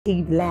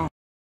Evil.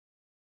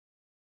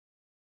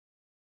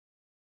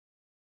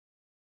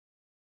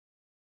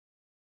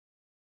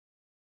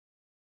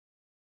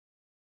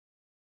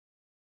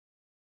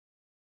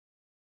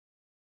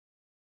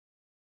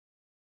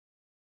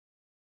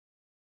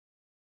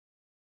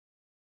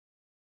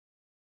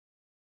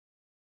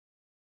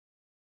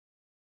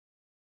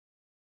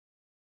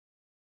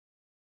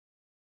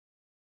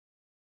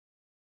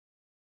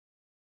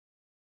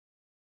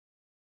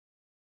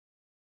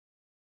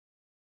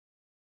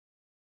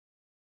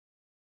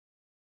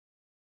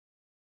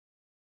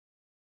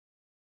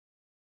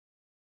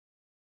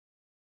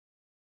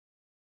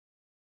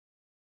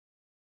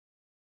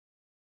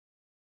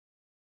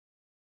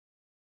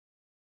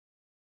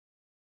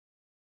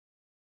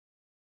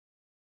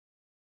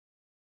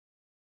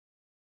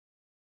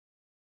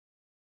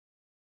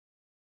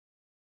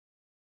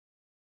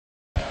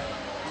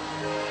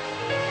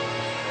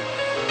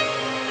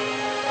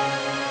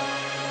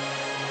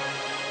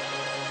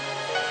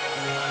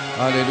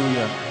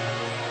 Hallelujah.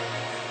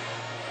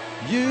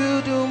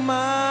 You do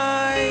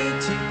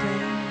mighty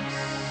things.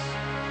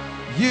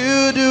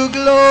 You do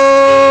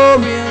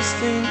glorious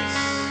things.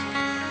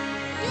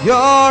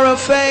 You're a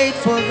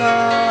faithful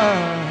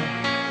God.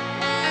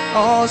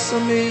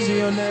 Awesome is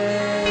your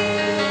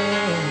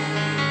name.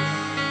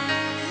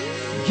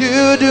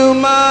 You do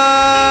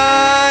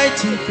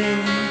mighty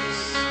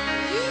things.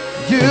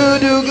 You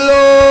do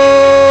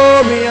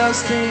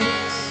glorious things.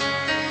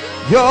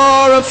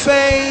 You're a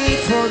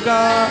faithful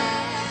God.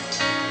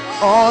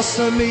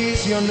 Awesome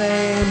is your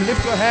name.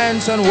 Lift your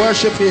hands and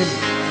worship him.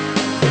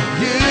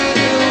 You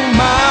do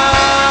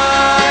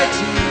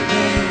mighty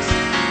things.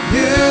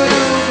 You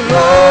do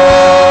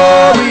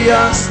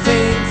glorious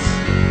things.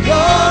 You're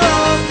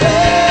a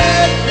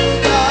faithful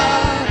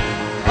God.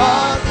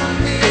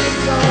 Awesome is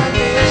your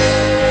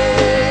name.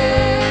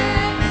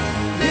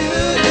 You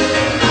do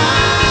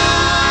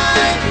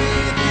mighty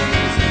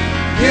things.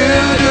 You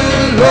do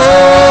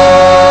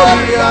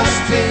glorious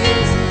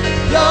things.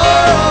 You're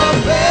a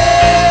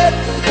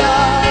faithful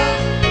God.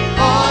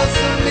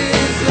 Awesome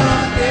is your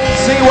name.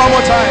 Sing it one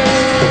more time.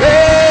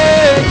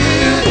 Hey,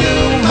 you do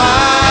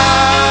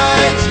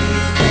mighty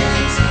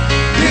things.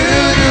 You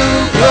do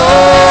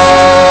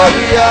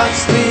glorious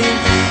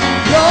things.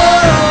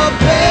 You're a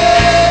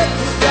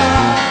faithful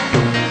God.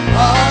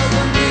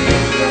 Awesome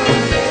is your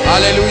name.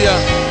 Hallelujah.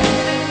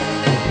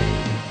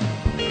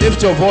 Lift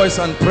your voice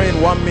and pray in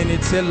 1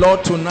 minute. Say,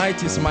 Lord,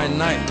 tonight is my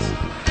night.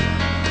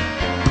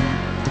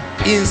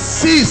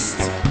 Insist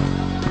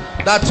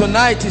that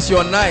tonight is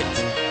your night.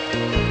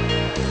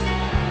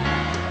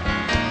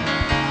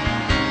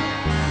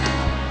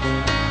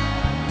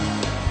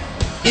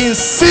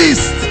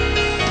 Insist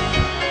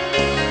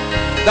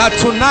that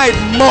tonight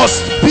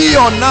must be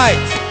your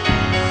night.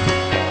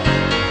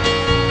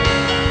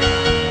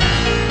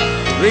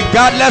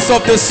 Regardless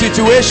of the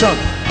situation,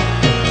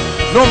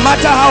 no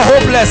matter how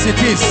hopeless it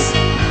is,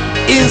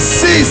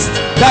 insist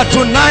that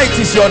tonight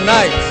is your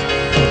night.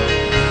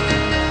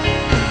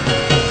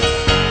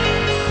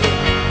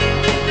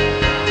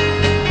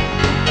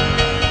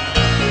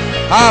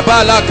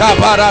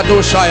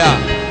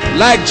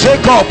 Like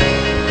Jacob,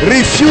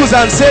 refuse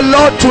and say,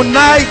 Lord,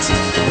 tonight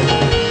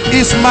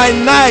is my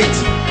night.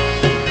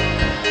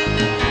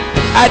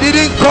 I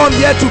didn't come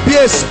here to be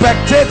a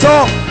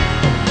spectator.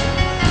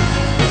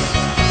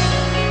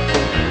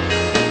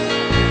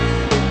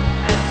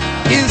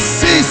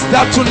 Insist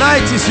that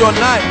tonight is your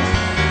night.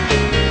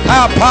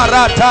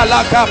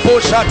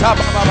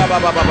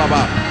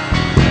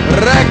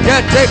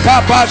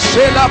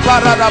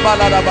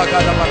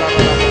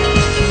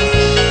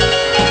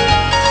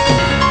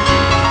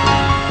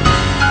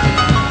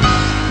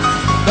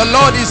 The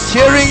Lord is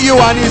hearing you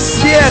and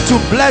is here to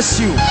bless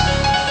you.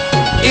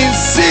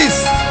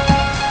 Insist.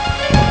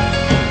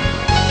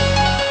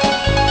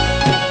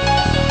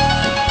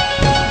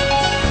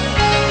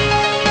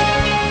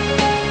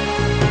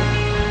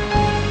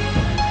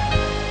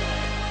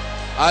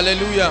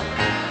 Hallelujah.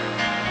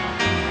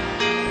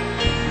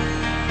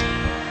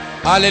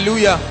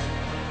 Hallelujah.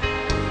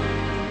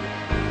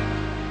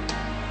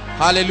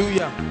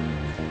 Hallelujah.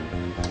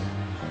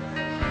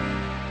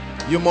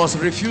 You must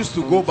refuse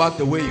to go back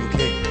the way you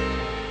came.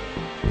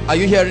 Are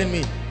you hearing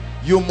me?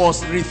 You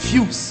must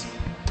refuse.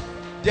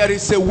 There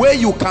is a way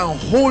you can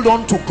hold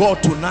on to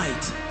God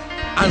tonight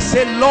and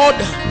say, Lord,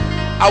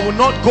 I will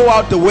not go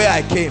out the way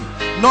I came.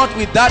 Not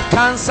with that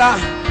cancer,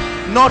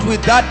 not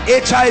with that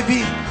HIV,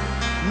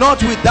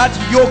 not with that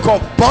yoke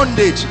of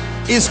bondage.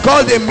 It's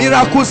called a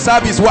miracle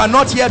service. We are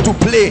not here to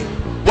play.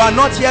 We are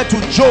not here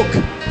to joke.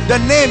 The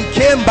name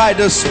came by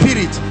the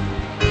Spirit.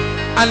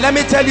 And let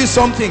me tell you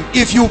something.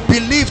 If you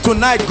believe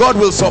tonight, God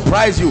will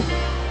surprise you.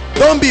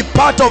 Don't be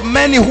part of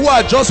many who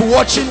are just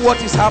watching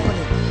what is happening.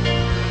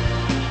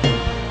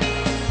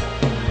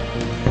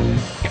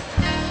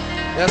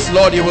 Yes,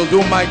 Lord, you will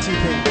do mighty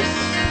things.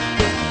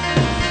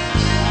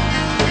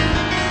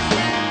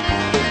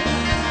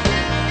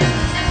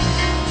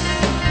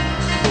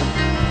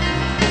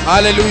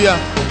 Hallelujah.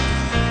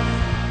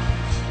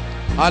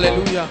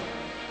 Hallelujah.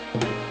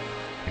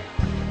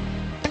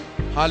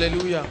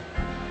 Hallelujah.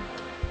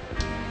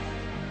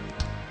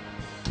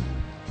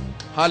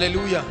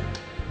 Hallelujah.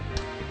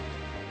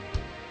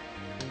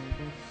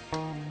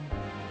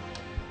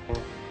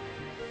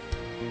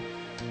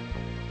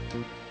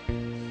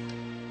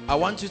 I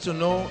want you to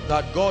know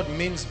that God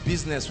means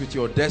business with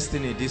your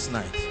destiny this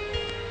night.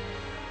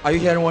 Are you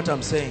hearing what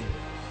I'm saying?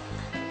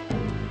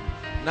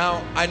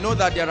 Now, I know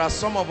that there are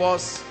some of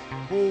us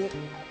who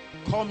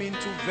come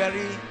into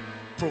very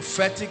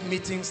prophetic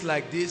meetings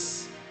like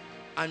this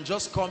and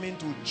just come in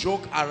to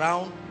joke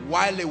around,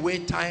 while away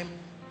time,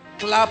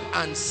 clap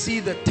and see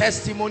the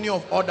testimony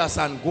of others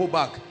and go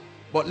back.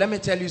 But let me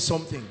tell you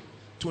something.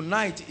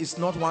 Tonight is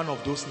not one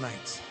of those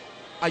nights.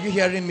 Are you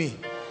hearing me?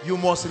 You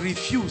must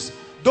refuse.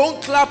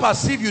 Don't clap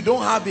as if you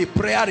don't have a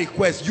prayer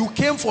request. You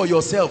came for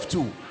yourself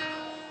too.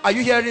 Are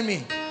you hearing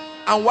me?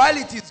 And while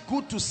it is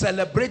good to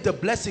celebrate the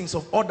blessings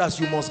of others,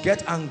 you must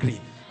get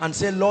angry and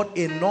say, Lord,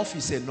 enough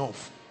is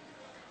enough.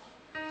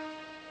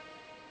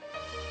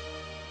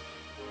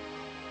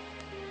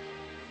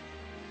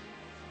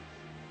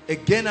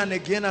 Again and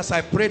again, as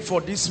I prayed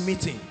for this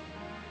meeting,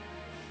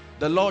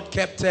 the Lord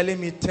kept telling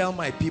me, tell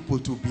my people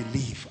to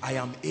believe. I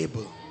am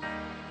able.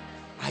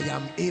 I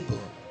am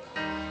able.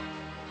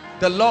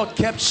 The Lord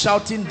kept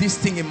shouting this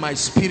thing in my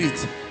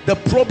spirit. The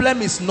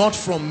problem is not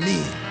from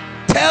me.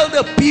 Tell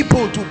the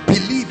people to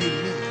believe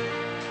in me.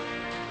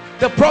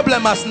 The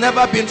problem has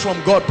never been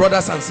from God,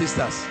 brothers and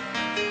sisters.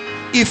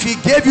 If he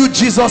gave you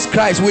Jesus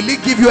Christ, will he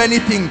give you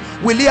anything?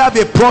 Will he have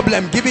a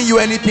problem giving you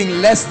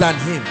anything less than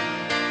him?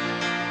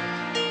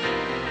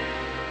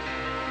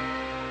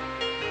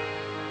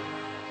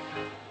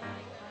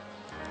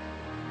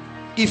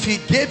 If he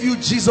gave you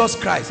Jesus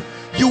Christ,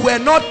 you were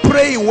not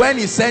praying when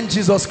he sent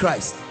Jesus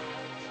Christ.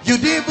 You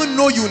didn't even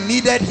know you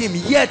needed him,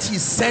 yet he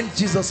sent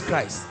Jesus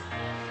Christ.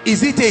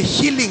 Is it a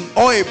healing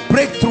or a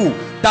breakthrough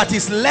that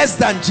is less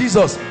than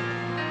Jesus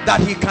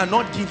that he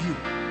cannot give you?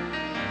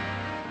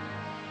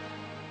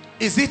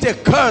 Is it a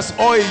curse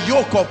or a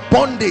yoke of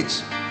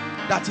bondage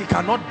that he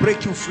cannot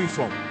break you free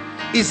from?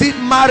 Is it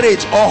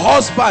marriage or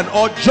husband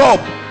or job?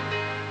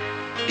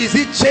 Is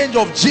it change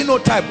of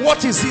genotype?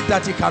 What is it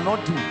that he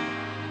cannot do?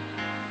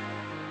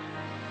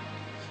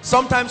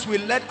 Sometimes we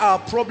let our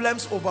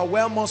problems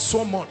overwhelm us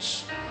so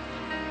much,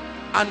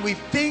 and we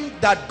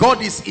think that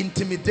God is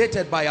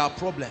intimidated by our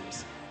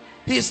problems.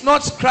 He's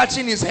not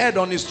scratching his head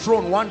on his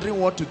throne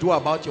wondering what to do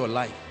about your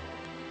life.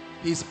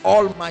 He's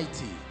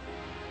almighty.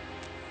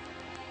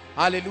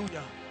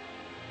 Hallelujah.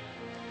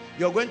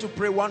 You're going to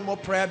pray one more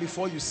prayer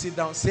before you sit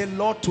down. Say,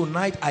 Lord,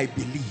 tonight I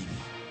believe.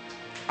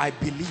 I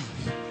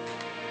believe.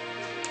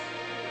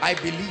 I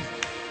believe.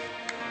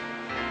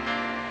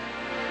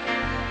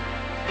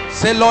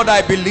 Say, Lord,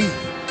 I believe.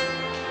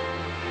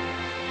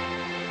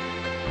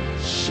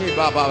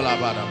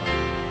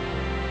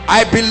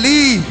 I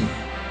believe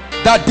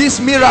that this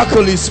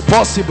miracle is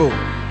possible.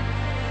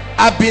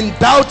 I've been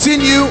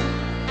doubting you.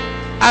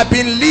 I've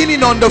been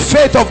leaning on the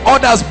faith of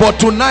others, but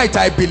tonight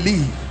I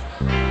believe.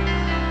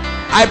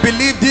 I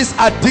believe this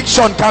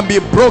addiction can be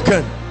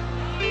broken.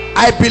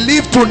 I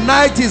believe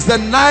tonight is the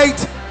night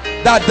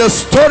that the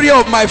story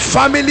of my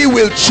family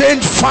will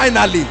change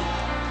finally.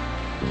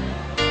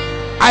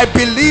 I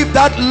believe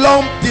that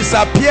lump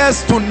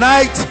disappears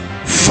tonight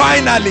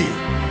finally.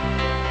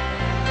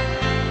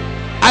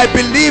 I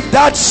believe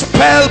that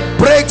spell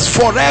breaks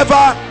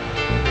forever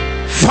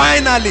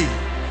finally.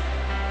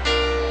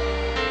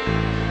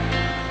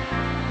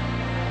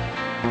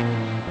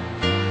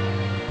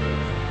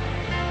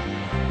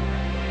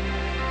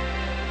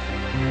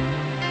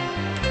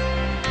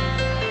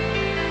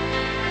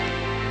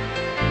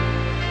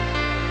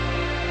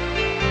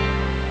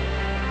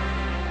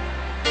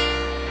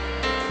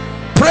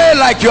 Pray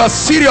like you are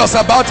serious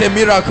about a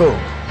miracle.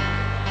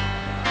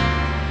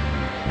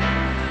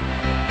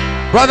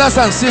 Brothers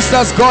and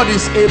sisters, God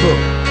is able.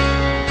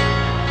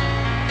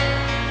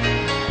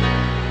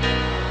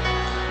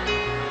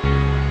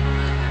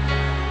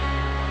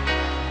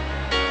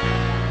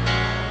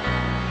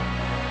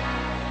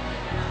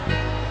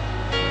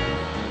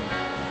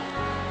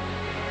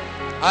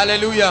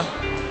 Hallelujah.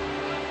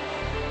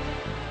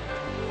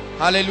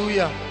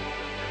 Hallelujah.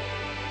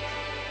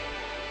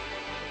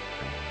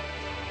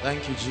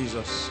 Thank you,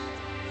 Jesus.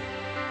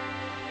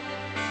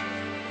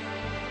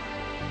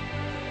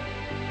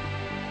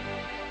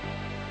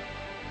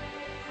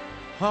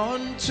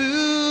 Unto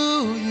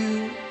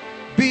you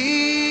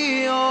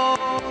be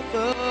all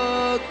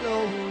the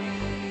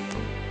glory.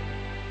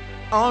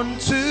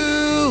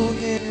 Unto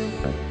him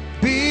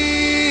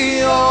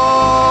be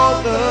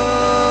all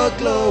the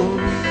glory.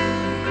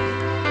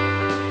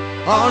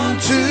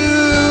 Unto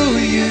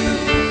you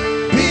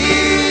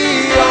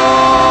be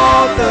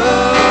all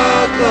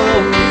the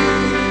glory.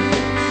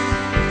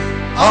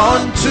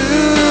 Unto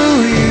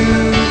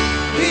you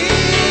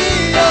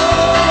be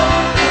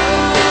all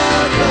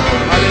the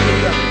glory.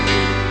 Hallelujah.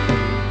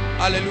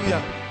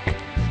 Hallelujah.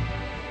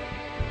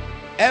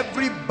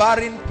 Every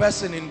barren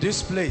person in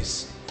this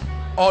place,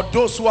 or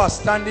those who are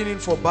standing in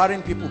for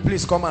barren people,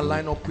 please come and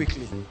line up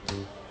quickly.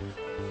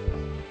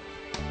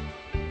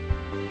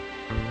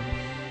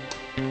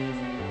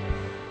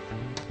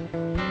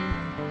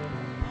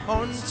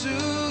 Unto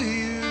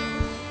you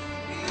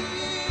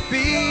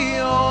be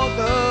all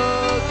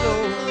the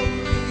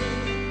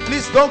glory.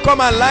 Please don't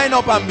come and line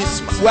up and be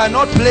we are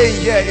not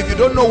playing here. If you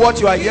don't know what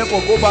you are here for,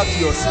 go back to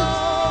your seat.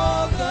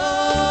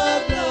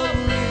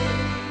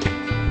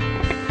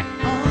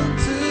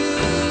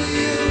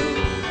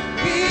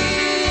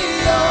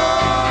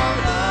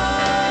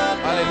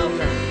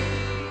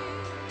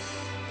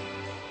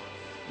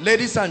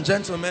 Ladies and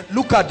gentlemen,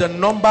 look at the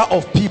number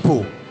of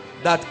people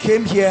that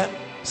came here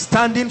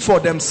standing for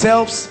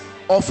themselves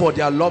or for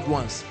their loved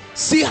ones.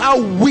 See how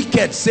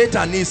wicked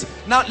Satan is.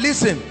 Now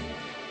listen,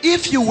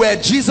 if you were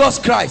Jesus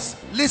Christ,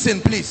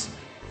 listen please,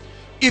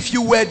 if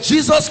you were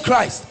Jesus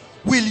Christ,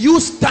 will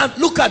you stand?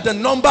 Look at the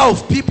number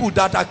of people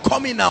that are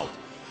coming out,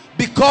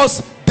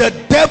 because the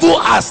devil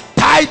has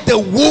tied the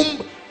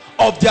womb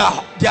of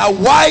their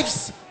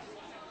wives,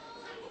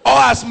 or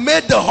has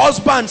made the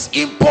husbands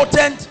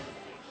impotent.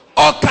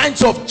 All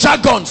kinds of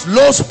jargons,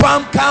 low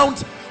sperm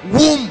count,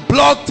 womb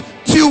blocked,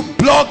 tube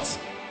blocked.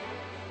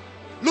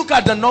 Look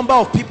at the number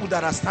of people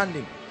that are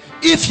standing.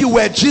 If you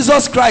were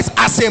Jesus Christ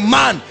as a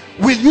man,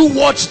 will you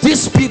watch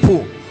these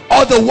people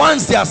or the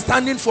ones they are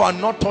standing for and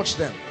not touch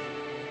them?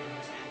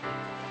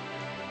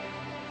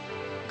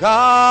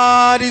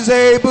 God is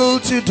able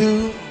to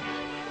do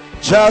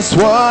just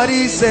what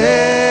he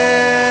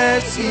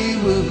says he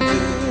will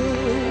do.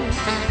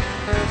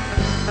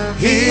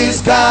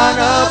 He's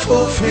gonna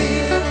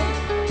fulfill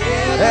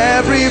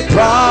every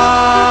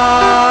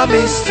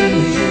promise to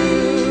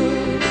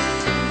you.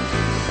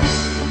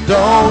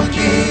 Don't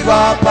give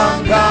up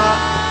on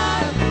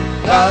God,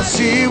 'cause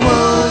he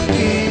won't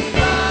give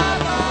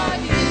up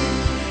on you.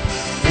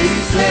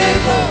 He's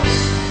able.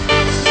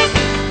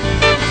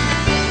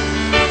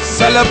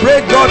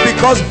 Celebrate God,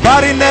 because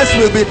barrenness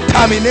will be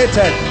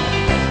terminated.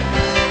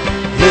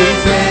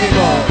 He's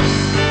able.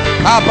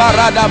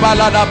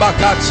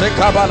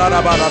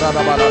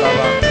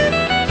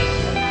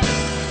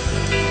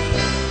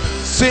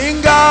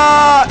 Sing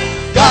God.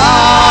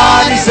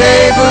 God is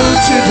able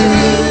to do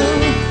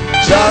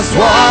just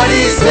what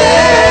he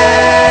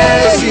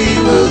says he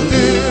will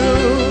do.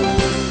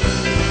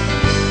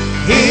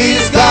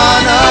 He's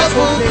gonna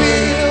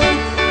fulfill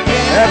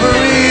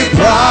every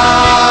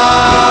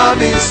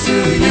promise to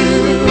you.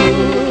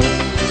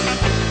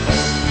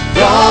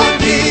 Don't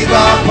give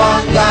up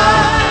on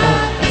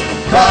God,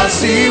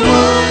 'cause he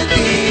won't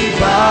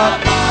give up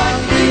on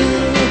you.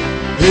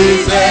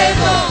 He's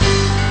able.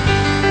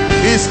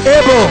 He's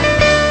able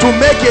to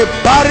make a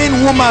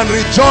barren woman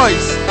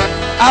rejoice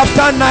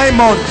after 9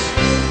 months.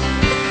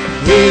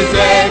 He's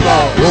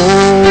able.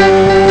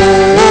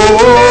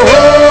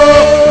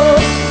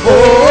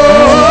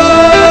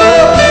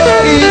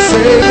 He's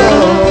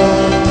able.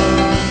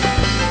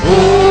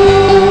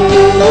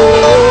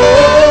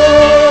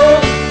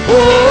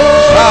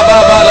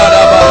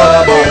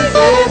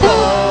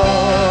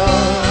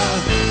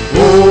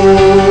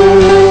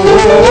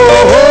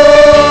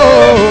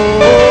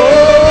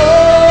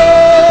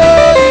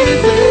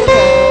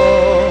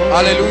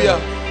 Hallelujah.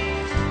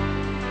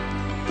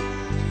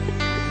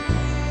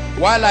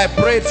 While I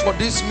prayed for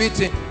this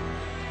meeting,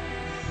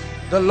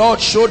 the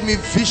Lord showed me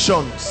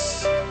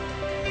visions,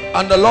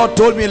 and the Lord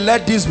told me,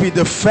 let this be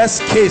the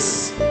first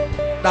case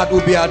that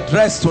will be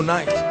addressed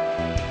tonight.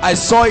 I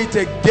saw it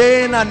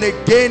again and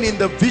again in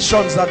the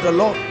visions that the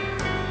Lord,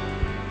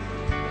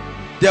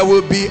 there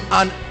will be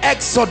an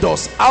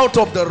exodus out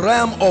of the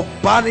realm of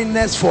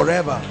barrenness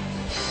forever.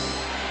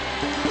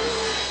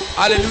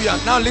 Hallelujah.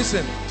 Now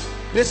listen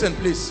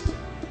please,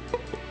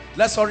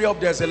 let's hurry up.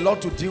 There's a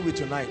lot to deal with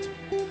tonight.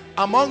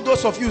 Among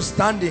those of you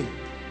standing,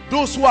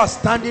 those who are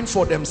standing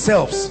for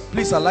themselves,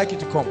 please, I'd like you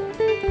to come.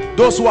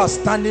 Those who are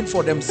standing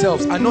for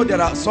themselves, I know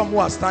there are some who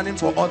are standing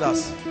for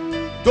others.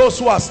 Those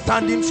who are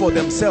standing for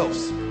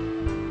themselves,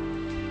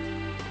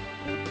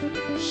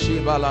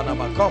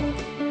 come.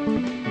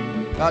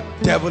 That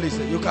devil is,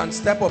 you can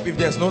step up. If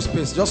there's no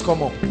space, just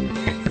come up.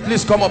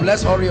 Please come up,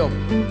 let's hurry up.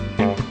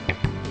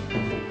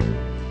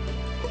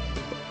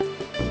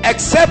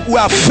 Except we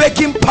are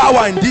faking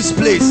power in this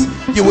place,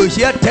 you will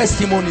hear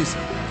testimonies.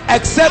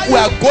 Except we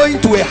are going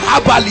to a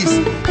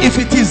herbalist, if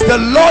it is the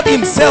Lord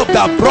himself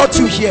that brought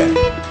you here.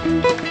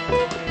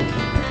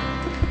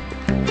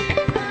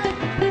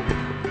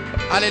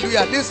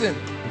 Hallelujah. Listen,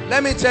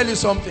 let me tell you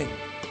something,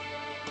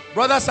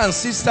 brothers and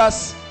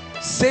sisters.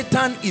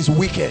 Satan is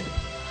wicked.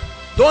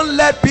 Don't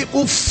let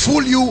people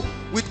fool you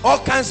with all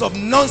kinds of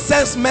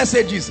nonsense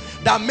messages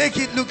that make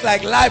it look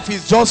like life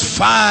is just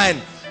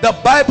fine. The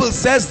Bible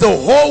says the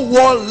whole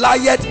world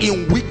lieth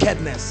in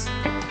wickedness.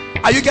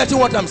 Are you getting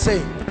what I'm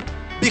saying?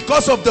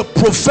 Because of the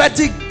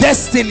prophetic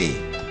destiny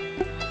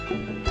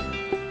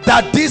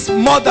that these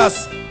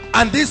mothers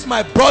and this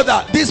my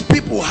brother, these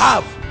people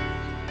have.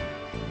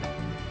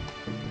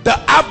 The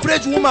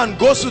average woman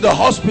goes to the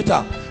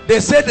hospital, they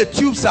say the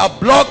tubes are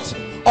blocked,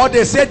 or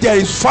they say there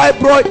is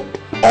fibroid,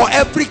 or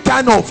every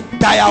kind of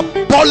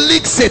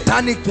diabolic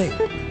satanic thing.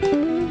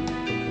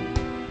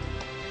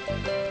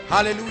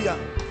 Hallelujah.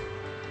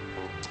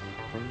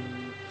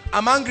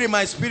 I'm angry in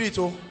my spirit.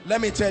 Oh, let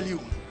me tell you,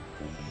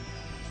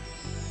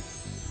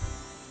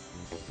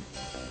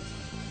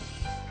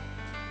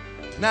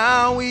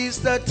 Now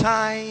is the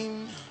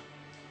time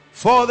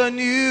for the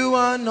new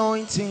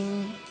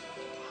anointing.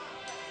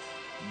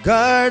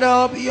 Gird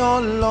up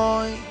your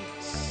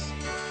loins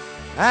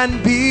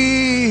and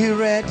be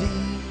ready.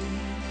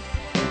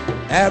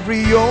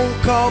 Every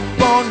yoke of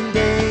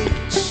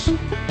bondage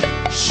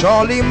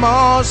surely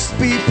must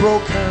be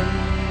broken.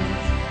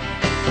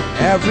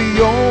 Every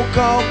yoke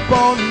of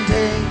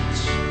bondage.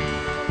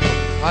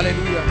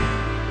 Hallelujah.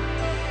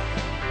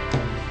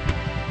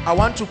 I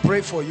want to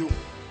pray for you.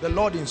 The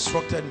Lord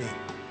instructed me.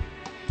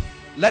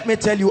 Let me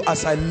tell you,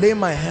 as I lay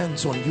my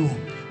hands on you,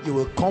 you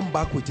will come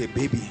back with a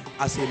baby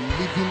as a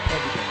living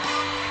evidence.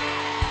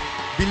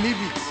 Believe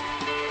it.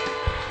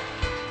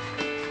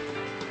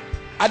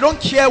 I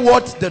don't care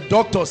what the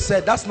doctor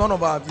said. That's none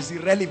of our, it's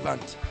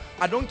irrelevant.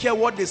 I don't care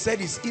what they said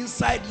is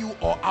inside you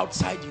or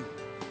outside you.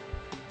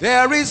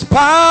 There is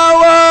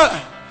power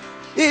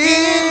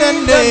in the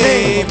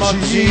name of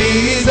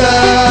Jesus.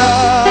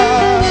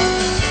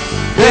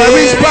 There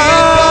is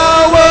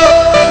power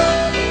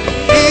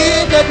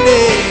in the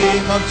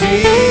name of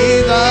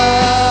Jesus.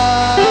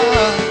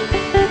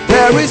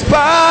 There is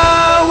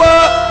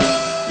power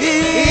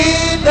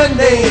in the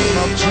name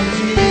of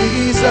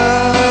Jesus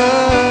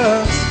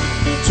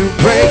to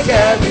break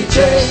every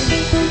chain,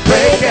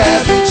 break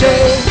every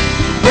chain,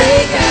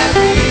 break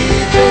every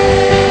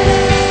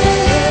chain,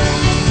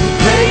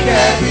 break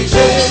every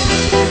chain,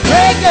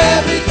 break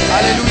every chain.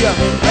 Hallelujah.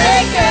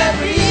 Break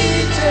every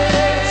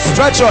chain.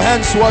 Stretch your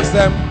hands towards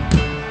them.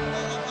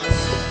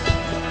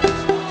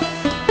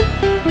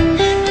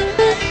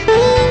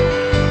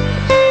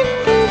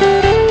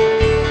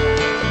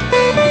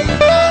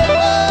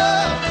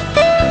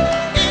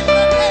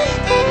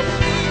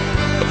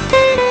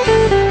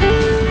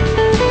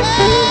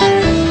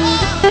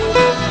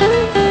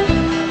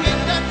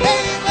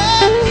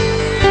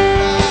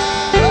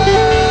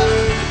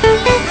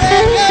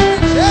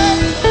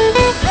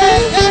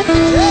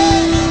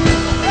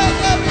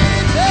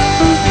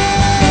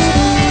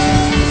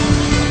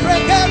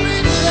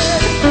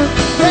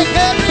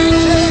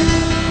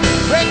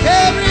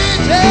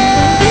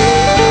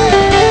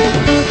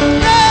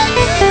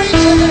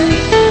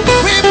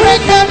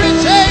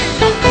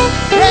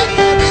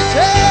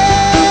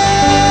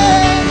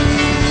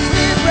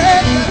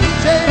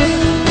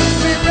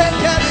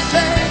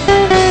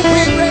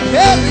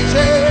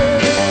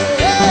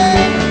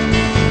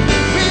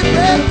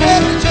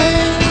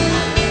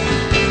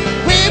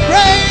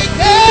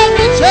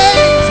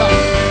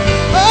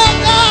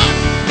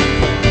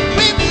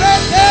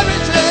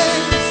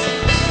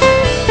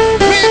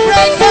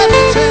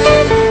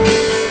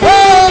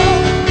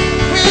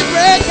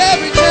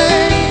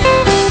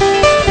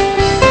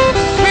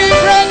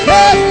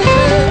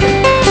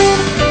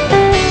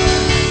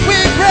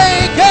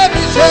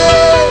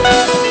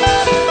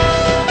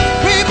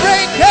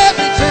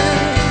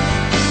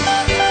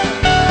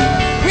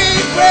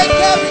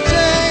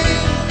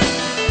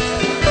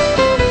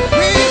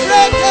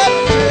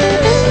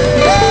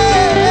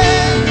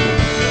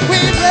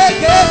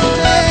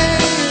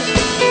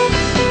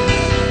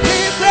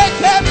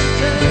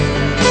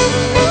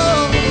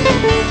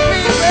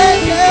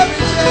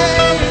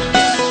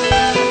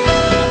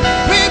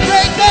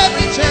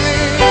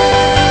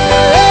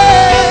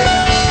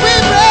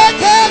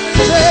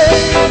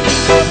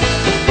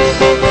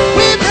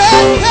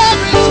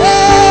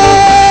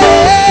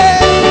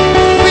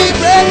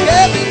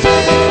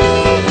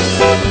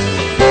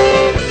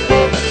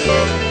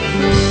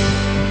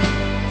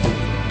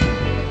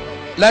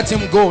 Let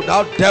him go,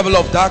 thou devil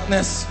of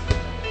darkness.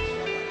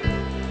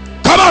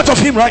 Come out of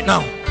him right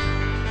now.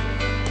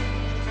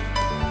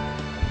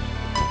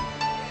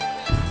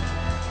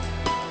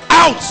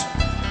 Out.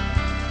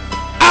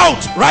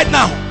 Out right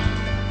now.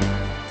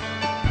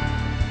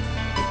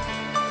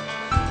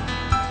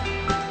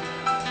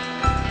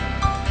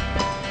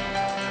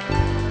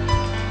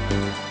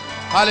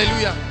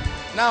 Hallelujah.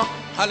 Now,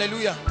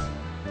 hallelujah.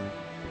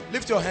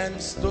 Lift your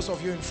hands, those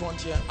of you in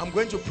front here. I'm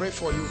going to pray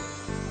for you.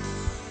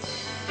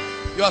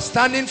 You are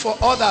standing for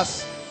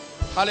others.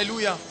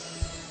 Hallelujah.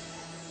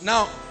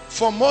 Now,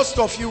 for most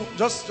of you,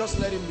 just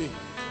let him be.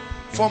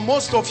 For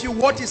most of you,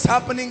 what is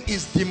happening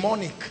is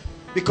demonic.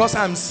 Because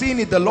I'm seeing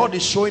it, the Lord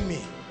is showing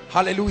me.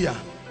 Hallelujah.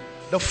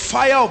 The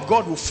fire of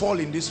God will fall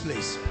in this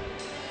place.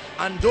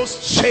 And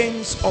those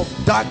chains of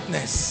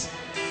darkness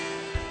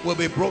will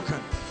be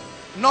broken.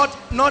 Not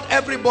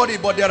everybody,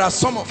 but there are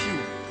some of you.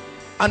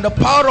 And the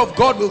power of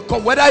God will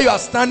come, whether you are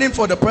standing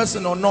for the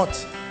person or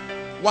not.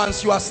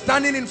 Once you are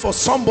standing in for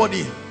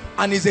somebody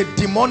and it's a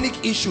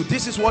demonic issue,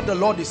 this is what the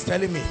Lord is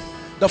telling me.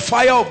 The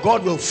fire of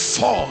God will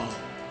fall,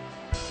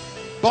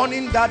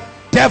 burning that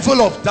devil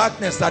of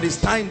darkness that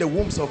is tying the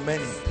wombs of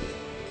many.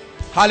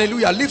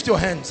 Hallelujah. Lift your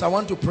hands. I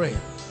want to pray.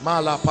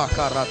 At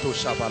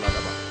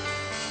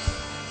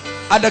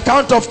the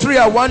count of 3,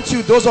 I want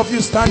you, those of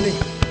you standing,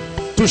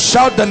 to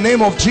shout the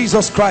name of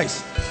Jesus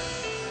Christ.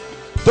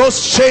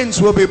 Those chains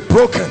will be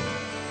broken.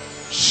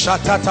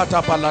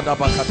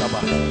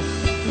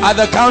 At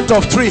the count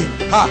of 3.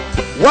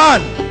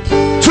 1,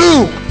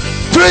 2,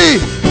 3.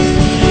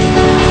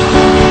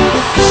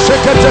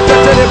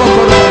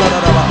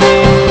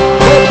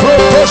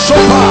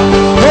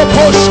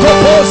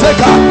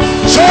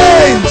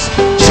 Chains,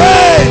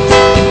 chains,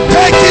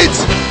 take it.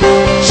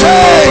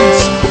 Chains,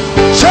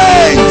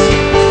 chains,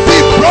 be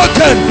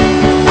broken.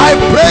 I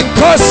break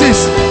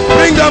curses.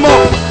 Bring them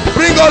up.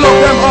 Bring all of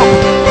them up.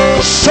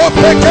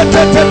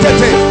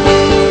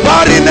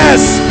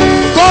 Barrenness,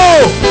 go,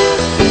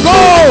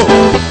 go,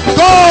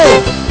 go,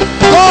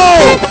 go.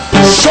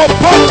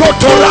 Shopoko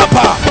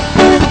torapa.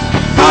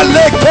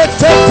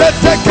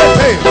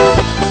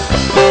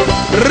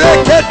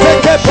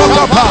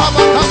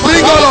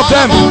 Bring all of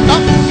them.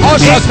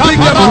 Ushers, bring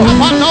them up.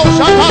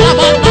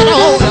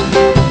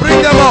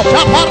 Bring them up.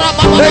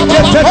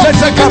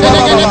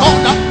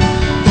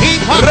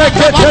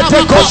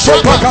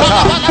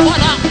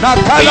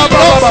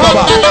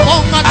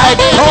 I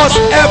cause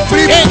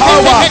every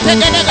power,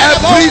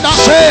 every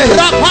chain,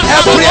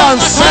 every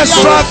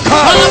ancestral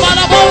curse,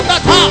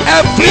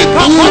 every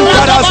wound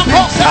that has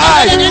been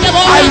tied,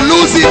 I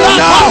lose it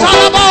now.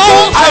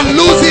 I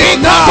lose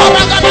it now.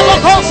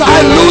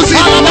 I lose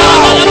it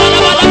now.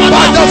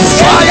 By the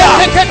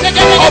fire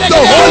of the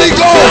Holy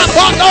Ghost,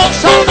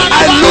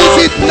 I lose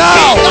it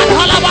now.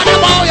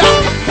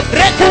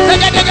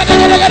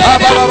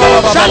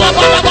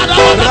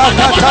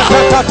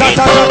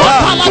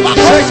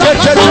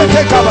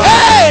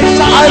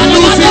 I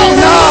lose it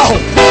now.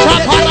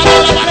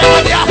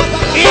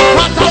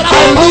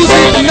 I lose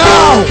it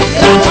now.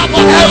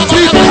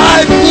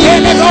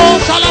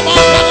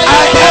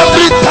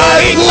 Every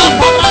time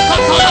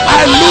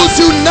I lose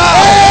you now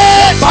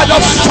by the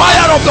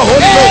fire of the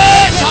Holy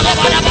Ghost.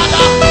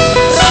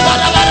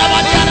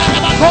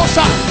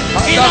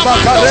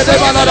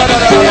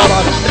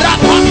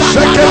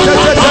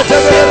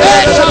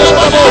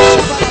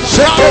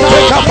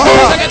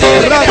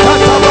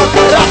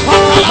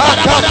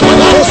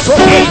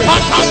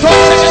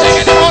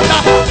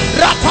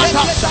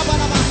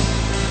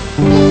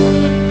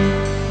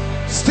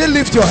 Still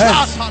lift your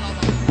hands.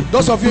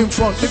 Those of you in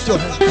front, lift your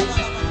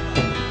hands.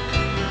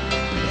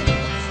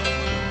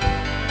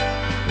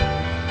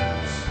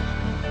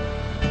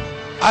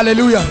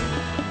 Hallelujah.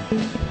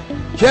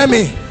 Hear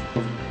me.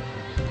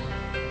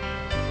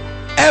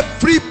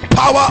 Every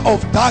power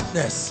of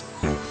darkness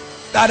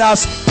that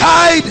has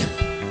tied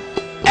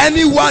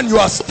anyone you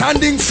are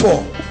standing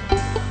for,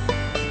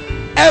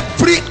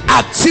 every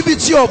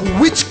activity of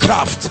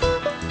witchcraft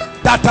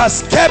that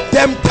has kept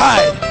them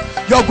tied,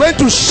 you're going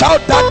to shout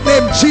that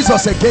name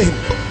Jesus again.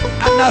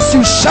 And as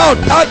you shout,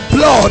 that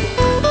blood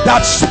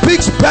that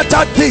speaks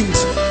better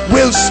things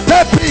will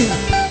step in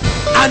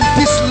and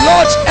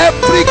dislodge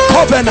every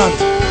covenant.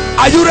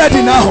 Are you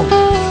ready now?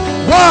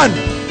 1,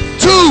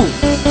 2,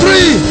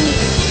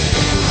 3.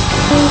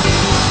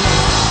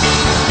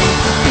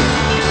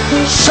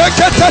 Shake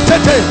it,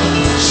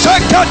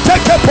 shake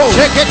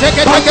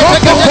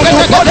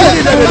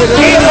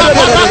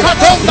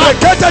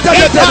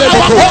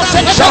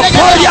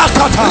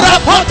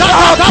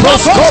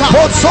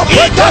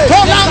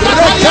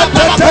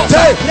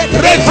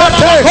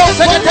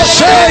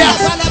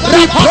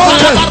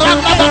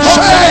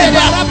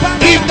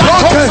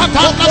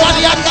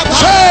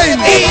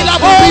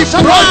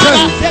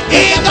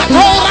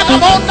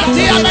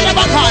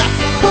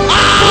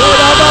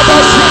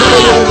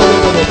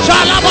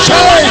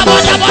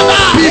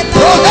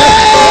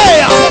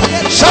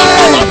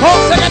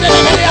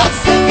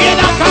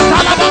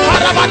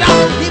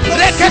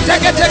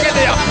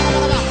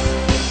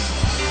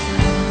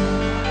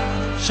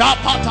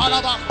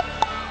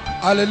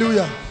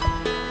Hallelujah.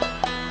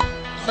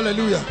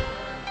 Hallelujah.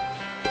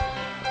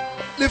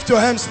 Lift your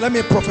hands. Let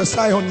me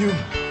prophesy on you,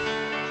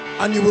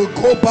 and you will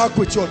go back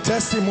with your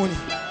testimony.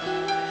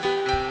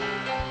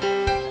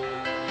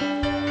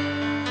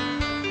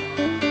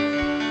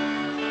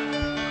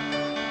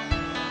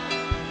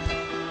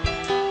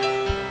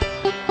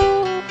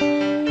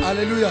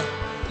 Hallelujah.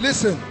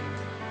 Listen,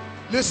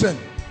 listen.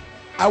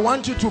 I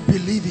want you to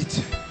believe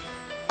it.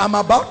 I'm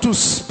about to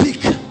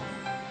speak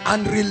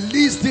and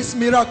release these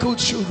miracle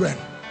children.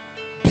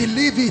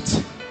 Believe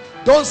it.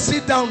 Don't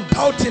sit down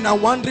doubting and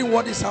wondering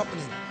what is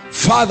happening.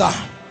 Father,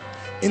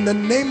 in the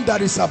name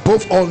that is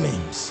above all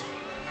names,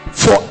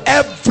 for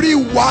every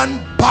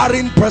one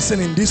barren person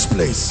in this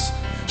place,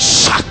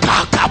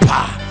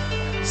 Shakakapa,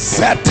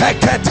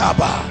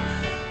 Zeteketaba,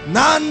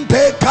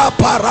 Nande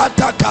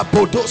kaparata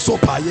kabodoso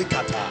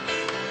payekata,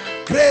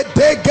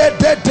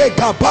 Gredegedete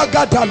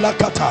kabagada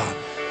lakata,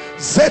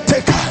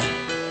 Zeteka.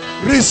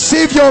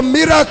 Receive your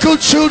miracle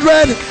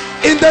children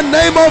in the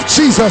name of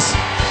Jesus.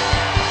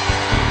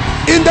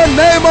 In the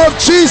name of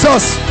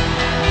Jesus.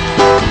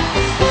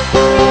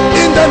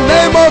 In the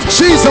name of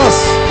Jesus.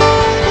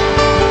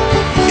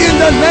 In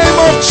the name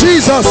of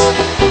Jesus.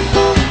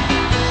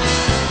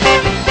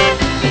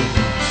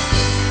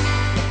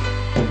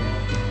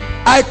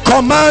 I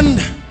command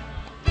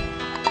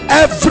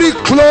every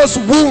closed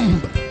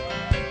womb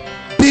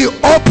be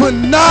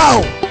open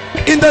now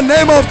in the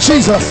name of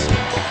Jesus.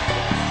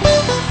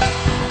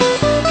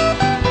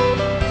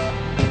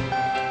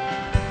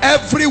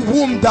 Every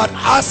womb that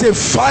has a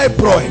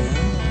fibroid,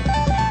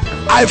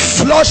 I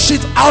flush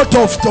it out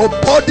of the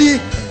body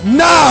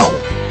now.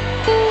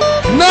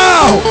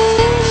 Now.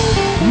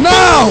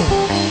 Now.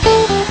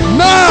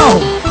 Now.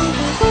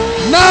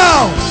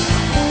 Now.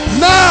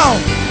 Now.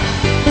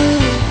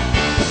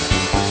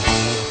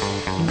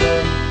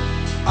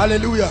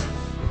 Hallelujah.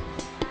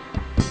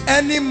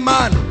 Any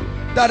man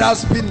that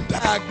has been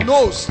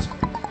diagnosed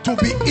to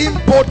be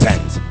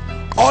impotent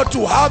or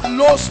to have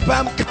low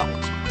sperm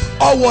count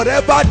or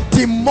whatever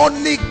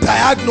demonic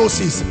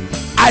diagnosis,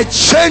 I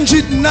change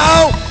it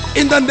now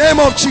in the name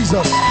of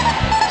Jesus.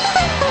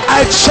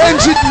 I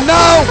change it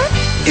now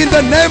in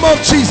the name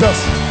of Jesus.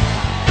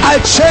 I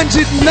change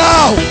it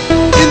now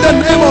in the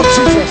name of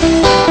Jesus.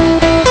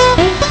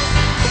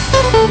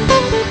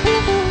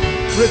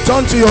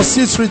 Return to your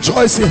seats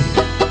rejoicing.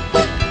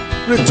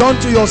 Return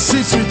to your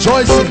seats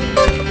rejoicing.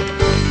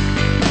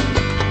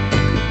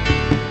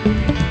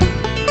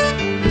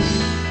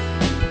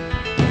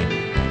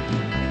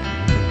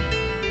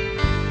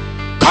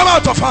 Come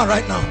out of her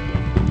right now.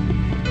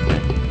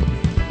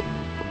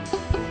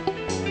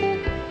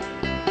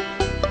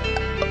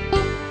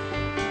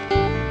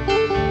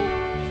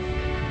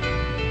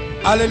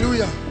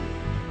 Hallelujah.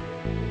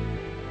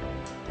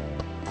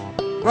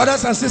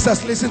 Brothers and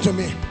sisters, listen to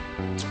me.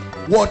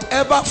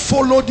 Whatever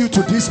followed you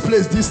to this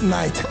place this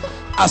night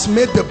has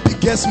made the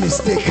biggest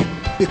mistake,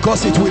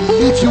 because it will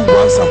leave you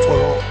once and for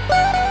all.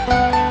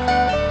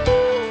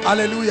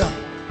 Hallelujah.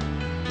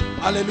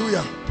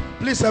 Hallelujah.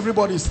 Please,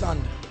 everybody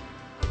stand.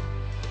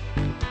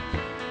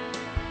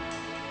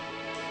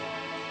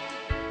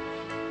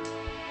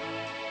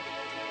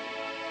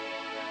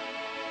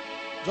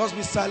 Just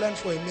be silent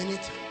for a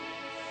minute.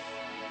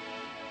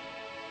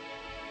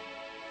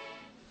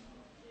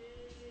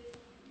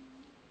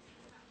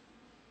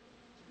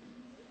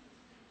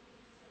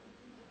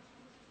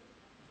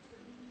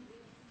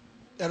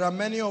 There are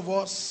many of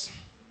us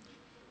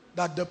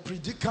that the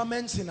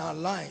predicaments in our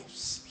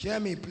lives, hear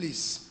me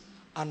please,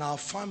 and our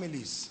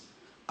families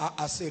are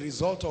as a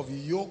result of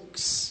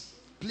yokes.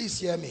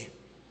 Please hear me.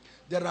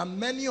 There are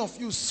many of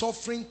you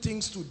suffering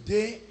things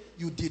today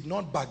you did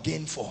not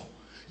bargain for.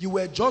 You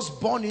were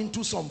just born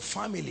into some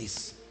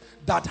families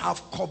that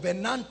have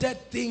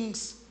covenanted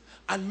things,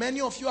 and many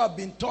of you have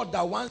been taught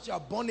that once you are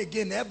born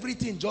again,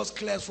 everything just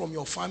clears from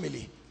your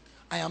family.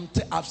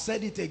 I've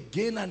said it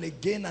again and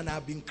again, and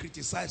I've been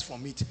criticized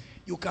from it.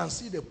 You can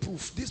see the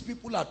proof. These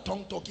people are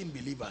tongue-talking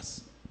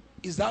believers.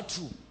 Is that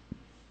true?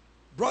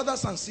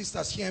 Brothers and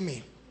sisters, hear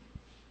me.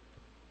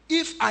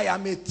 If I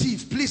am a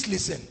thief, please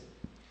listen.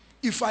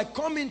 If I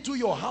come into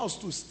your house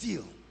to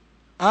steal,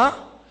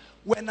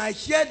 when I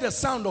hear the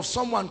sound of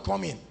someone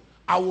coming,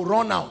 I will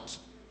run out.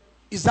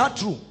 Is that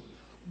true?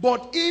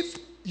 But if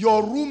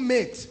your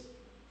roommate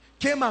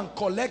came and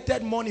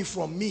collected money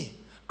from me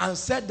and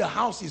said the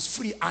house is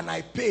free and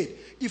I paid,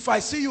 if I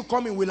see you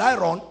coming, will I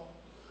run?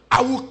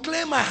 I will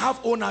claim I have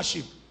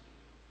ownership.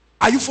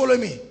 Are you following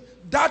me?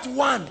 That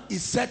one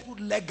is settled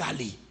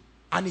legally,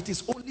 and it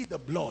is only the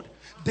blood.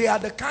 They are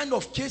the kind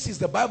of cases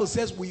the Bible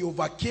says we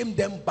overcame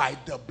them by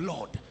the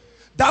blood.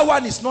 That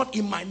one is not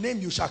in my name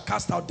you shall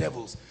cast out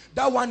devils.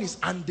 That one is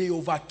and they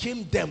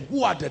overcame them.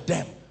 Who are the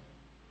them?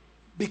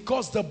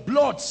 Because the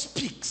blood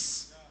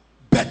speaks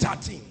better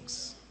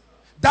things.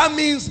 That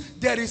means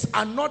there is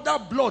another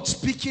blood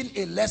speaking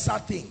a lesser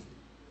thing.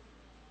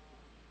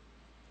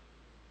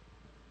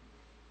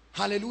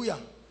 Hallelujah.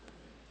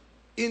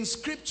 In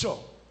scripture,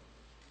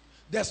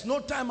 there's no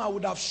time I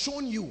would have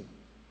shown you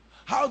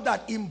how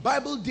that in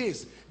Bible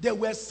days, there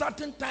were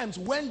certain times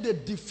when the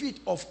defeat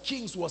of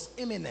kings was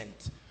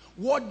imminent.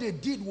 What they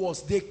did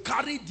was they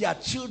carried their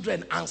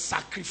children and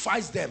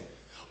sacrificed them.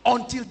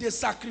 Until they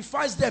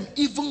sacrificed them,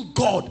 even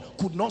God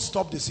could not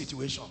stop the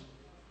situation.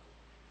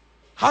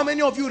 How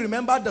many of you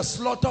remember the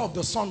slaughter of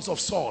the sons of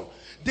Saul?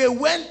 They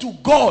went to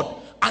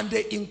God and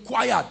they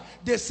inquired.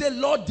 They said,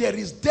 Lord, there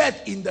is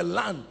death in the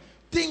land.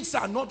 Things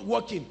are not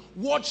working.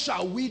 What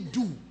shall we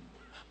do?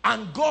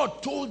 And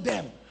God told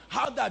them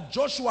how that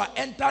Joshua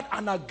entered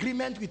an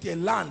agreement with a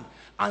land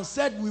and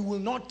said, we will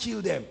not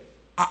kill them.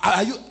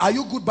 Are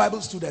you good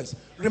Bible students?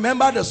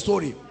 Remember the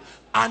story.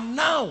 And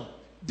now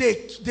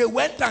they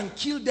went and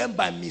killed them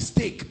by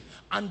mistake.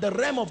 And the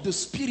realm of the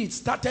spirit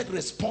started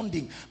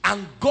responding.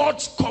 And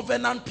God's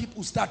covenant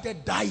people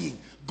started dying.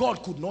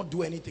 God could not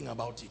do anything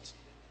about it.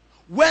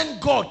 When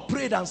God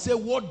prayed and said,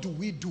 what do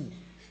we do?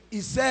 He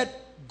said,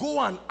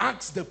 go and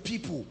ask the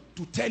people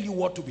to tell you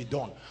what to be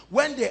done.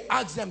 When they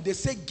asked them, they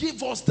said,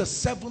 give us the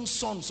 7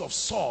 sons of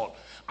Saul.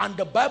 And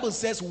the Bible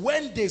says,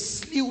 when they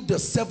slew the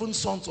 7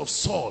 sons of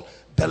Saul,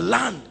 the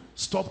land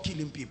stopped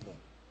killing people.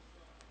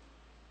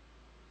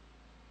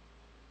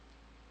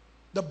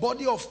 The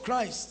body of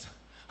Christ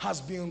has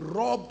been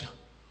robbed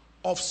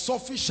of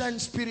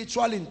sufficient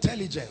spiritual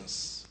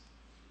intelligence.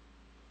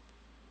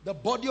 The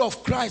body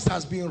of Christ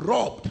has been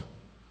robbed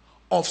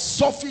of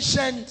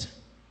sufficient.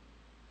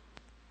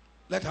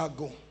 Let her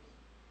go.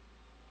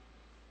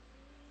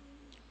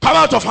 Come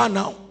out of her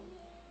now.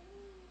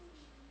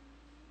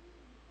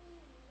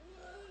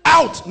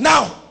 Out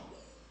now.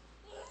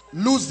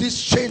 Loose these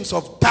chains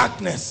of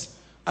darkness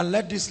and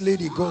let this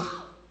lady go.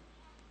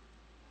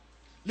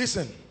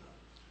 Listen,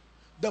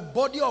 the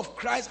body of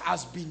Christ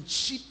has been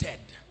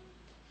cheated.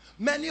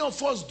 Many of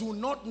us do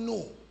not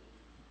know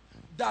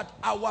that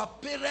our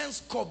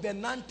parents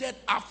covenanted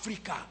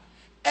Africa.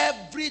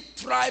 Every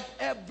tribe,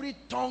 every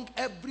tongue,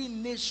 every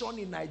nation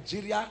in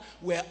Nigeria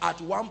were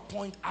at one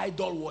point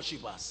idol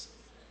worshippers.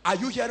 Are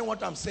you hearing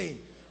what I'm saying?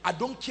 I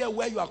don't care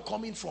where you are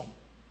coming from.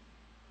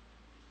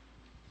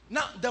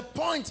 Now, the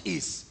point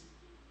is,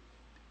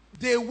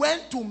 they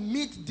went to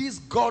meet these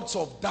gods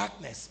of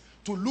darkness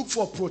to look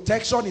for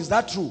protection. Is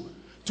that true?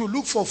 To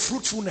look for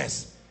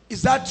fruitfulness.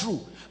 Is that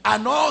true?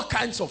 And all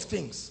kinds of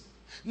things.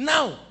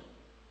 Now,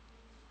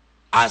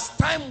 as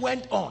time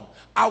went on,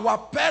 our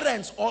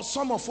parents or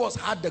some of us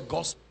had the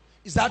gospel.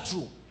 Is that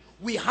true?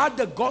 We had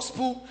the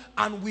gospel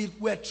and we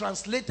were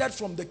translated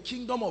from the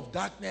kingdom of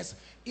darkness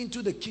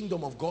into the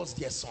kingdom of God's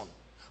dear son.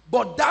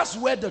 But that's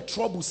where the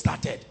trouble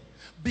started.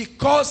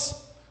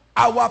 Because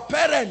our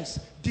parents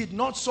did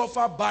not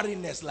suffer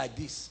barrenness like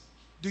this.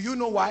 Do you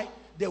know why?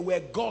 They were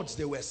gods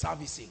they were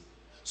servicing.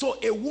 So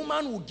a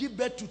woman will give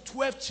birth to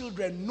 12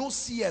 children, no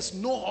CS,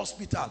 no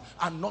hospital,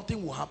 and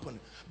nothing will happen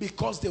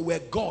because they were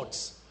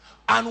gods.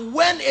 And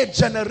when a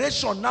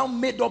generation now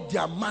made up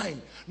their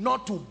mind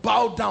not to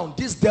bow down,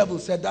 this devil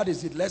said, that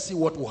is it, let's see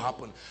what will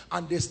happen.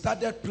 And they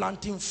started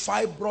planting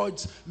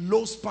fibroids,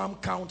 low sperm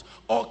count,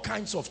 all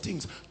kinds of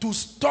things to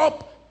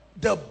stop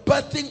the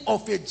birthing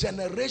of a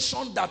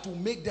generation that will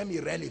make them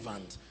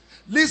irrelevant.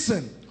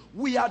 Listen,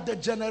 we are the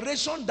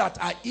generation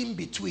that are in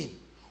between.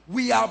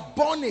 We are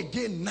born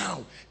again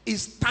now.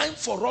 It's time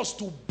for us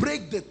to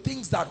break the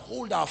things that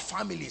hold our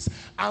families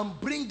and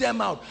bring them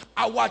out.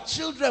 Our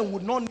children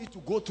would not need to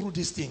go through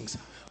these things.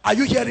 Are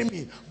you hearing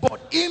me?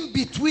 But in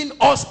between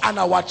us and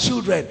our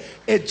children,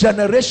 a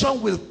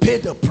generation will pay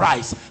the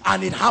price,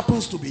 and it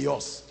happens to be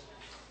us.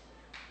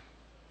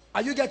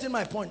 Are you getting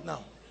my point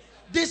now?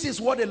 This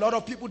is what a lot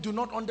of people do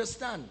not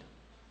understand.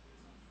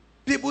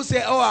 People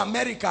say, oh,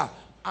 America.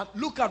 And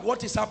look at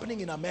what is happening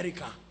in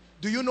America.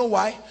 Do you know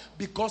why?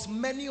 Because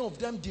many of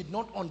them did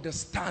not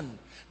understand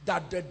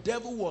that the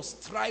devil was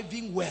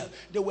thriving well.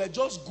 They were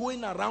just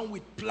going around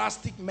with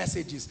plastic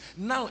messages.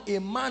 Now a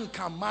man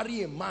can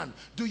marry a man.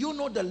 Do you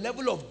know the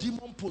level of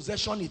demon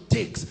possession it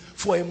takes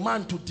for a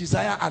man to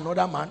desire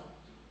another man?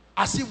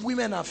 As if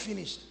women are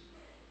finished.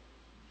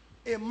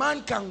 A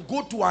man can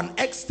go to an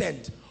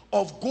extent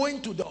of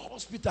going to the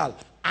hospital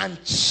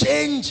and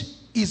change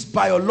his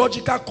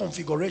biological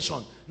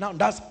configuration. Now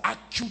that's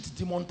acute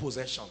demon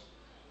possession.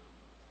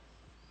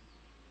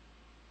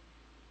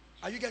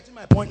 Are you getting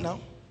my point now?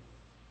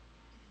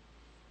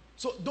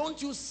 So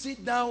don't you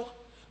sit down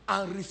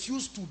and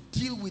refuse to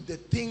deal with the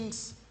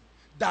things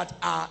that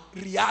are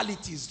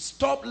realities.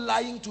 Stop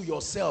lying to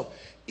yourself.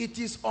 It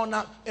is on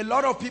a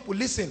lot of people,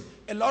 listen,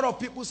 a lot of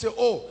people say,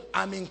 oh,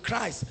 I'm in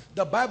Christ.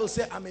 The Bible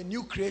says I'm a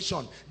new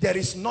creation. There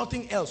is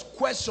nothing else.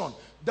 Question,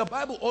 the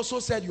Bible also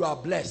said you are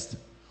blessed.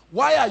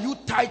 Why are you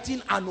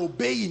tithing and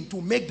obeying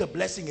to make the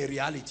blessing a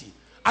reality?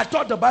 I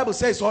thought the Bible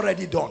says it's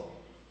already done.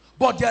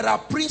 But there are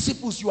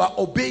principles you are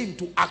obeying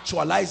to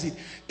actualize it.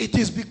 It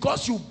is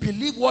because you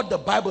believe what the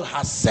Bible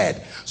has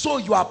said. So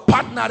you are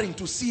partnering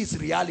to see its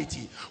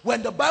reality.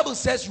 When the Bible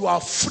says you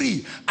are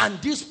free and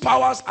these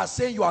powers are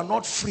saying you are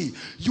not free,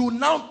 you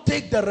now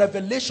take the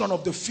revelation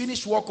of the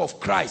finished work of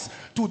Christ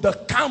to the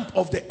camp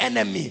of the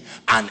enemy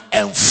and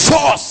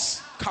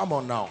enforce. Come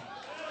on now.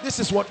 This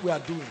is what we are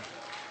doing.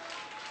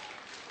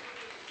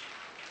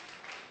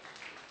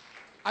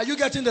 Are you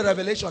getting the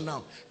revelation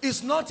now?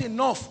 It's not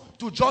enough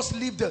to just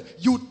leave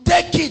you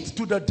take it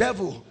to the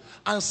devil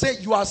and say,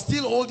 you are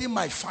still holding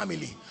my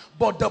family.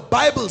 But the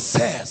Bible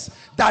says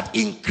that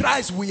in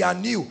Christ we are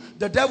new.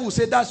 The devil will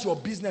say, that's your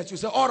business. You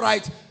say, all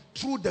right,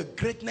 through the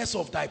greatness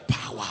of thy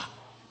power,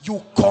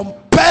 you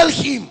compel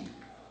him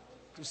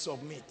to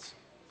submit.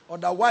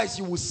 Otherwise,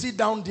 you will sit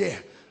down there.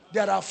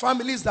 There are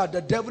families that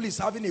the devil is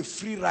having a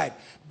free ride.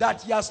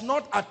 That he has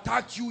not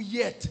attacked you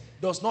yet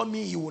does not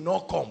mean he will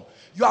not come.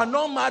 You are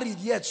not married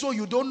yet, so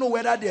you don't know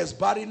whether there's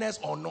barrenness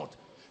or not.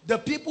 The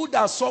people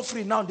that are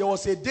suffering now, there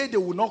was a day they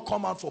will not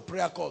come out for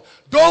prayer call.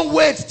 Don't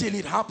wait till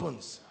it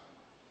happens.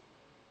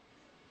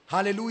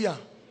 Hallelujah.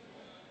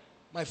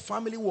 My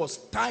family was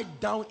tied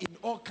down in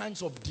all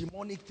kinds of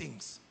demonic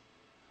things.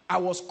 I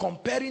was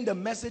comparing the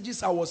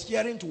messages I was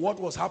hearing to what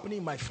was happening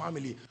in my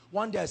family.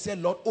 One day I said,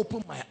 Lord,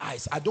 open my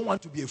eyes. I don't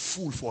want to be a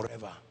fool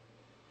forever.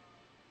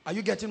 Are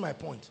you getting my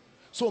point?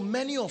 So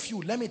many of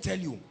you, let me tell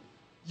you,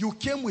 you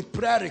came with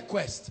prayer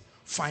requests,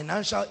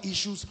 financial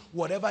issues,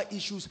 whatever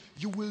issues.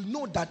 You will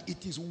know that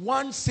it is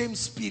one same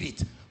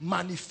spirit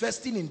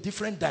manifesting in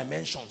different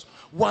dimensions.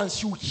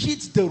 Once you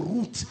hit the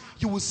root,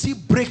 you will see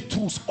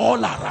breakthroughs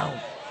all around.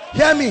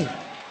 Hear me.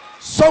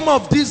 Some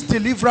of these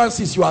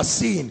deliverances you are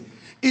seeing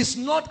is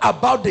not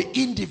about the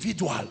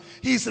individual.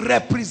 He is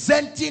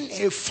representing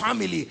a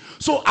family.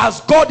 So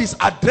as God is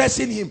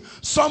addressing him,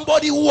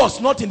 somebody who was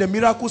not in the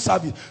miracle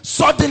service,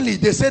 suddenly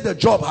they say the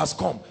job has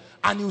come.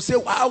 And you say,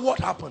 wow, what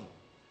happened?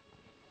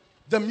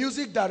 The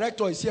music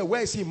director is here.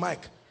 Where is he,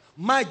 Mike?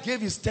 Mike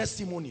gave his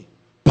testimony,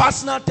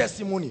 personal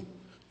testimony.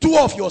 Two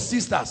of your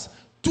sisters,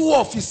 two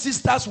of his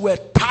sisters were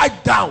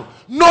tied down.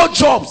 No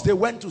jobs. They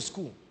went to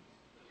school.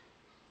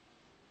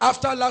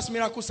 After last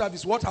miracle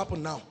service, what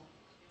happened now?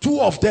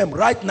 Two of them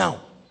right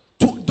now.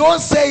 Don't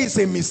say it's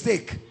a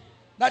mistake.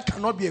 That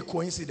cannot be a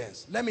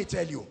coincidence. Let me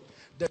tell you,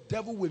 the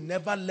devil will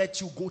never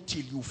let you go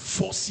till you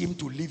force him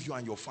to leave you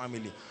and your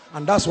family.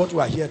 And that's what we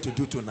are here to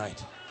do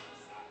tonight.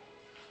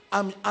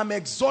 I'm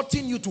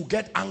exhorting you to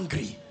get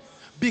angry.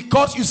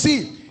 Because you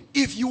see,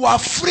 if you are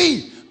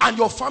free and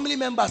your family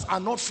members are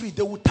not free,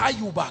 they will tie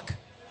you back.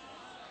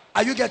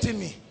 Are you getting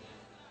me?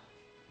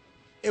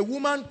 A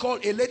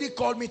lady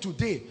called me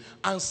today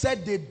and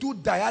said they do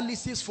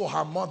dialysis for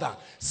her mother.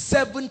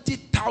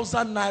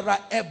 70,000 naira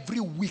every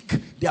week.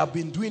 They have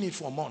been doing it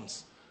for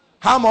months.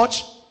 How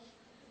much?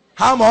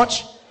 How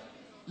much?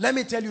 Let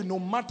me tell you, no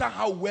matter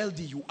how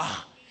wealthy you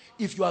are,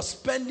 if you are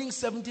spending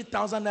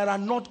 70,000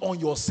 naira not on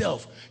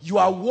yourself, you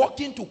are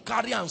working to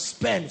carry and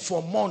spend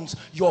for months,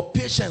 your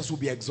patience will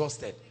be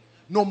exhausted.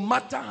 No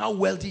matter how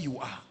wealthy you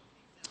are.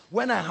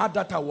 When I heard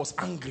that, I was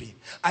angry.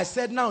 I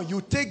said, now you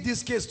take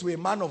this case to a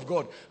man of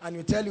God and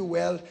you tell you,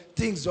 well,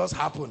 things just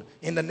happen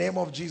in the name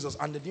of Jesus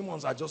and the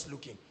demons are just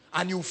looking.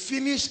 And you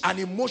finish an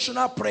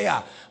emotional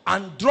prayer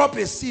and drop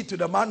a seed to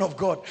the man of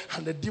God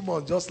and the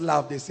demons just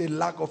laugh. They say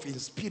lack of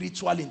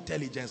spiritual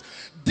intelligence.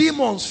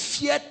 Demons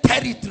fear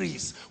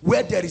territories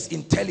where there is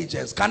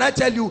intelligence. Can I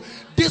tell you,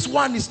 this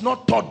one is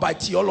not taught by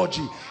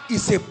theology.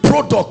 It's a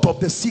product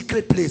of the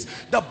secret place.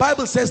 The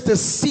Bible says the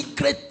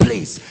secret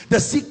place, the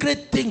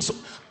secret things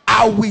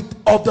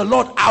of the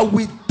Lord are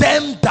with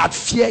them that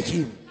fear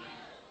him.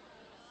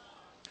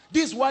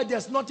 This is why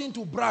there's nothing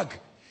to brag.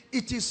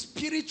 It is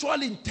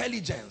spiritual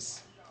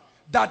intelligence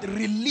that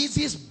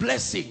releases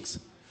blessings.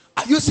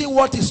 Are you seeing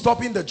what is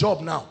stopping the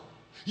job now?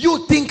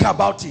 You think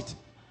about it.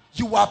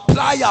 You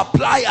apply.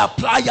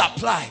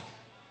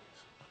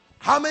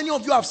 How many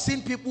of you have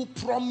seen people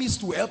promise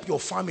to help your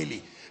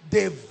family?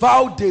 They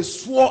vowed, they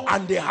swore,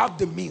 and they have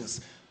the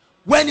means.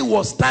 When it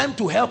was time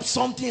to help,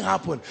 something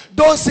happened.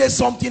 Don't say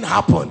something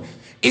happened.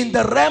 In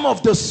the realm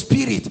of the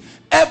spirit,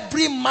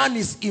 every man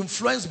is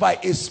influenced by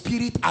a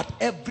spirit at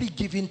every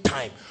given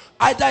time.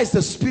 Either it's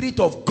the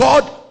spirit of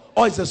God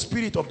or it's the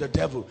spirit of the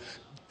devil.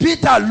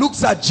 Peter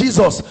looks at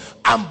Jesus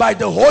and by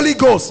the Holy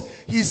Ghost,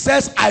 he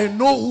says, I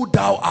know who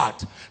thou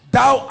art.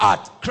 Thou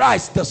art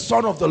Christ, the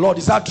Son of the Lord.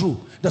 Is that true?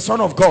 The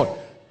Son of God.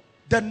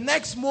 The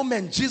next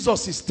moment,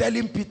 Jesus is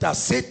telling Peter,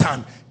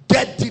 Satan,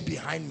 get thee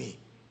behind me.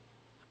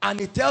 And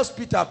he tells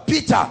Peter,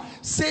 Peter,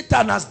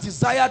 Satan has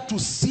desired to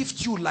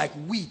sift you like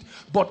wheat,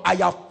 but I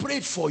have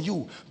prayed for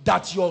you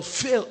that your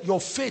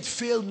faith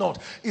fail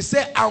not. He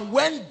said, and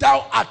when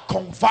thou art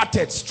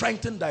converted,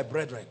 strengthen thy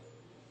brethren.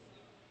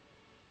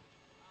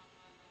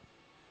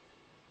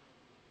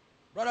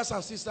 Brothers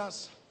and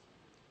sisters,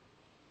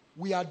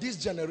 we are this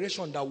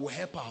generation that will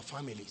help our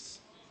families.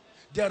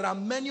 There are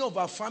many of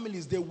our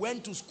families, they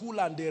went to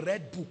school and they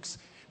read books.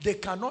 They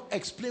cannot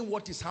explain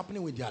what is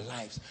happening with their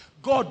lives.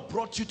 God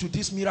brought you to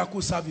this miracle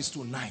service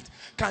tonight.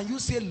 Can you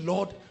say,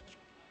 Lord,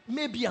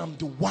 maybe I'm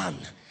the one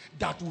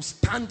that will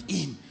stand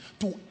in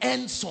to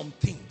end some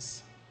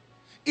things.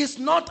 It's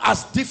not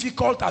as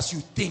difficult as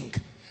you think.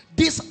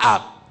 These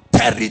are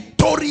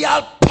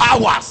territorial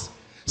powers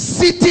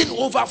sitting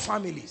over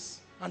families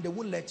and they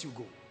won't let you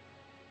go.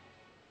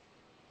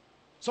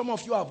 Some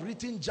of you have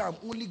written JAM,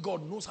 only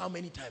God knows how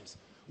many times.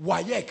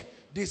 WAEC,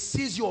 they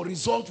seize your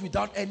result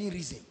without any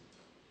reason.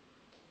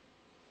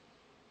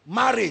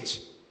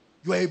 Marriage,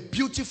 you are a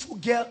beautiful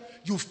girl,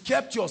 you've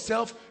kept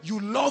yourself, you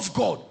love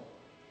God.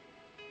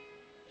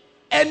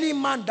 Any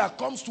man that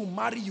comes to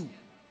marry you,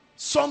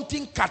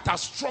 something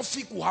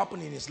catastrophic will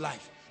happen in his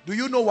life. Do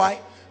you know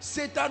why?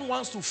 Satan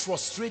wants to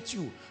frustrate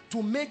you,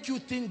 to make you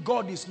think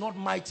God is not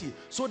mighty,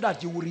 so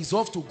that you will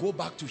resolve to go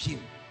back to him.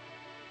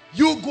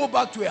 You go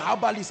back to a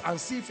herbalist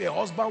and see if a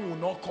husband will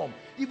not come.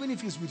 Even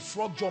if it's with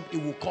frog jump, it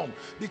will come.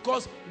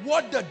 Because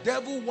what the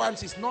devil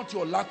wants is not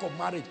your lack of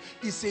marriage.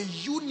 It's a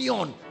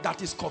union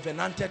that is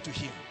covenanted to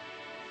him.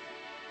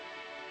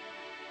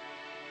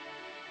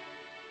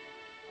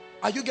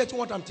 Are you getting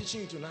what I'm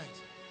teaching you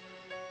tonight?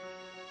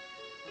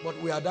 But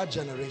we are that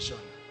generation.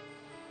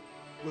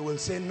 We will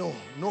say no,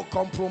 no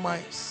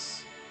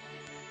compromise.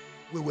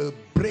 We will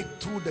break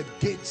through the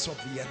gates of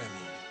the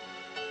enemy.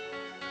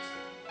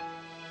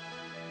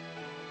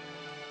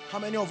 How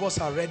many of us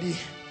are ready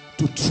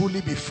to truly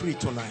be free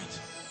tonight?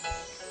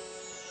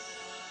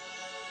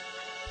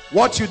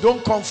 What you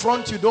don't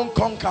confront, you don't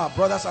conquer,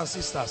 brothers and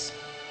sisters.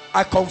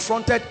 I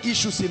confronted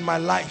issues in my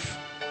life.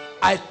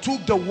 I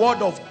took the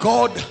word of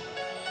God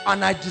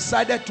and I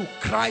decided to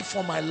cry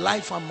for my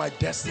life and my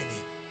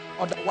destiny.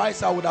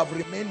 Otherwise, I would have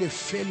remained a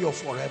failure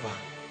forever.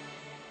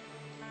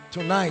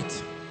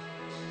 Tonight,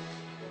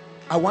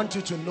 I want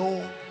you to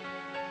know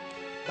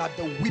that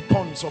the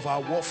weapons of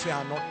our warfare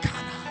are not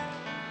carnal,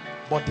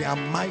 but they are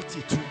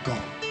mighty to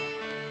God,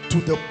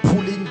 to the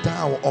pulling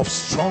down of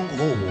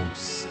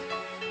strongholds,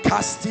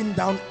 casting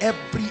down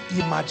every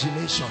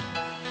imagination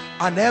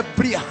and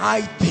every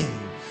high thing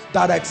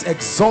that has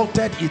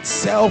exalted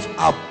itself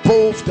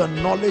above the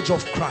knowledge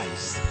of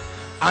Christ,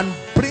 and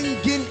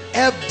bringing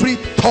every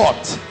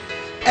thought,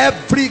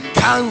 every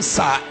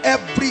cancer,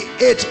 every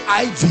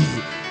HIV,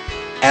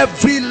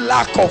 every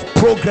lack of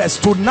progress.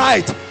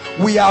 Tonight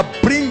we are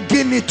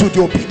bringing it to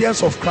the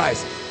obedience of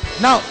Christ.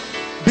 Now,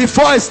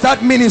 before I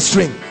start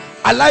ministering,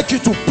 I'd like you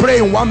to pray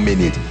in 1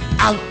 minute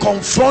and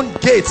confront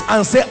gates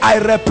and say, I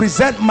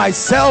represent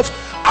myself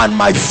and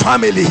my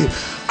family.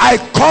 I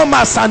come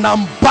as an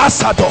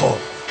ambassador.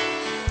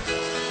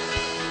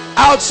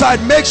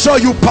 Outside, make sure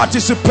you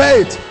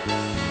participate.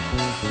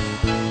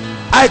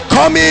 I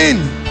come in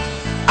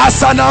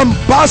as an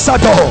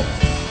ambassador.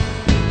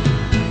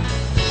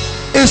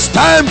 It's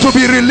time to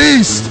be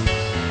released.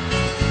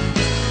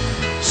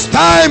 It's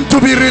time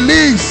to be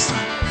released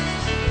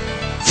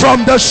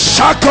from the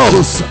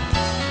shackles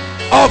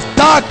of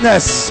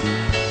darkness.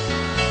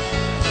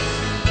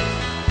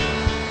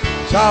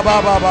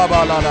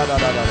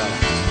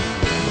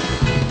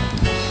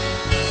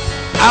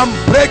 I'm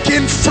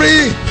breaking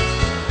free,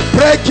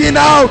 breaking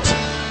out.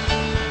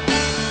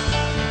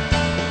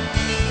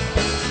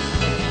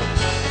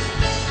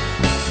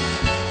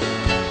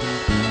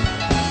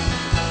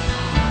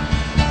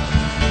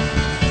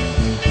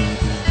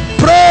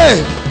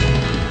 Pray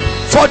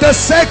for the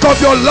sake of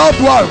your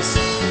loved ones.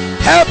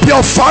 Help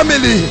your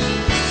family.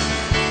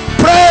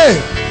 Pray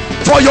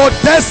for your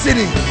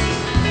destiny.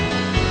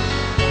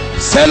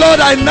 Say, Lord,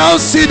 I now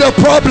see the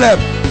problem.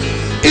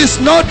 It's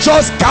not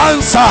just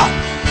cancer.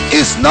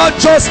 It's not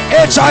just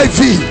HIV.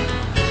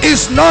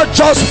 It's not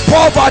just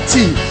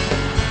poverty.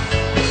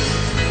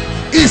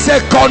 It's a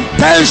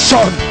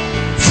contention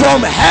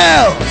from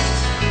hell.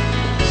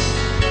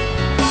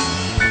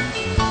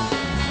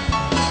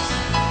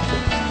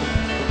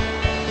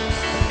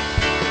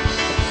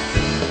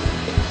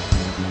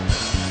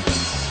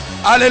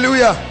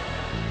 Hallelujah.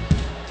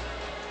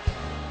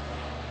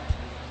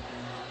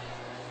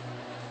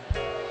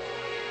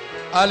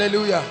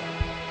 Hallelujah.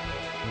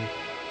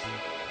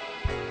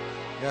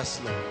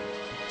 Yes, Lord.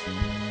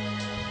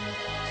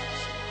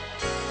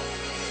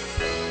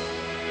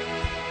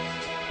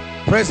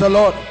 Praise the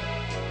Lord.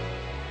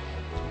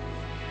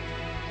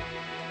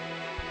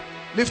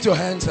 Lift your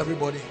hands,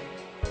 everybody.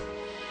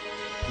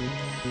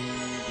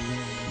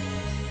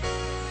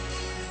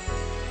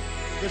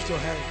 Lift your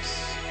hands.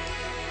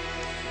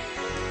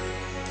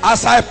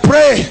 As I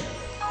pray,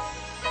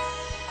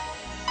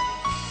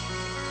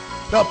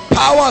 the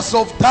powers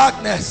of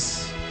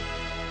darkness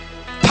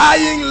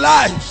tying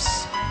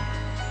lives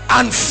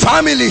and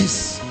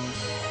families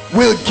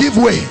will give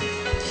way.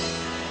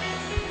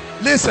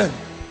 Listen,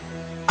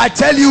 I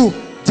tell you,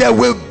 there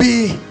will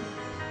be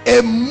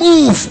a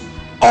move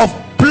of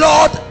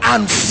blood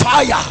and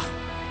fire.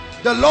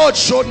 The Lord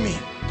showed me.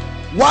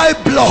 Why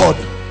blood?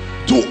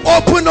 To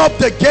open up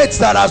the gates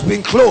that has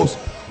been closed.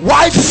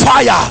 Why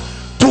fire?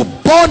 To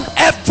burn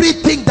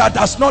everything that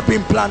has not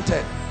been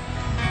planted.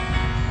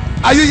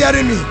 Are you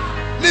hearing me?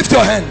 Lift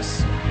your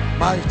hands.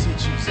 Mighty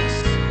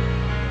Jesus.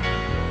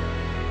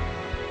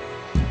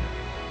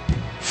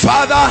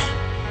 Father,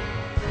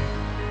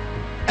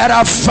 there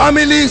are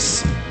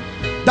families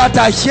that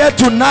are here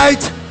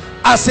tonight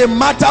as a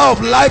matter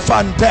of life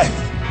and death.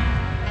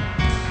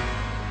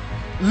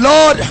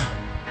 Lord,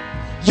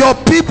 your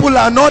people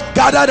are not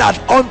gathered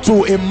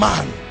unto a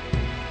man.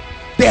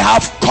 They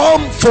have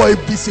come for a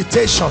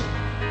visitation.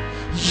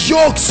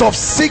 Yokes of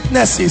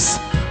sicknesses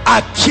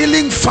are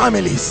killing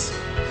families.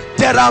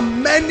 There are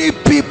many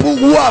people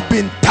who have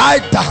been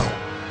tied down,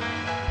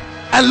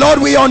 and Lord,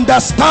 we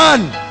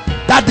understand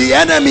that the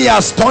enemy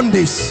has done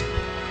this,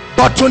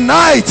 but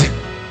tonight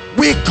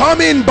we come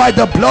in by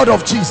the blood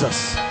of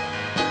Jesus.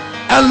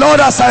 And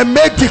Lord, as I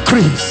make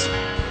decrees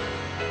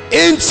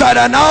inside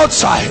and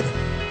outside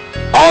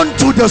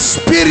unto the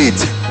spirit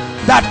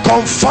that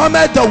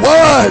confirmed the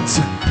words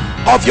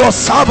of your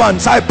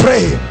servants, I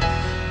pray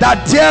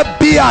that there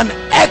be an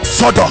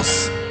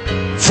exodus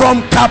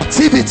from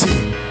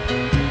captivity.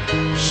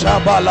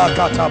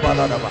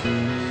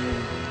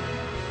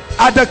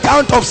 At the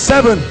count of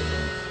 7,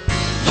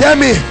 hear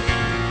me,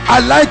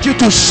 I'd like you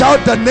to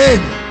shout the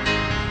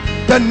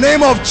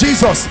name of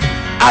Jesus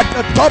at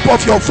the top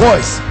of your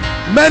voice.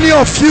 Many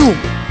of you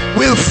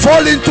will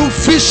fall into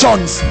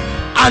visions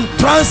and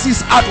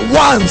trances at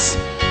once.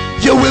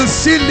 You will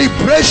see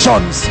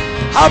liberations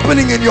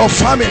happening in your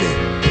family.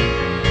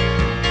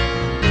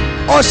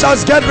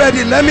 Ushers, get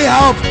ready. Let me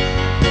have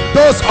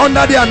those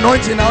under the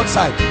anointing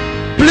outside.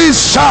 Please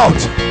shout.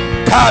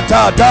 1,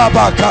 2,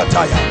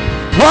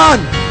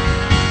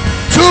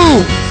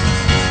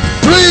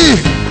 3,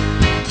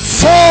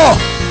 4,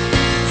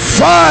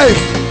 5,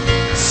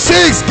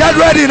 6. Get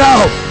ready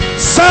now.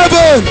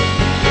 7.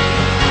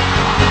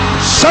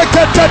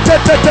 Shekete.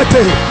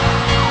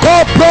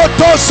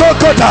 Koproto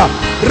sokota.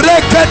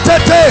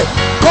 Rekete.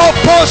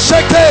 Kopo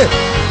sheke.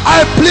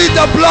 I plead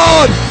the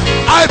blood.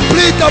 I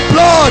plead the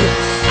blood.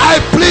 I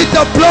plead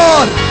the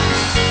blood.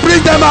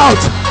 Bring them out.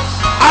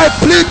 I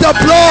plead the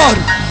blood.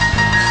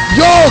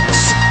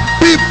 Yokes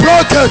be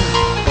broken.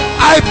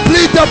 I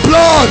plead the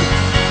blood.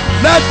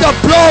 Let the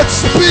blood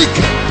speak.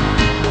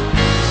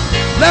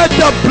 Let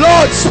the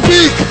blood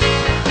speak.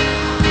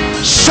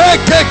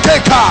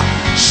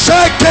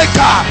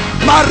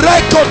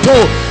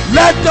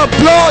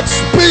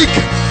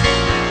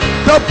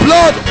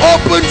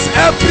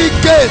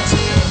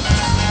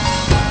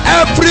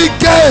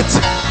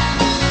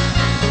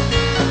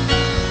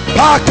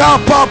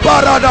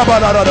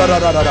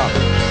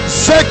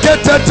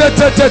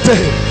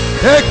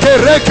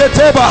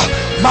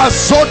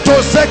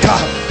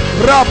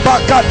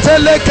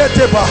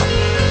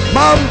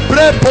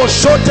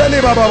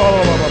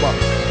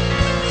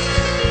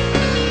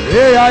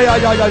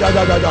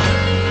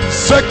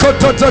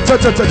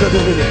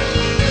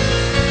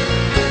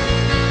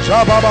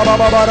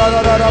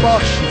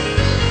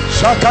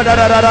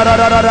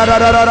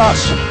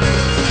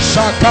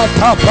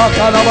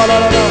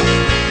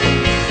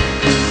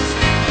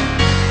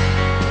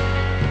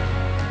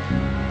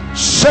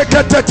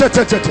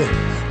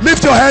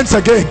 Lift your hands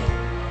again.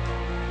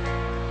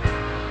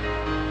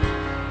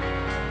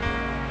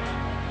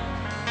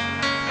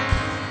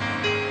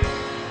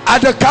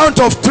 At the count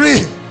of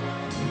 3,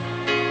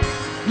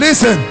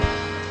 listen,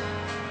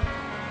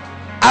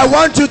 I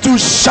want you to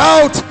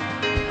shout,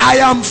 I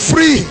am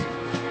free.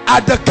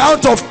 At the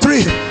count of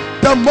 3,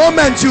 the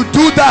moment you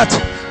do that,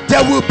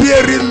 there will be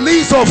a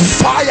release of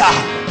fire.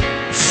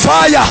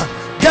 Fire.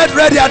 Get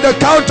ready at the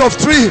count of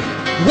 3.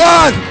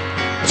 1,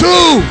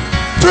 2,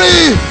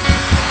 3.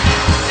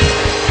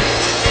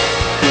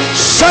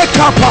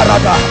 Sheka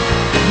parada.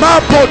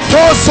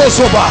 Mapotoso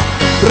soba.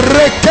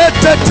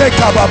 Rekete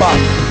tekababa.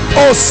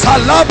 O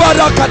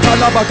salabara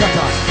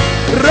katalabakata.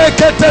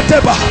 Rekete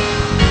teba.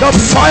 The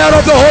fire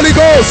of the Holy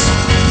Ghost.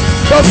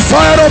 The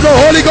fire of the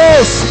Holy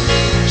Ghost.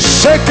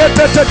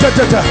 Shekete.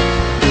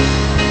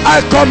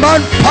 I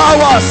command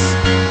powers.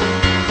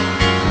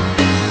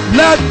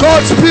 Let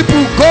God's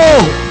people go.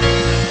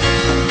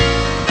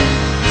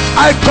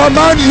 I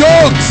command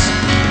yokes.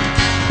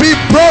 Be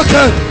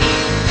broken.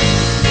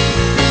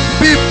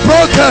 Be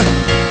broken.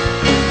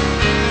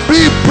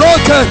 Be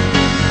broken.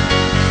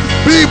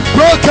 Be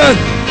broken.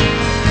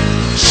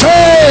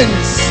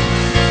 Chains.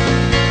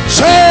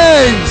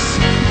 Chains.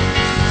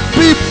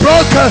 Be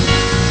broken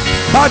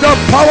by the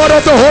power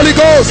of the Holy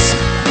Ghost.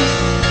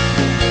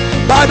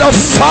 By the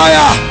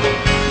fire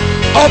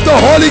of the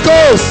Holy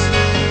Ghost.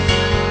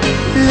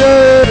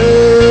 Yeah.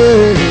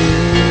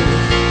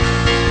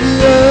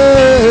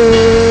 Yeah.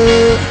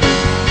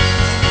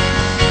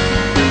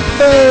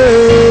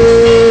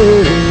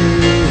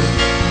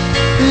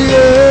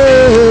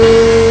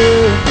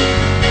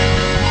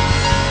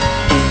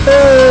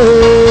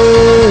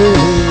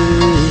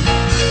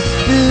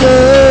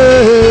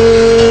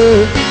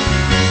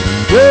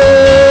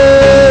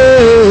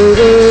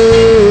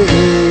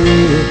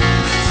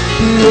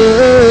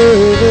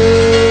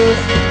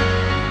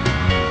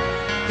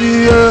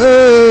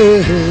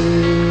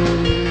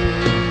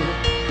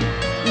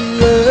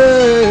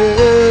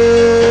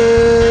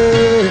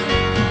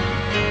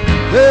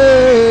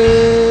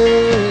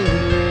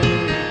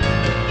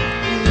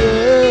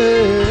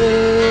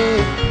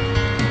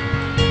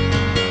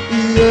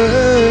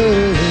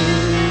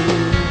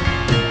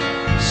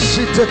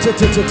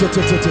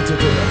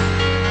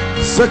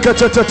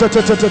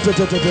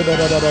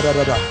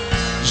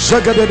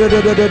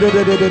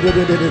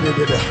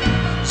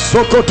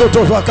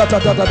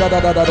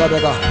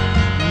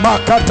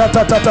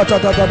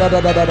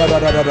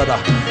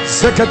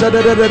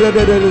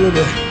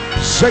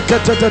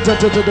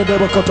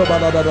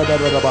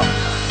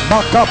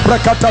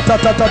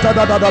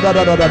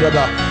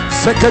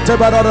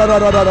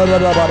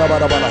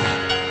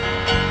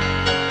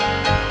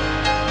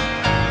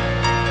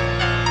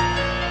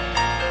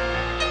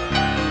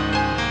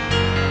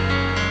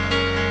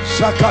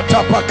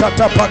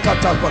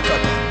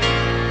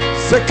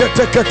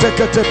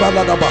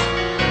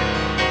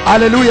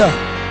 Hallelujah.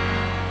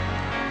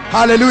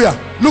 Hallelujah.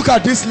 Look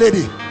at this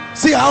lady.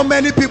 See how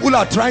many people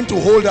are trying to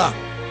hold her.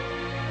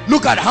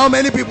 Look at how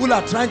many people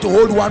are trying to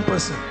hold one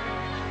person.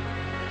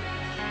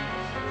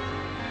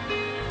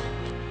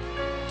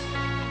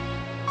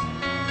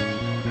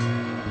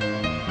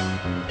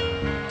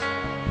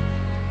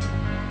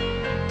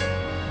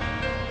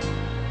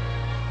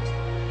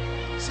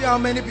 See how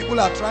many people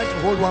are trying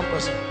to hold one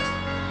person.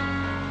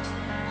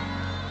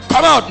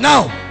 Come out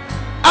now.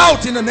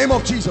 Out in the name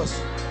of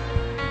Jesus.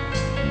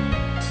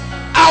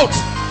 Out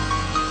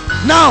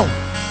now.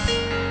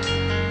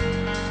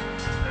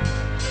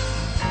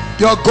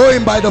 You're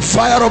going by the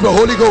fire of the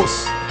Holy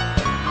Ghost.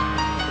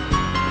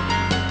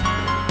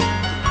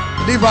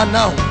 Leave her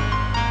now.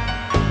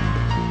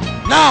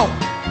 Now.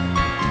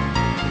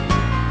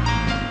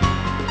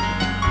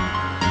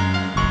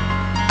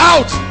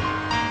 Out.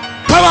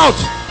 Come out.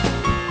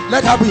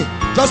 Let her be.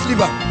 Just leave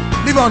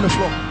her. Leave her on the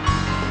floor.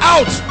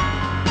 Out.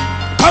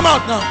 Come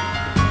out now.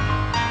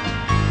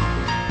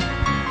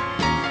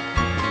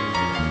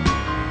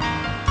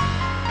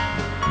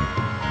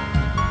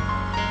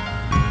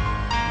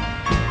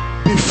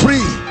 Be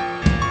free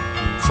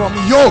from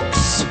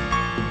yokes.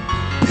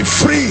 Be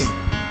free.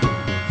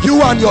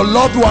 You and your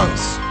loved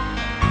ones.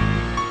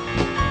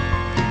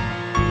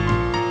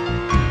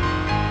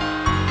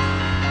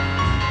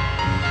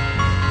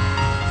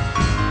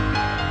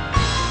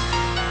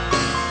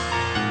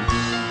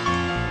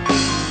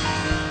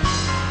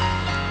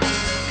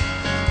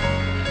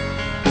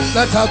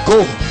 Let her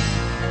go,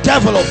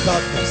 devil of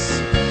darkness.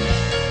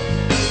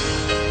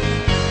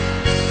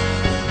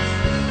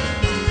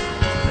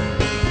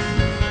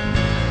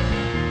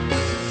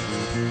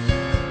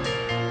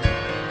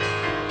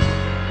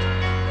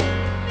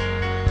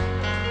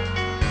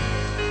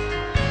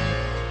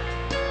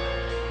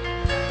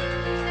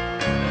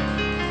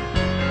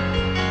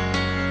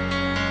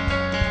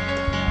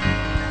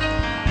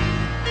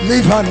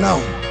 Leave her now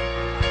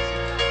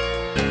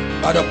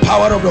by the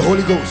power of the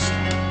Holy Ghost.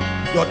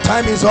 Your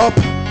time is up.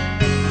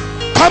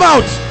 Come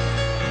out.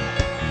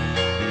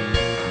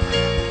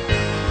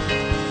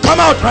 Come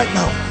out right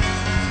now.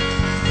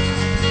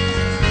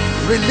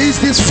 Release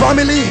this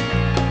family.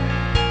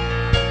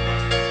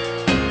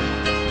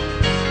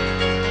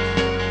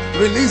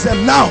 Release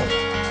them now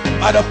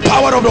by the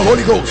power of the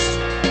Holy Ghost.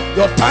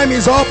 Your time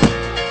is up.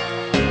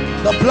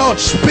 The blood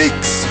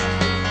speaks.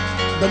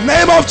 The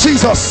name of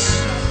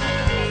Jesus.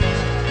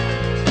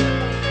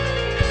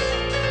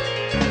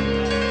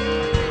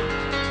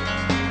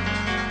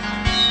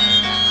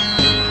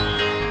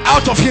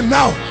 Out of him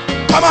now.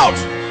 Come out.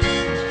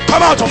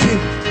 Come out of him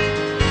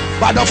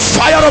by the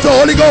fire of the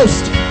Holy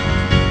Ghost.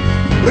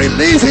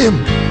 Release him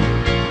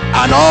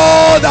and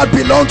all that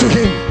belong to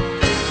him.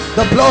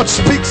 The blood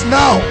speaks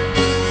now.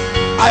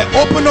 I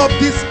open up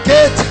this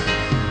gate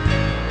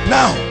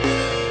now.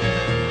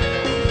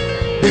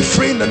 Be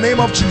free in the name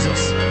of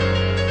Jesus.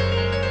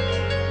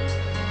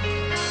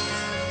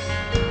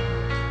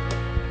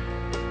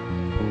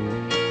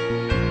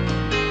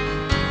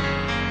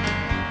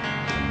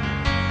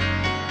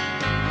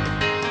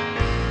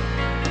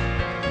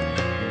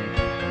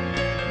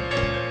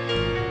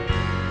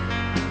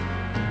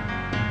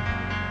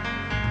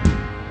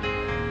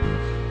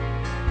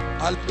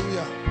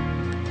 Hallelujah.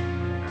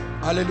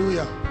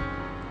 Hallelujah.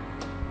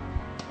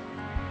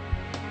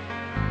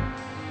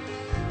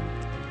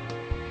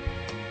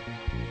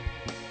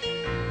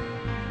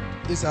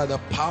 These are the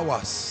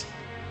powers,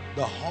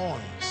 the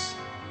horns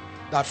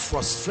that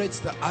frustrates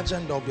the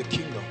agenda of the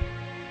kingdom.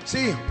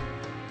 See,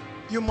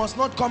 you must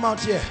not come out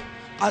here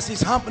as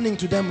it's happening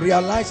to them.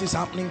 Realize it's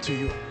happening to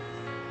you.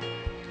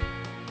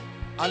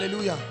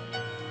 Hallelujah.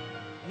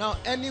 Now,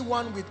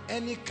 anyone with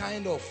any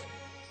kind of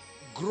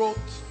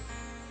growth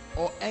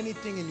or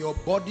anything in your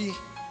body,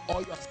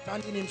 or you are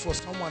standing in for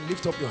someone,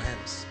 lift up your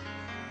hands.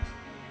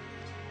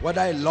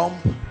 Whether a lump,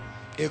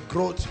 a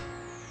growth,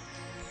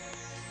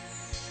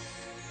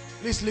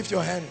 please lift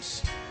your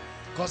hands,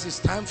 because it's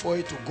time for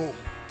it to go.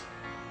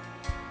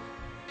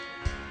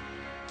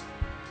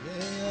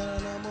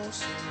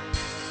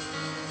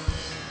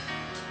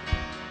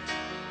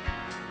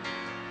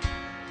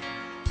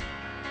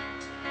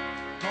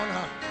 Turn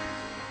her.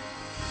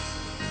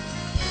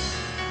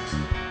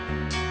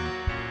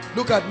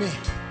 Look at me.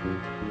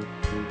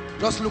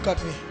 Just look at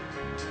me.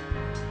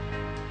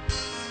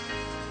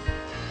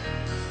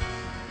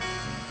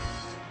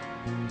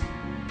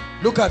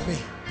 Look at me.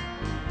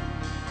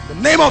 In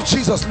the name of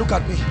Jesus, look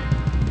at me.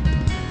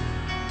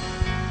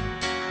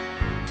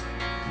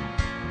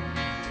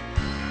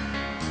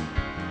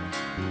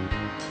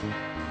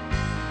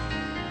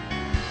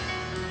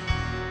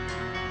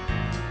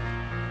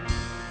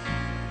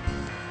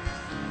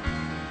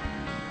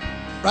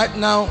 Right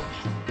now,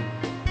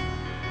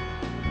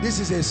 this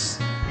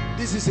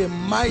is a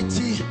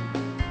mighty,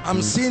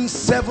 I'm seeing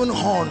 7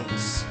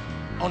 horns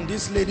on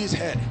this lady's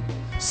head.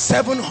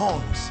 7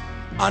 horns.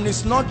 And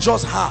it's not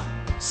just her.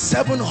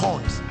 7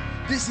 horns.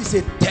 This is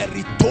a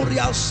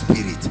territorial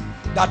spirit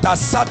that has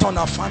sat on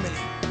her family.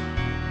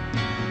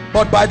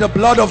 But by the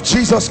blood of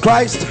Jesus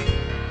Christ,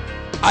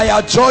 I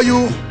adjure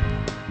you.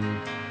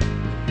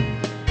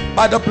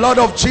 By the blood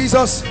of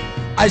Jesus,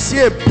 I see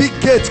a big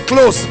gate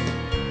closed.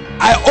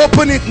 I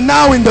open it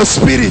now in the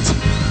spirit.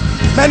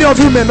 Many of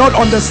you may not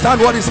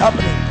understand what is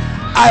happening.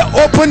 I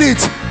open it.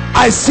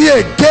 I see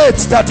a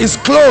gate that is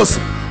closed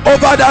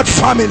over that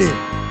family.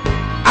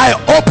 I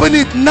open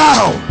it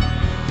now.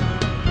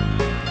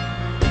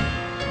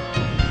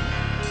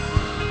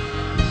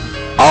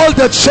 All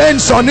the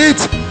chains on it,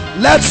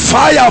 let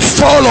fire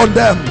fall on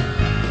them.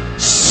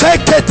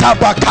 Seketa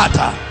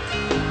bakata.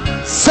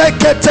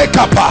 Sekete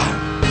kapa.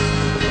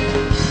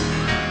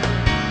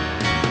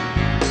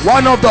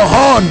 One of the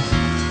horn,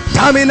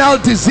 terminal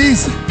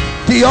disease.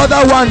 The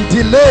other one,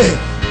 delay.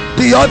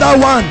 The other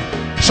one,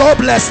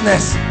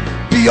 joblessness.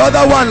 The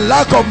other one,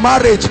 lack of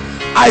marriage.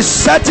 I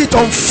set it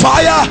on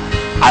fire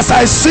as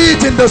I see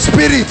it in the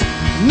spirit.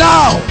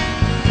 Now,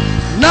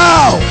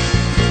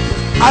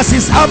 as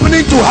it's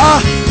happening to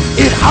her,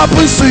 it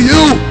happens to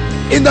you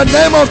in the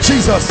name of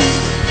Jesus.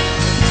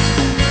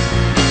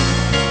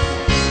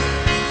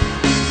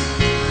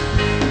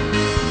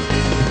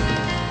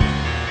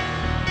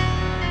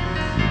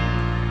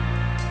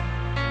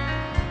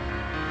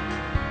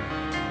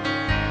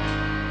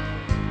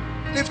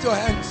 Lift your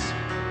hands.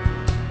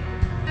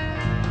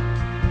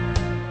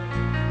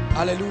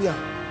 Hallelujah.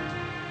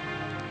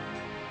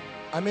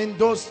 I mean,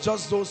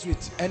 just those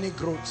with any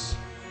growths,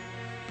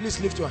 please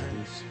lift your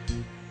hands.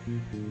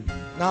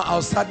 Now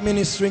I'll start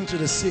ministering to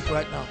the sick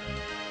right now.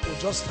 We'll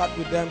just start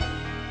with them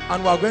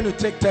And we are going to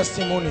take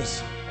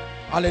testimonies.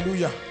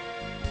 Hallelujah.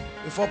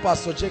 Before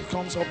Pastor Jake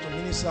comes up to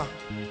minister,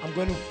 I'm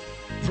going to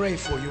pray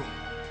for you.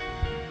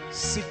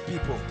 Sick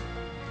people,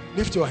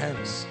 lift your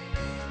hands.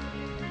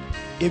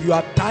 If you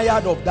are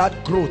tired of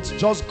that growth,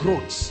 just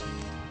growths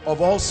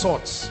of all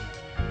sorts,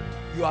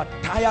 you are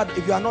tired.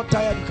 If you are not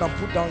tired, you can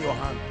put down your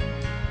hand.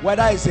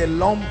 Whether it's a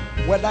lump,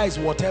 whether it's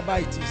whatever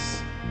it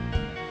is.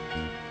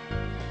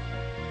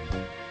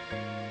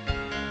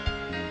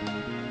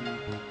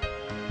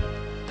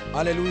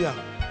 Hallelujah.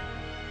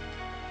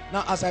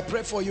 Now as I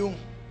pray for you,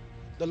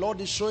 the Lord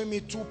is showing me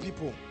two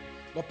people.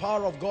 The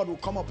power of God will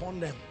come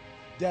upon them.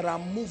 There are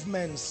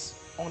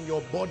movements on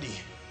your body.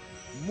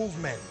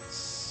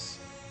 Movements.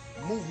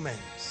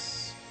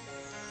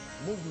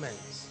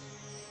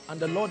 And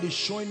the Lord is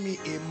showing me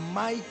a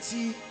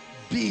mighty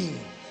being.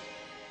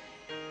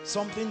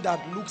 Something that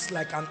looks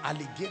like an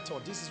alligator.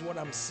 This is what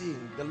I'm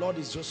seeing. The Lord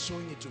is just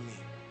showing it to me.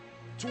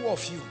 Two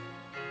of you.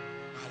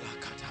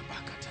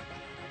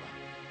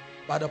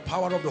 By the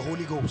power of the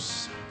Holy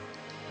Ghost.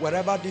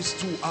 Wherever these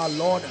two are,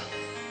 Lord,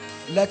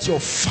 let your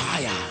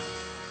fire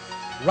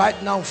right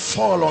now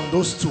fall on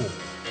those two.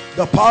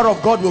 The power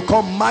of God will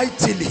come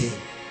mightily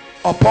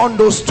upon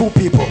those two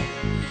people.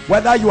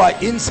 Whether you are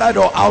inside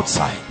or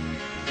outside,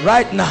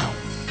 right now,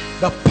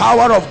 the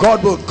power of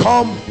God will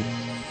come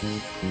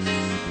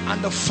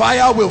and the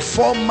fire will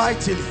fall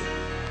mightily.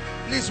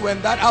 Please, when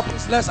that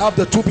happens, let's have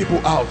the two people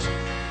out.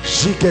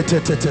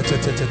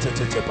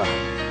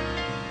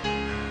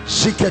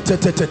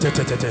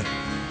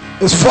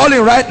 It's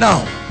falling right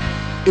now.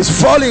 It's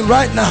falling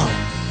right now.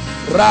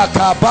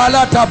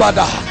 Rakabala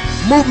tabada.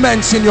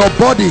 Movements in your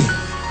body.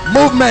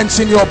 Movements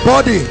in your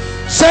body.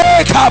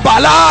 Say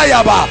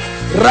kabalayaba.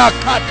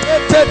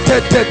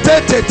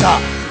 Rakateteteteteta.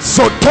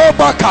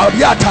 Sotoba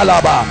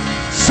karyatalaba.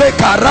 Say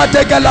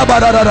karategalaba.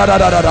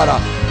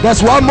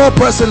 There's one more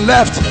person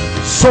left.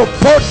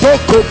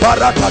 Sopotoko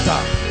baratata.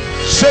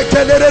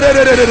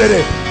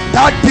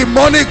 That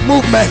demonic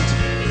movement,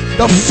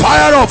 the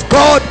fire of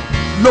God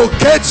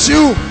locates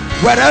you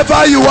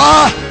wherever you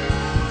are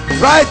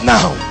right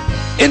now,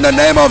 in the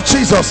name of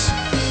Jesus.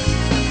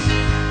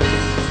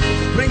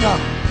 Bring her.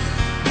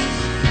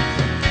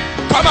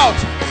 Come out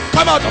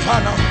of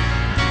her now.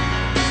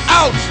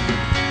 Out,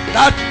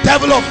 that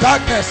devil of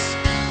darkness.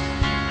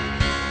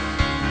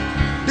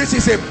 This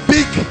is a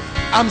big,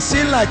 I'm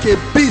seeing like a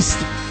beast.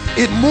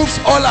 It moves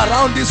all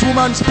around this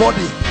woman's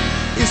body.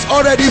 It's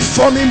already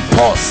forming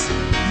pus,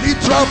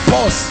 literal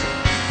pus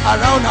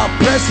around her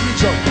breast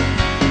region.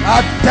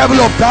 That devil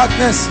of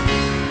darkness,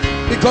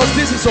 because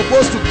this is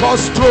supposed to cause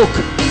stroke,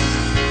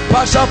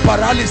 partial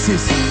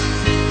paralysis.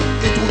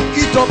 It will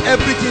eat up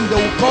everything. They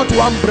will cut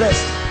one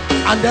breast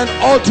and then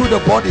all through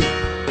the body.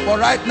 But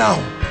right now,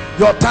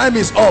 your time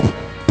is up.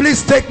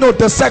 Please take note,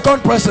 the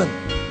second person,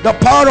 the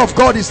power of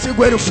God is still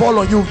going to fall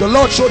on you. The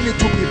Lord showed me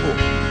two people.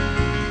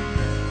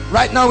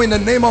 Right now, in the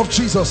name of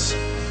Jesus,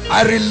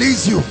 I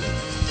release you.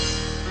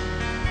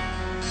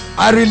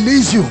 I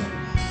release you.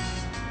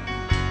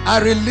 I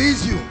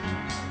release you.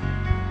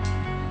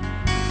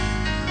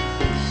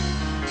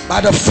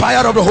 By the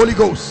fire of the Holy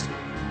Ghost.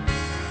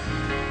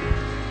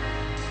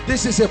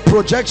 This is a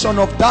projection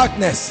of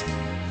darkness.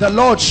 The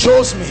Lord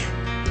shows me,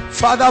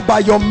 Father, by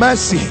your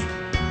mercy,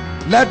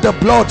 let the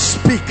blood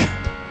speak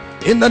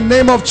in the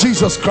name of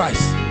Jesus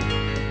Christ.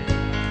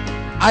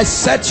 I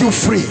set you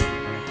free.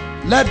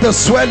 Let the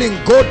swelling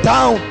go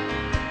down.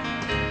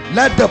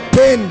 Let the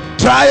pain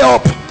dry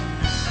up.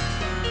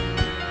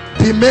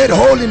 Be made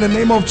whole in the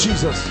name of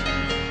Jesus.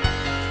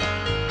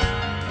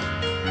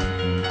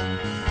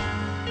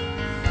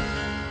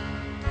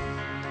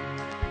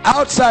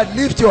 Outside,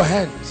 lift your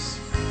hands.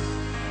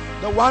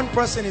 The one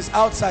person is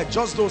outside,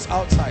 just those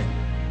outside.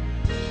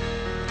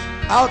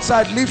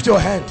 Outside, lift your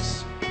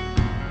hands.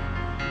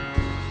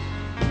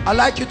 I'd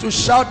like you to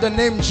shout the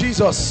name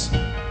Jesus.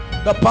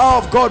 The power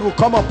of God will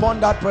come upon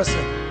that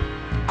person.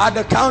 At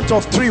the count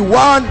of 3.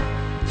 1,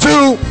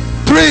 2,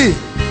 3.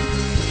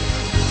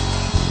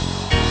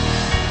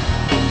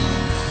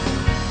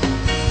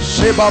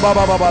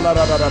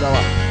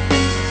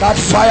 That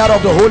fire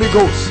of the Holy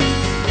Ghost,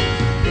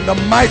 in the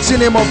mighty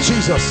name of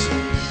Jesus.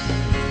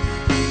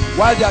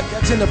 While they are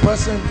getting the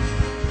person,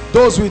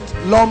 those with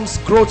lumps,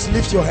 growths,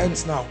 lift your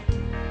hands now.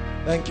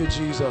 Thank you,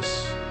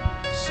 Jesus.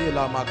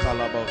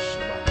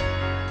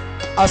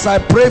 As I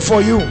pray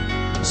for you,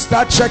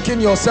 start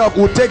checking yourself.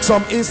 We'll take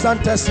some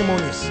instant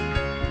testimonies.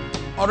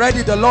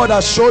 Already the Lord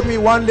has showed me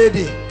one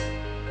lady,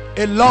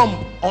 a lump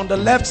on the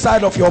left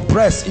side of your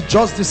breast. It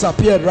just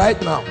disappeared right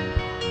now.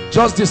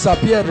 Just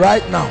disappeared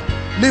right now.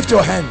 Lift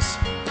your hands.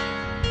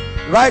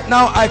 Right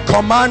now I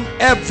command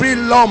every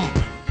lump,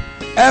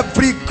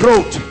 every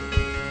growth,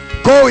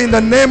 go in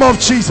the name of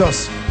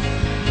Jesus.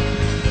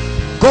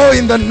 Go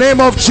in the name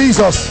of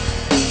Jesus.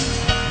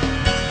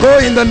 Go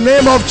in the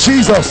name of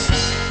Jesus.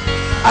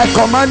 I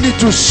command it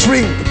to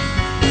shrink.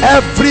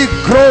 Every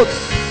growth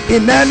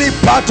in any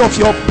part of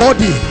your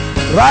body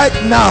right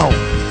now,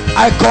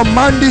 I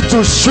command it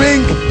to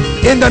shrink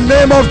in the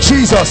name of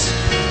Jesus.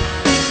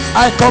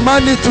 I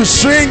command it to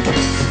shrink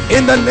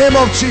In the name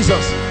of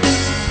Jesus.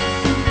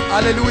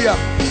 Hallelujah.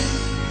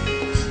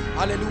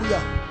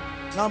 Hallelujah.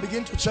 Now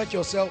begin to check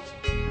yourself.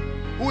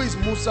 Who is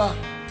Musa?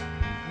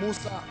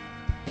 Musa.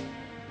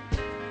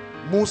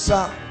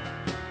 Musa.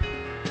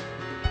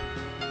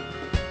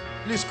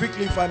 Please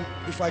quickly,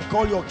 if I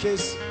call your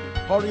case,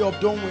 hurry up,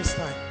 don't waste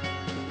time.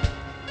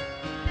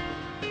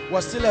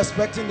 We're still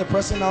expecting the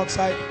person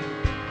outside.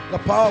 The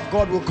power of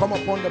God will come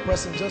upon the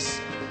person. Just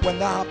when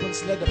that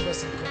happens, let the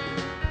person come.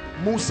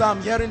 Musa,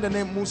 I'm hearing the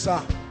name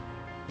Musa.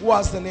 Who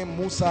has the name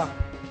Musa?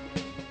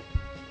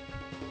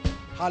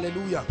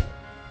 Hallelujah.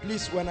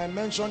 Please, when I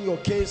mention your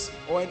case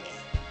or any,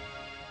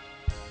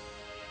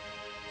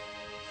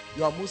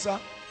 you are Musa.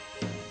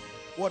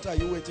 What are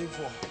you waiting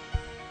for?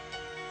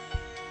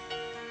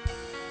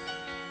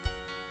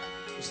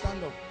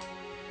 Stand up.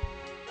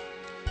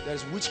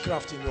 There's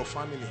witchcraft in your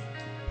family,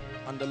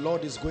 and the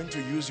Lord is going to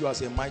use you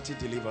as a mighty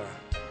deliverer.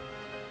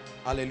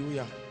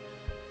 Hallelujah.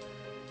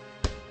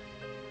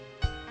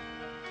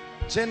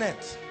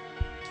 Janet.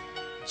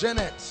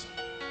 Janet.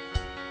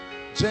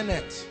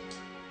 Janet.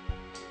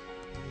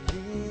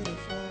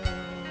 Beautiful.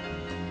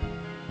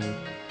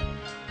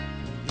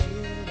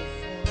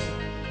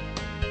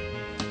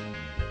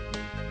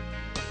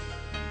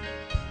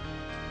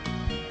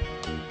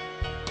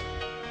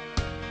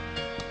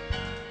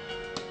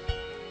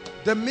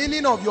 The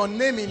meaning of your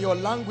name in your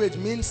language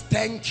means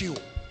thank you.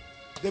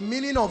 The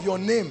meaning of your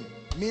name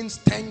means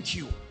thank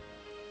you.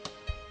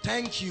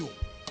 Thank you.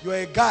 You're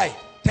a guy.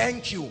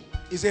 Thank you.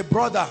 Is a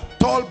brother,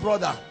 tall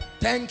brother.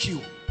 Thank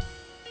you.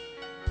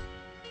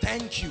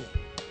 Thank you.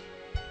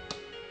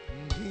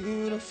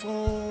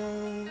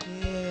 Beautiful.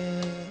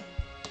 Yeah.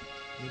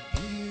 You're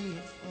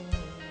beautiful.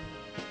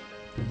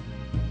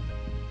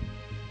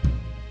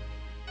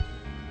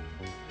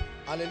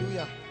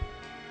 Hallelujah.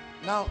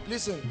 Now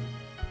listen.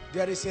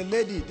 There is a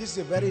lady, this is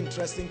a very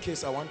interesting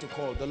case I want to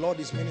call. The Lord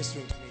is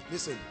ministering to me.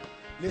 Listen,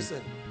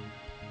 listen.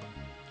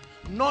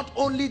 Not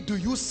only do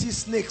you see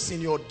snakes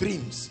in your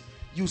dreams,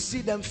 you see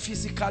them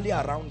physically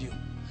around you.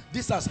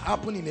 This has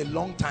happened in a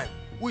long time.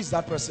 Who is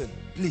that person?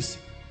 Please.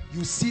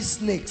 You see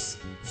snakes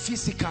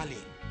physically.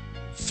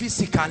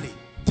 Physically.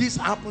 This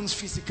happens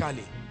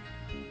physically.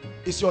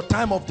 It's your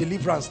time of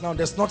deliverance now.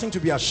 There's nothing to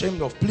be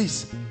ashamed of.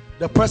 Please.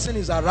 The person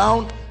is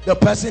around. The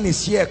person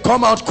is here.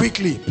 Come out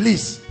quickly,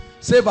 please.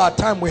 Save our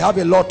time. We have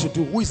a lot to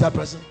do. Who is that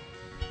person?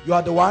 You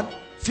are the one.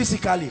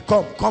 Physically.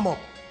 Come up.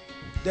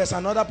 There's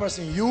another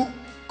person. You.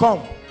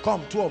 Come.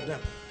 Two of them.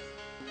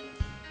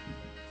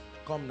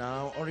 Come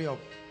now. Hurry up.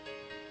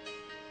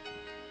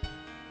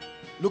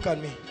 Look at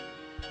me.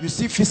 You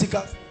see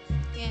physical?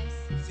 Yes.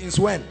 Since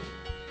when?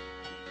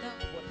 No.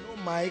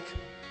 No mic.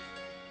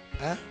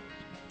 Huh?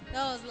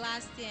 That was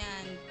last year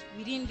and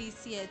within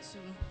this year too.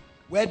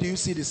 Where do you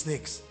see the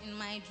snakes? In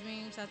my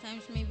dreams,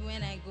 sometimes maybe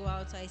when I go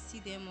out, I see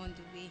them on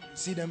the way. You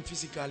see them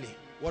physically.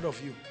 What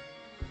of you?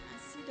 I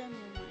see them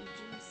in my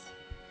dreams.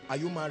 Are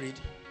you married?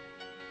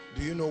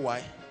 Do you know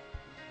why?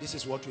 This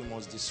is what we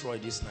must destroy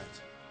this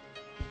night.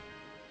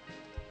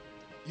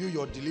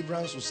 Your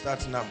deliverance will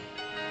start now.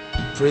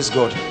 Praise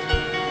God.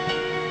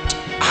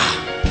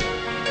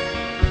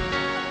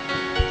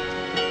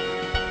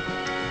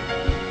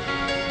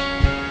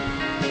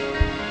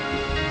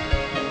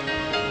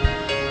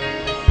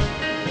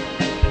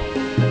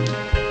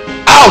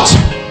 Out.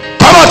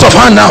 Come out of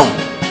her now.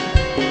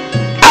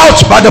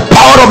 Out by the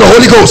power of the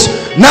Holy Ghost.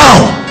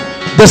 Now,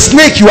 the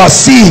snake you are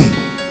seeing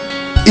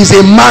is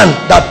a man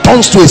that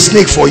turns to a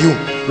snake for you.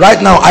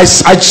 Right now, I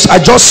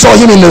just saw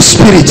him in the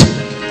spirit.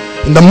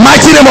 In the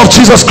mighty name of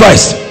Jesus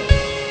Christ.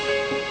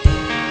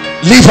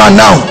 Leave her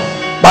now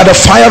by the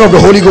fire of the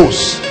Holy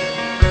Ghost.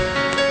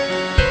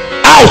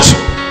 Out.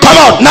 Come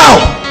out now.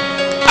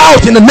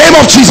 Out in the name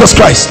of Jesus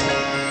Christ.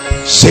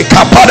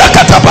 Come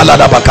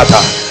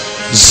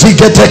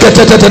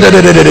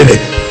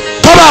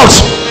out.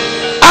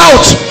 Out.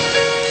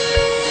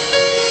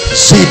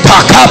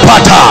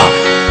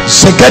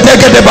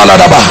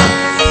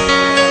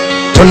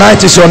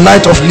 Tonight is your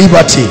night of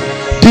liberty.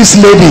 This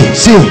lady,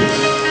 see,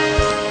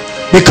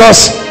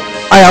 because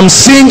I am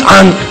seeing,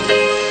 and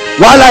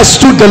while I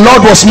stood, the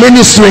Lord was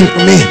ministering to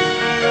me,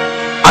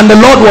 and the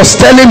Lord was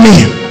telling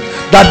me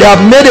that they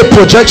have made a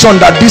projection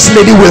that this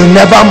lady will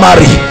never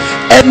marry.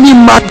 Any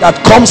man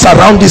that comes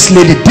around this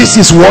lady, this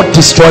is what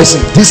destroys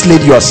him. This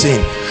lady you are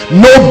seeing,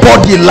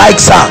 nobody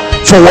likes her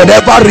for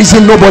whatever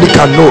reason. Nobody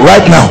can know.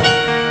 Right now,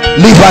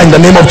 leave her in the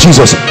name of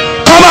Jesus.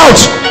 Come out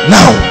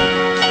now.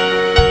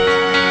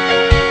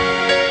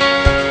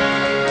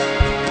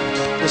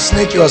 The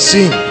snake you are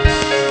seeing,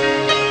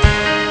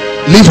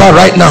 leave her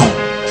right now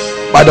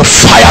by the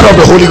fire of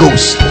the Holy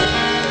Ghost.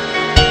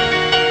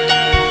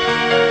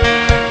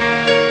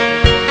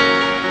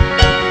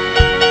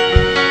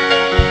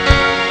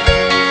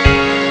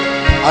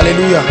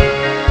 Hallelujah.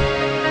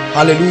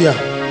 Hallelujah.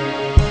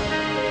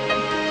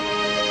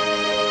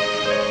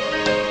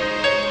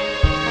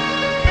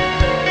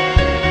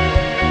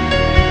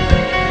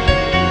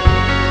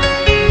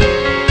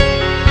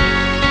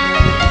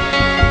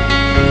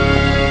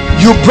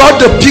 You brought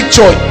the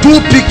picture,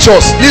 2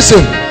 pictures.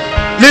 Listen,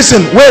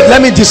 Listen, wait,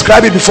 let me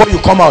describe it before you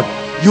come out.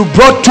 You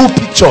brought two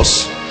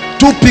pictures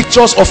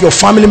of your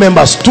family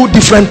members, two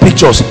different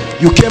pictures.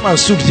 You came and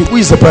stood. Who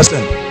is the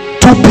person?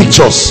 Two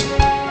pictures.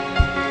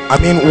 I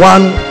mean,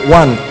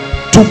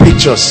 two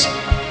pictures.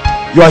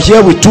 You are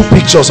here with two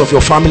pictures of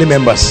your family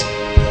members.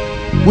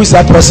 Who is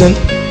that person?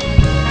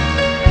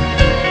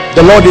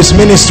 The Lord is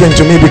ministering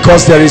to me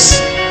because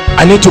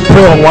I need to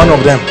pray on one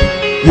of them.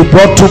 You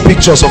brought two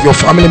pictures of your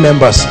family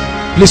members.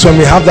 Please, when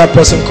we have that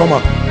person, come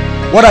up.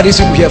 What are these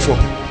people here for?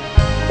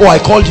 Oh, I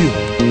called you.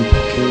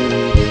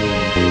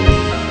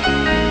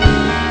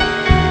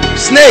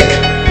 Snake.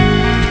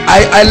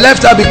 I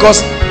left her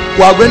because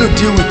we are going to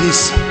deal with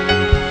this.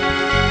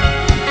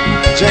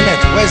 Janet.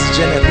 Where's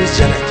Janet? Who's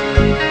Janet?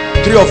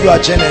 Three of you are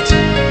Janet.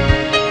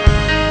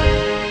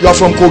 You are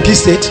from Kogi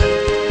State.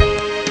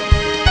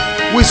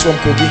 Who is from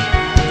Kogi?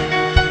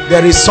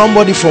 There is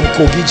somebody from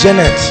Kogi.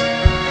 Janet.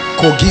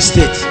 Kogi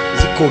State.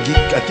 Is it Kogi?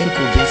 I think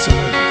Kogi.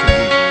 Someone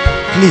Kogi.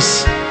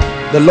 Please,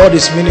 the Lord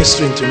is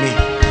ministering to me.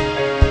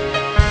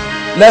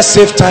 Let's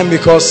save time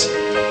because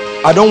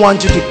I don't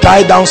want you to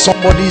tie down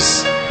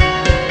somebody's.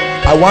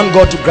 I want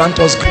God to grant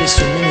us grace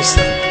to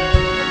minister.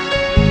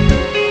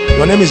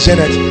 Your name is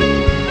Janet.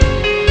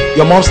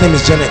 Your mom's name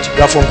is Janet.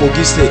 You are from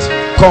Kogi State.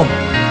 Come.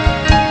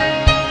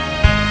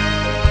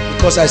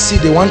 Because I see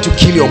they want to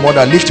kill your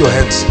mother. Lift your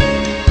hands.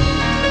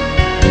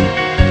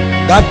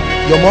 That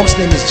your mom's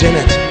name is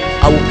Janet.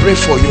 I will pray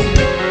for you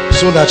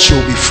so that she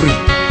will be free.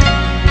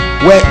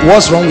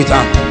 What's wrong with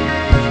her?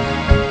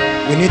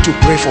 We need to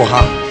pray for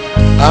her.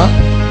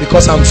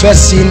 Because I'm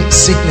first seeing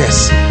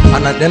sickness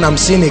and then I'm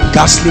seeing a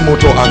ghastly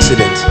motor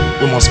accident.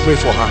 We must pray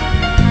for her.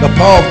 The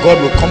power of God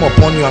will come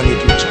upon you and it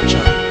will touch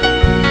her.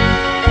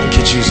 Thank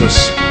you,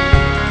 Jesus.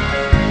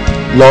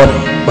 Lord,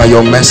 by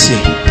your mercy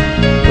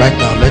right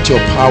now, let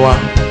your power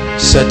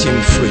set him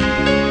free.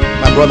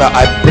 My brother,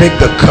 I break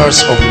the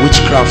curse of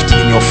witchcraft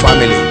in your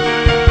family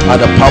by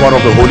the power of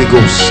the Holy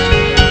Ghost.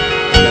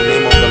 In the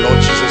name of the Lord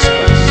Jesus Christ.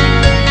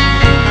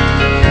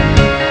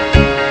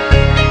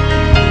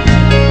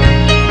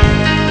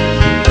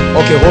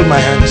 Okay, hold my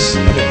hands.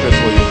 Let me pray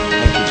for you.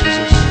 Thank you,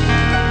 Jesus.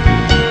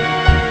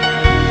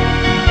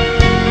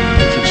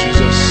 Thank you,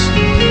 Jesus.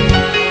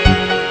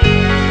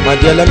 My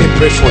dear, let me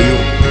pray for you.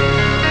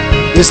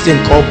 This thing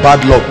called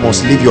bad luck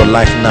must leave your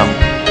life now.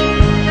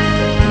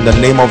 In the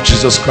name of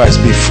Jesus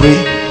Christ, be free,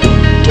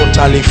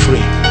 totally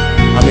free.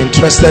 I'm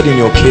interested in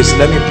your case.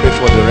 Let me pray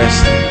for the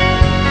rest.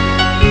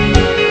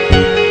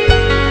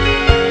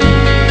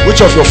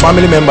 Which of your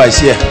family member is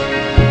here?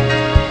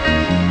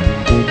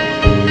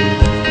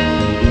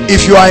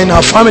 If you are in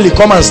our family,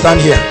 come and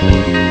stand here.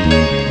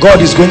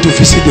 God is going to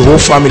visit the whole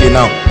family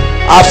now.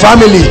 Our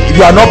family, if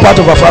you are not part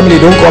of our family,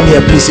 don't come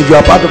here, please. If you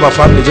are part of our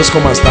family, just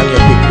come and stand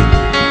here quickly.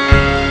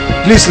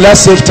 Please, let's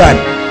save time.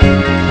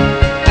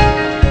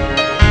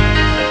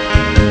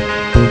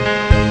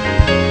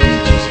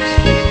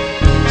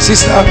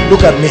 Sister,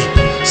 look at me.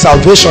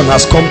 Salvation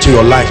has come to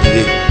your life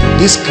today.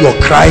 This your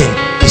crying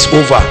is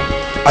over.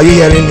 Are you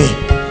hearing me?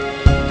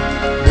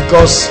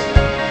 Because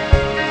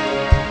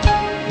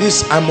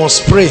this, I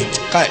must pray.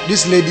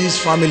 This lady's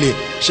family,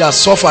 she has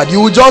suffered. You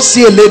will just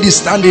see a lady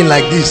standing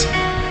like this,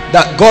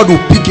 that God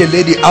will pick a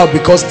lady out,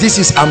 because this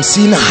is, I'm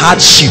seeing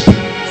hardship.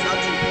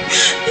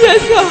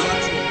 Yes, sir.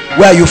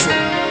 Where are you from?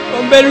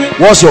 From Benue.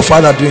 What's your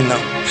father doing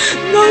now?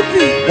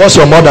 Nothing. What's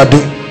your mother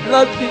doing?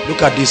 Nothing. Look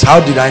at this. How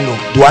did I know?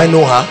 Do I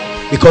know her?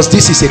 Because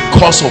this is a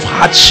cause of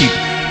hardship.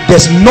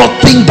 There's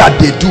nothing that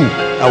they do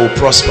that will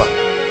prosper.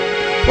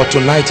 But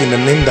tonight, in the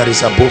name that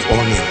is above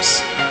all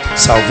names,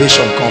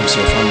 salvation comes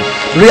to your family.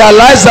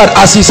 Realize that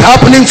as it's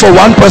happening for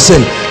one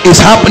person, it's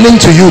happening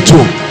to you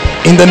too.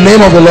 In the name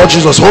of the Lord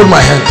Jesus, hold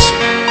my hands.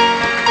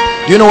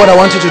 Do you know what I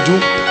want you to do?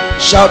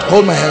 Shout,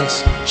 hold my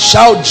hands.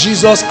 Shout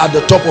Jesus at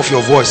the top of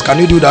your voice. Can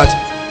you do that?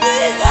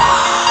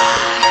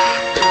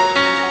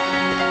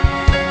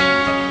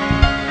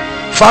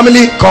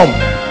 Family, come.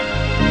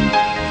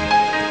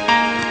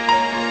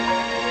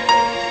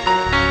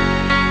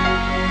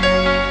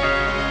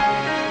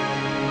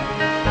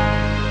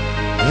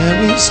 There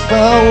is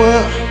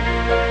power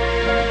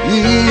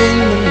in the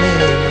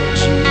name of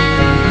Jesus.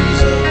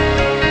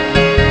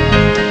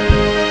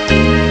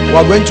 We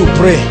are going to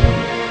pray.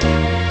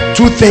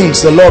 Two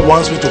things the Lord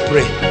wants me to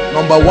pray.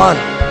 Number one,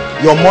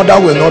 your mother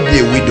will not be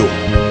a widow.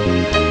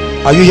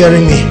 Are you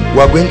hearing me?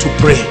 We are going to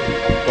pray.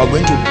 We are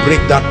going to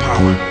break that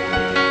power.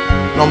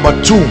 Number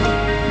two,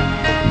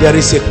 there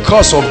is a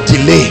cause of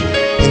delay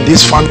in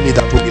this family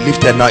that will be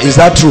lifted now. Is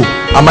that true?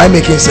 Am I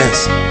making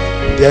sense?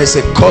 There is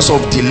a cause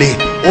of delay.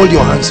 Hold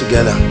your hands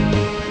together.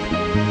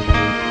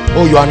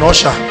 Oh, you are an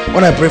usher.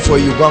 When I pray for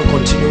you, go and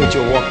continue with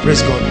your work.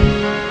 Praise God.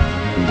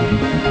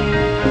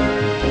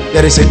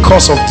 There is a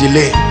cause of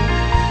delay.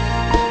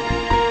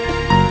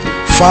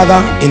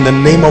 Father, in the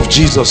name of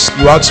Jesus,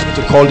 you asked me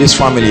to call this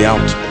family out.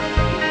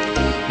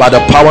 By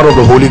the power of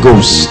the Holy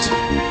Ghost,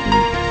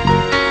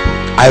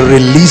 I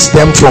release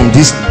them from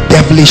this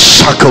devilish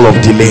shackle of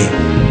delay.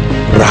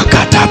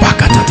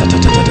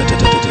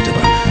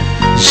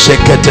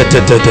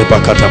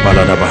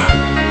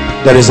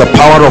 There is a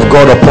power of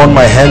God upon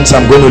my hands.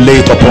 I'm going to lay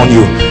it upon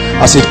you.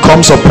 As it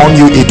comes upon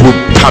you, it will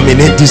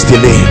terminate this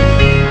delay.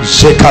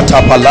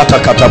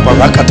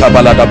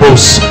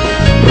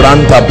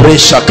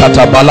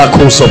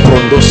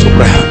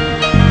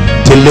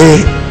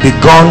 Delay be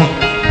gone.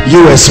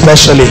 You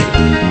especially.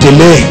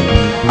 Delay.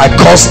 I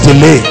curse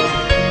delay.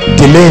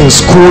 Delay in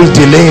school,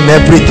 delay in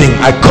everything.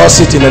 I curse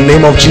it in the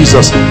name of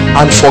Jesus.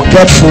 And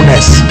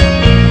forgetfulness,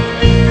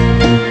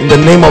 in the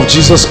name of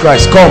Jesus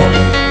Christ. Come,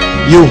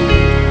 you.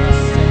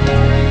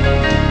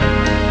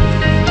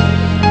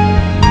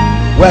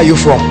 Where are you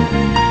from?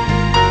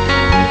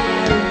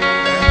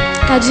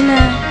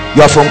 Kaduna.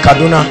 You are from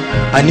Kaduna.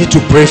 I need to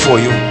pray for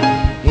you.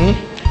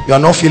 You are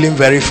not feeling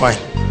very fine.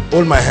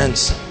 Hold my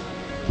hands.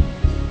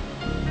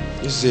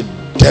 This is a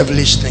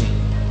devilish thing.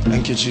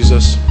 Thank you,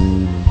 Jesus.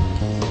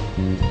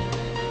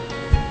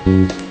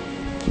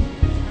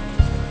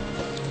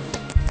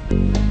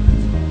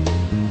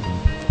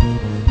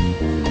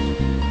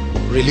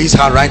 Release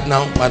her right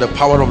now by the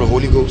power of the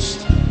Holy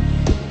Ghost.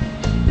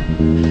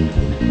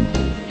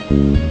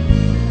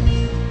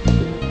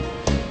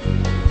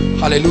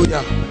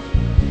 Hallelujah.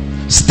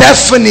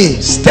 Stephanie.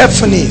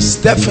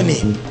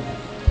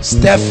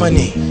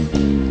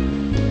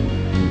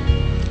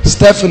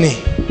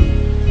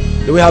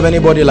 Do we have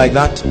anybody like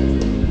that?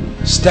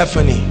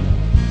 Stephanie.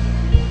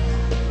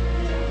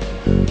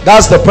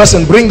 That's the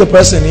person. Bring the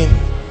person in.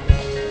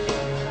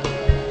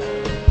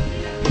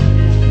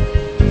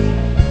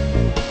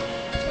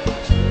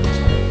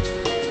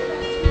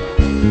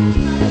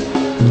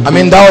 I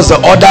mean, that was the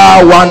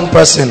other one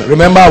person.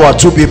 Remember our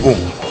two people.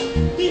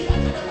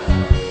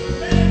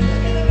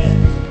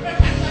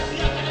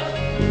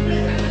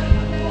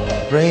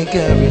 Break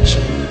every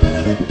chain.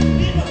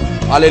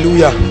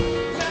 Hallelujah.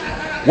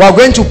 We are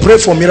going to pray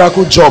for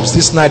miracle jobs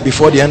this night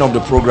before the end of the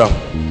program.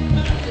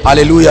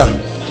 Hallelujah.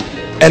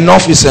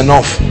 Enough is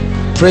enough.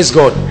 Praise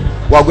God.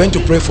 We are going to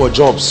pray for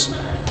jobs.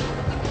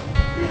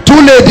 Two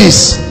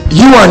ladies,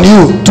 you and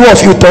you, two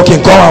of you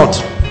talking, come out.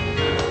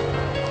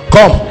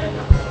 Come.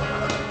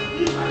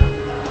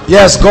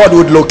 Yes, God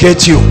would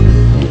locate you.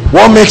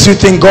 What makes you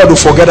think God will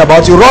forget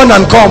about you? Run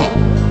and come.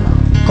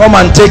 Come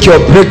and take your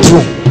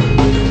breakthrough.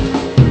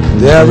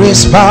 There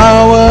is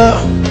power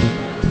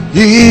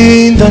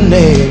in the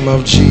name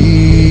of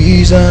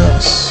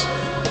Jesus.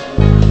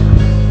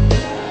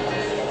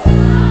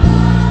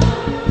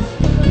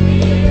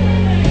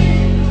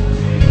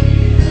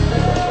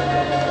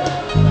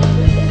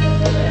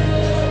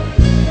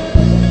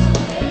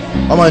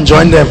 Come and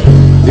join them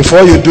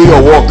before you do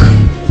your work.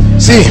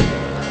 See,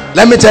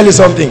 let me tell you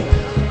something.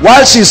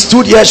 While she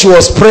stood here, she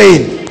was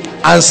praying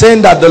and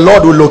saying that the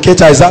Lord will locate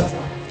her. Is that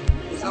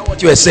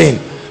what you are saying?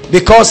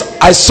 Because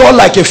I saw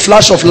like a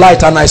flash of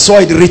light and I saw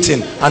it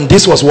written, and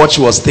this was what she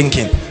was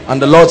thinking.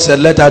 And the Lord said,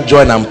 let her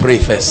join and pray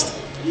first.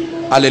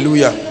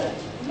 Hallelujah.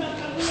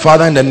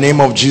 Father, in the name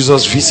of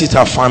Jesus, visit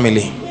her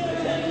family.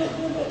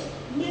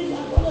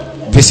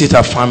 Visit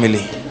her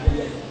family.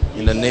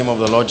 In the name of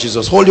the Lord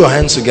Jesus. Hold your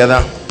hands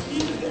together.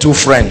 Two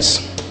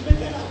friends.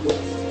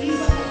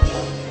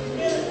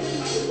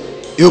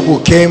 You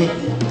who came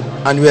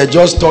and we were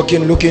just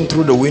talking, looking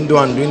through the window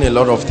and doing a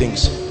lot of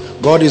things.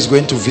 God is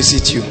going to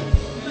visit you.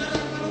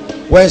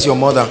 Where's your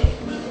mother?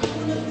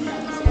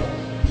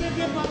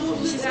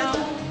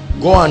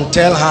 Go and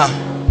tell her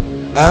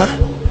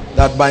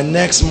that by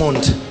next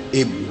month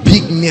a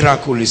big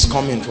miracle is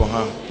coming for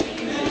her.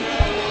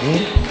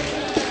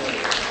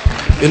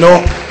 You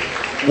know,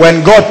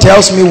 when God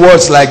tells me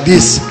words like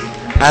this,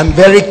 I'm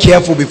very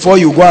careful before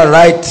you go and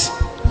write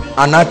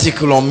an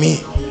article on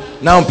me.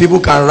 Now people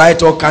can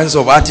write all kinds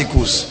of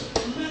articles.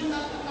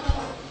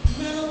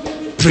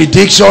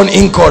 Prediction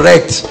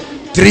incorrect.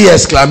 3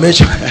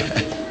 exclamation.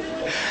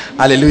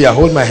 Hallelujah.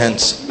 Hold my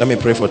hands. Let me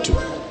pray for two.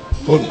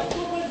 Hold.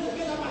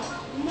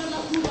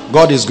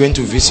 God is going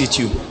to visit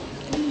you.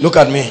 Look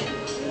at me.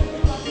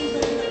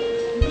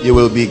 You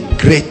will be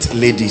great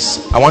ladies.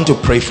 I want to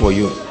pray for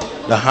you.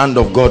 The hand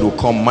of God will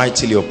come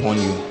mightily upon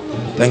you.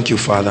 Thank you,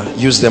 Father.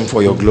 Use them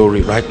for your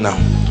glory right now.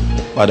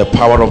 By the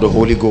power of the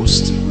Holy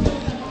Ghost.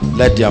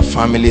 Let their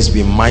families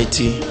be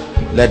mighty.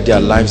 Let their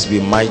lives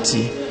be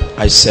mighty.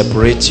 I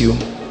separate you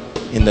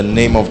in the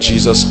name of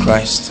Jesus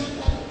Christ.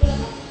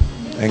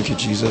 Thank you,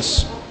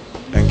 Jesus.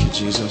 Thank you,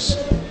 Jesus.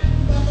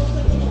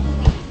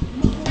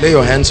 Lay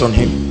your hands on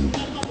him.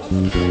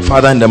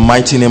 Father, in the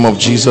mighty name of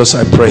Jesus,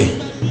 I pray.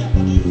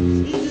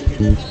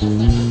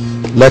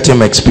 Let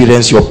him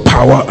experience your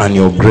power and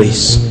your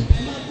grace.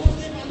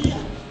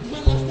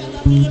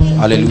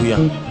 Hallelujah.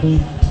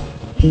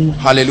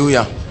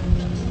 Hallelujah.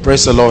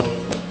 Praise the Lord.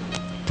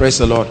 Praise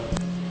the Lord.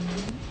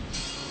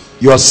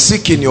 You are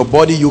sick in your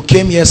body. You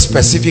came here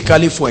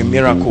specifically for a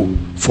miracle,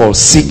 for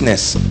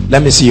sickness.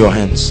 Let me see your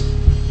hands.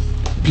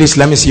 Please,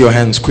 let me see your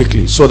hands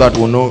quickly so that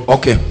we'll know.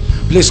 Okay.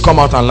 Please come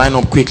out and line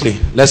up quickly.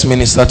 Let's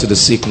minister to the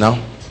sick now.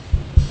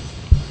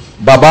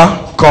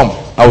 Baba, come.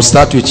 I will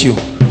start with you.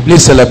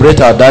 Please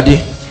celebrate our daddy.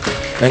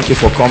 Thank you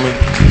for coming.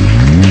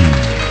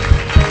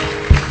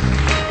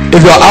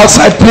 If you're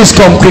outside, please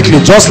come quickly.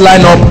 Just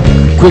line up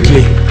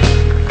quickly.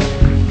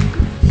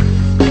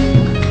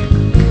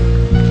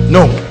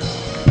 No.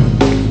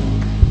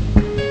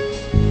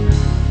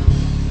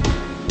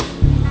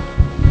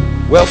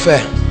 Welfare.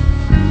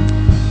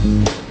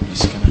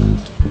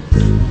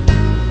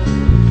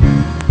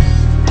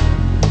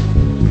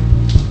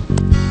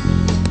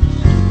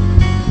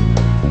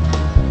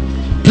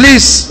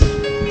 Please,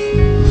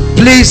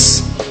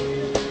 please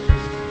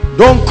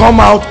don't come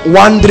out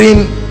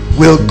wondering,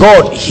 will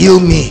God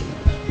heal me?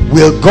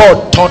 Will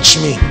God touch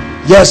me?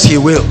 Yes, he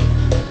will.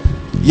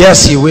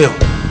 Yes, he will.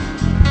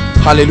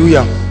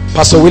 Hallelujah.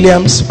 Pastor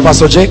Williams,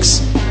 Pastor Jakes,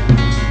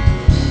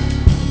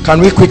 can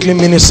we quickly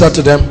minister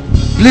to them?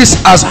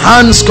 Please, as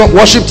hands come,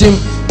 worship team,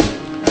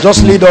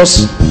 just lead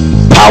us.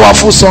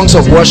 Powerful songs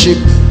of worship.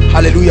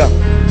 Hallelujah.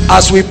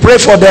 As we pray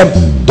for them,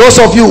 those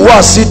of you who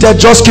are seated,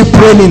 just keep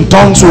praying in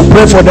tongues. We'll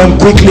pray for them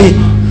quickly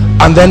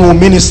and then we'll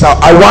minister.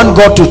 I want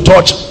God to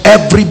touch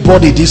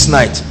everybody this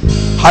night.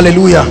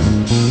 Hallelujah.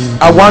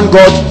 I want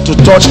God to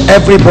touch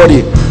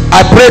everybody.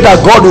 I pray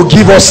that God will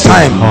give us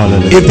time.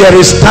 Hallelujah. If there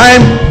is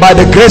time, by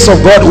the grace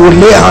of God, we'll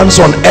lay hands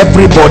on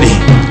everybody.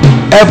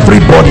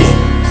 Everybody.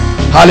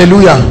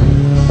 Hallelujah.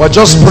 We're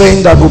just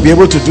praying that we'll be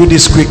able to do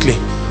this quickly.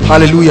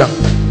 Hallelujah.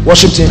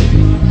 Worship team.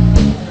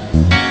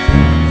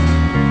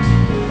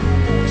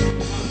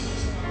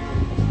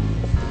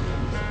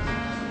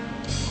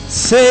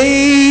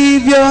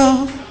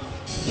 Savior,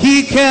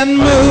 he can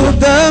move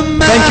the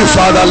mountain. Thank you,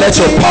 Father. Let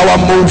your power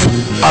move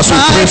as we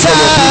pray for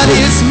your people.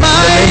 In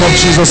the name of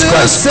Jesus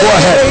Christ. Go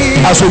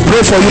ahead. As we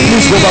pray for you,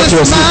 please go back to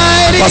your seat.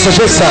 Pastor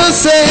Jason.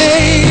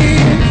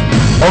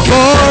 Okay.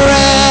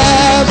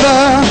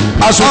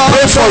 As we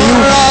pray for you,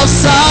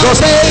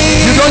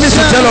 you don't need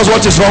to tell us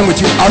what is wrong with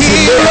you. As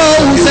we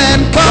lay,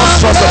 just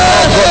trust the power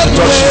of God to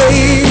touch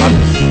you.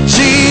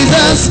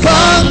 Jesus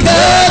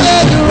conquered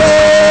the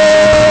grave.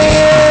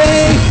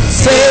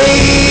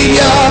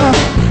 Savior,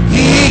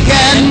 he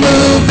can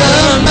move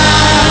the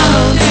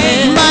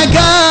mountain. My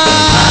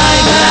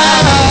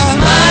God is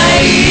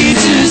mighty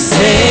to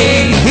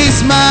save.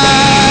 He's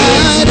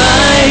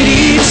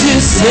mighty to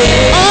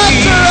save.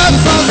 Author of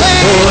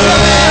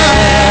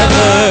salvation,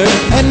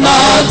 an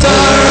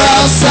author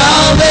of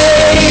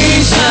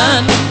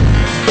salvation.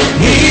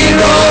 He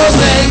rose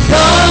and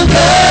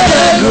conquered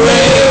the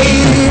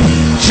grave.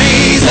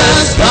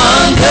 Jesus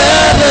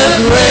conquered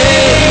the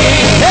grave.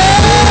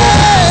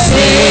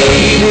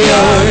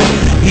 Savior,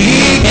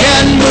 he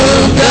can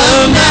move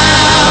the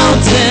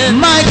mountain.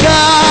 My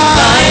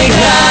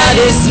God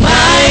is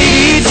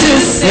mighty to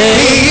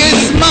save. He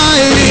is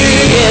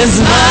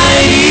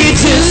mighty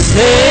to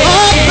save.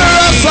 Author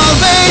of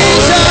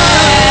salvation,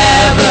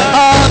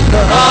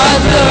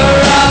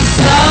 author of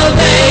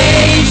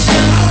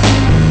salvation.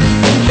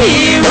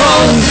 He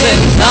rose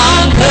and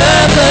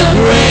conquered the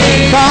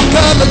grave.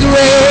 Conquered the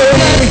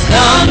grave.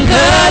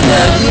 Conquered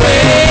the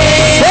grave.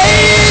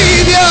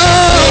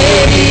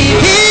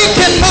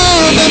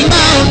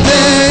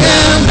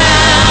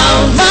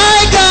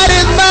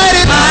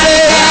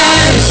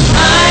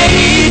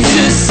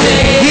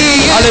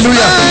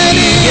 Hallelujah.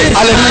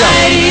 Hallelujah.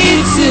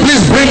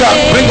 Please bring her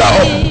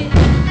up.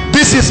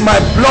 This is my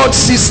blood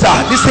sister.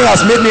 This thing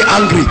has made me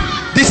angry.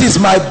 This is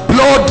my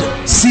blood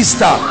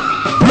sister.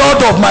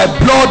 Blood of my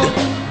blood,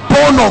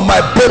 bone of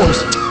my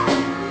bones.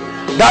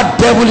 That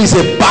devil is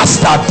a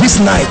bastard this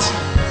night.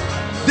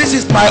 This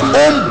is my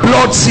own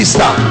blood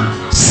sister.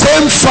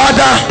 Same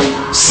father,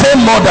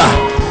 same mother.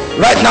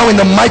 Right now in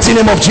the mighty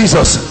name of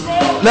Jesus.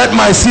 Let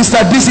my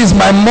sister, this is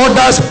my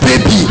mother's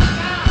baby.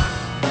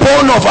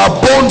 Bone of her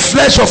bone,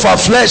 flesh of her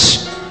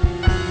flesh.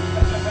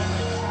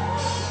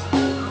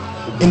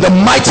 In the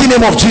mighty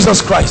name of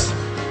Jesus Christ.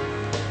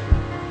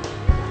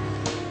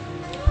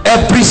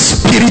 Every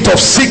spirit of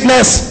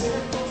sickness,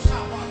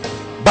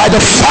 by the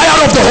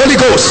fire of the Holy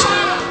Ghost,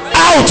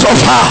 out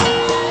of her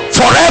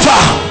forever.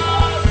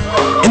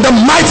 In the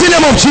mighty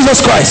name of Jesus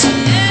Christ.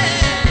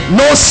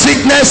 No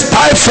sickness,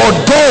 typhoid,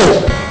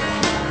 go.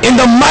 In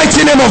the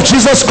mighty name of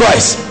Jesus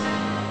Christ.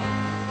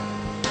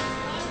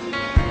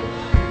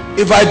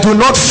 If I do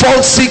not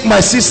fall sick,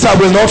 my sister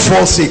will not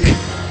fall sick.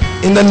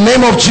 In the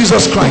name of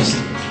Jesus Christ.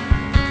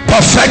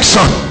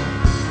 Perfection.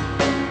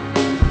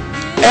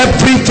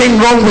 Everything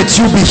wrong with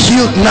you be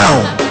healed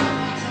now.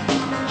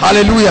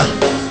 Hallelujah.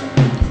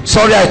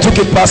 Sorry, I took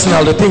it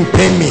personal. The thing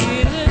pained me.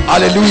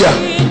 Hallelujah.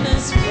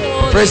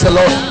 Praise the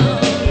Lord.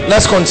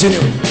 Let's continue.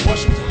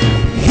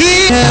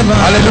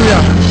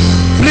 Hallelujah.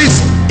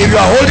 Please, if you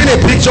are holding a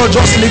picture,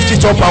 just lift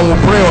it up and we'll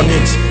pray on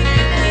it.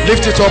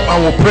 Lift it up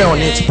and we'll pray on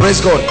it.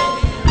 Praise God.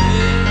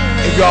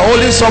 If you are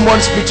holding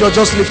someone's picture,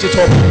 just lift it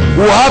up.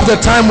 We'll have the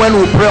time when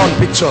we'll pray on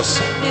pictures.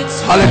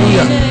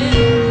 Hallelujah.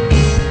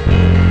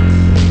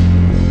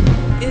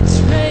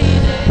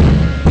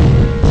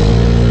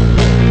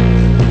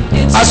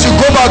 As you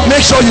go back,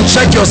 make sure you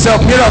check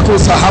yourself.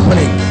 Miracles are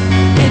happening.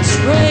 It's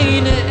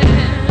raining.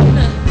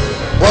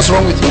 What's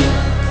wrong with you?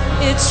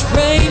 It's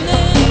raining.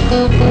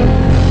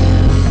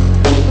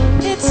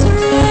 It's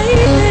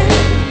raining.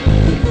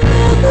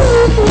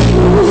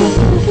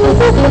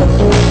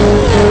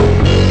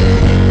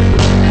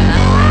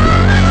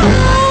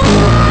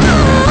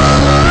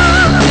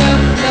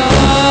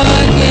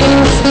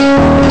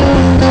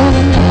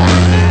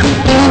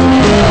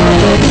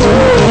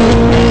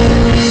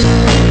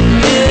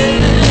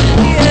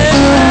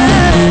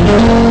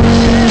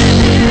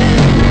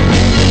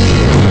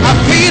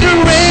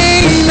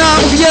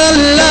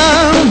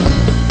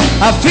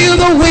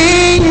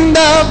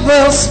 of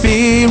the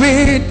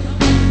Spirit,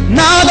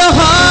 now the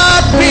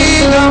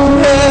heartbeat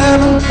of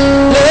heaven,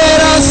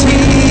 let us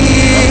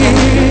hear,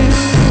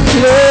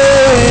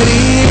 let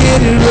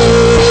it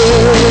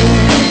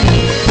rain,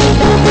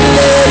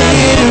 let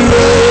it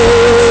rain.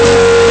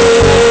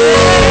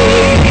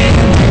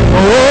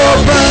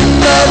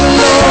 Open the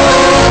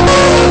Lord,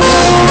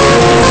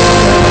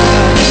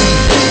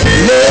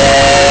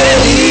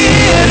 let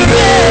it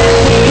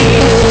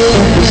rain,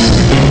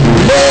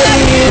 let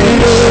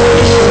it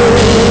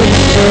rain.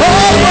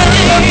 Open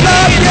the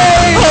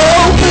floodgate,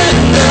 open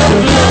the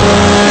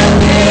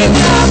floodgate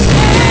of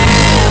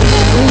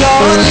heaven,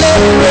 Lord,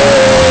 let it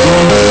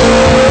rain,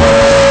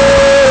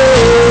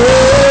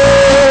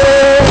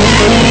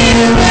 let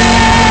it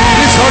rain.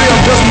 Please hurry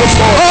up, just move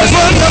forward.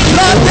 Open the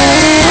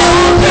floodgate,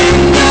 open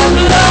the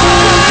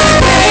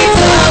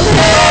floodgate of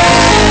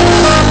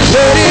heaven,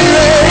 let it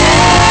rain,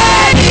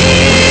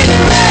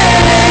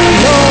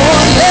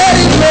 Lord, let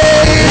it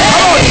rain.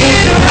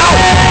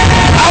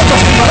 Out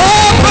of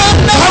Open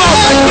the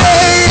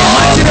floodgate,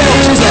 mighty name of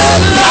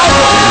Jesus.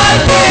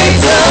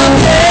 floodgates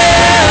of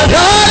heaven,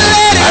 Lord,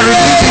 let it I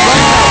release it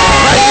right now.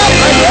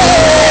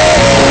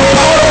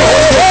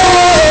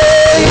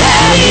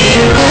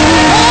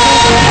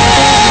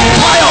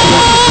 Fire out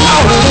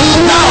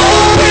now.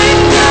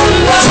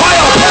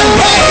 Fire upon you.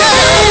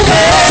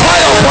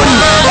 Fire upon you.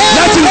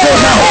 Let him go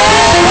now.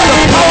 By the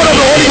power of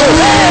the Holy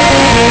Ghost.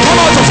 Come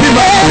out of him.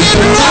 Out.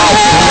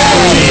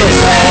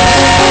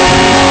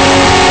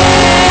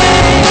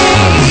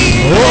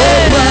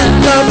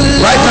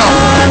 Right now.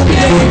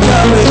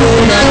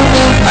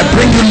 I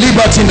bring you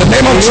liberty in the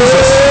name of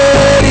Jesus.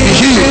 Be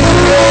healed.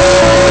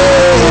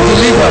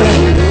 Delivered.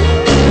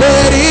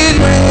 let it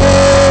rain.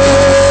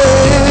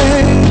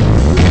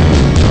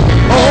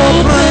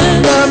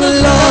 Open the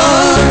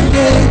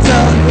floodgates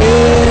of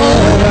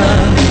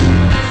heaven,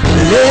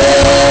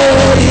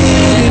 let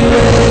it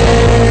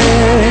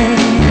rain,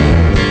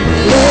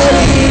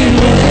 let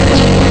it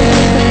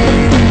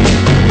rain.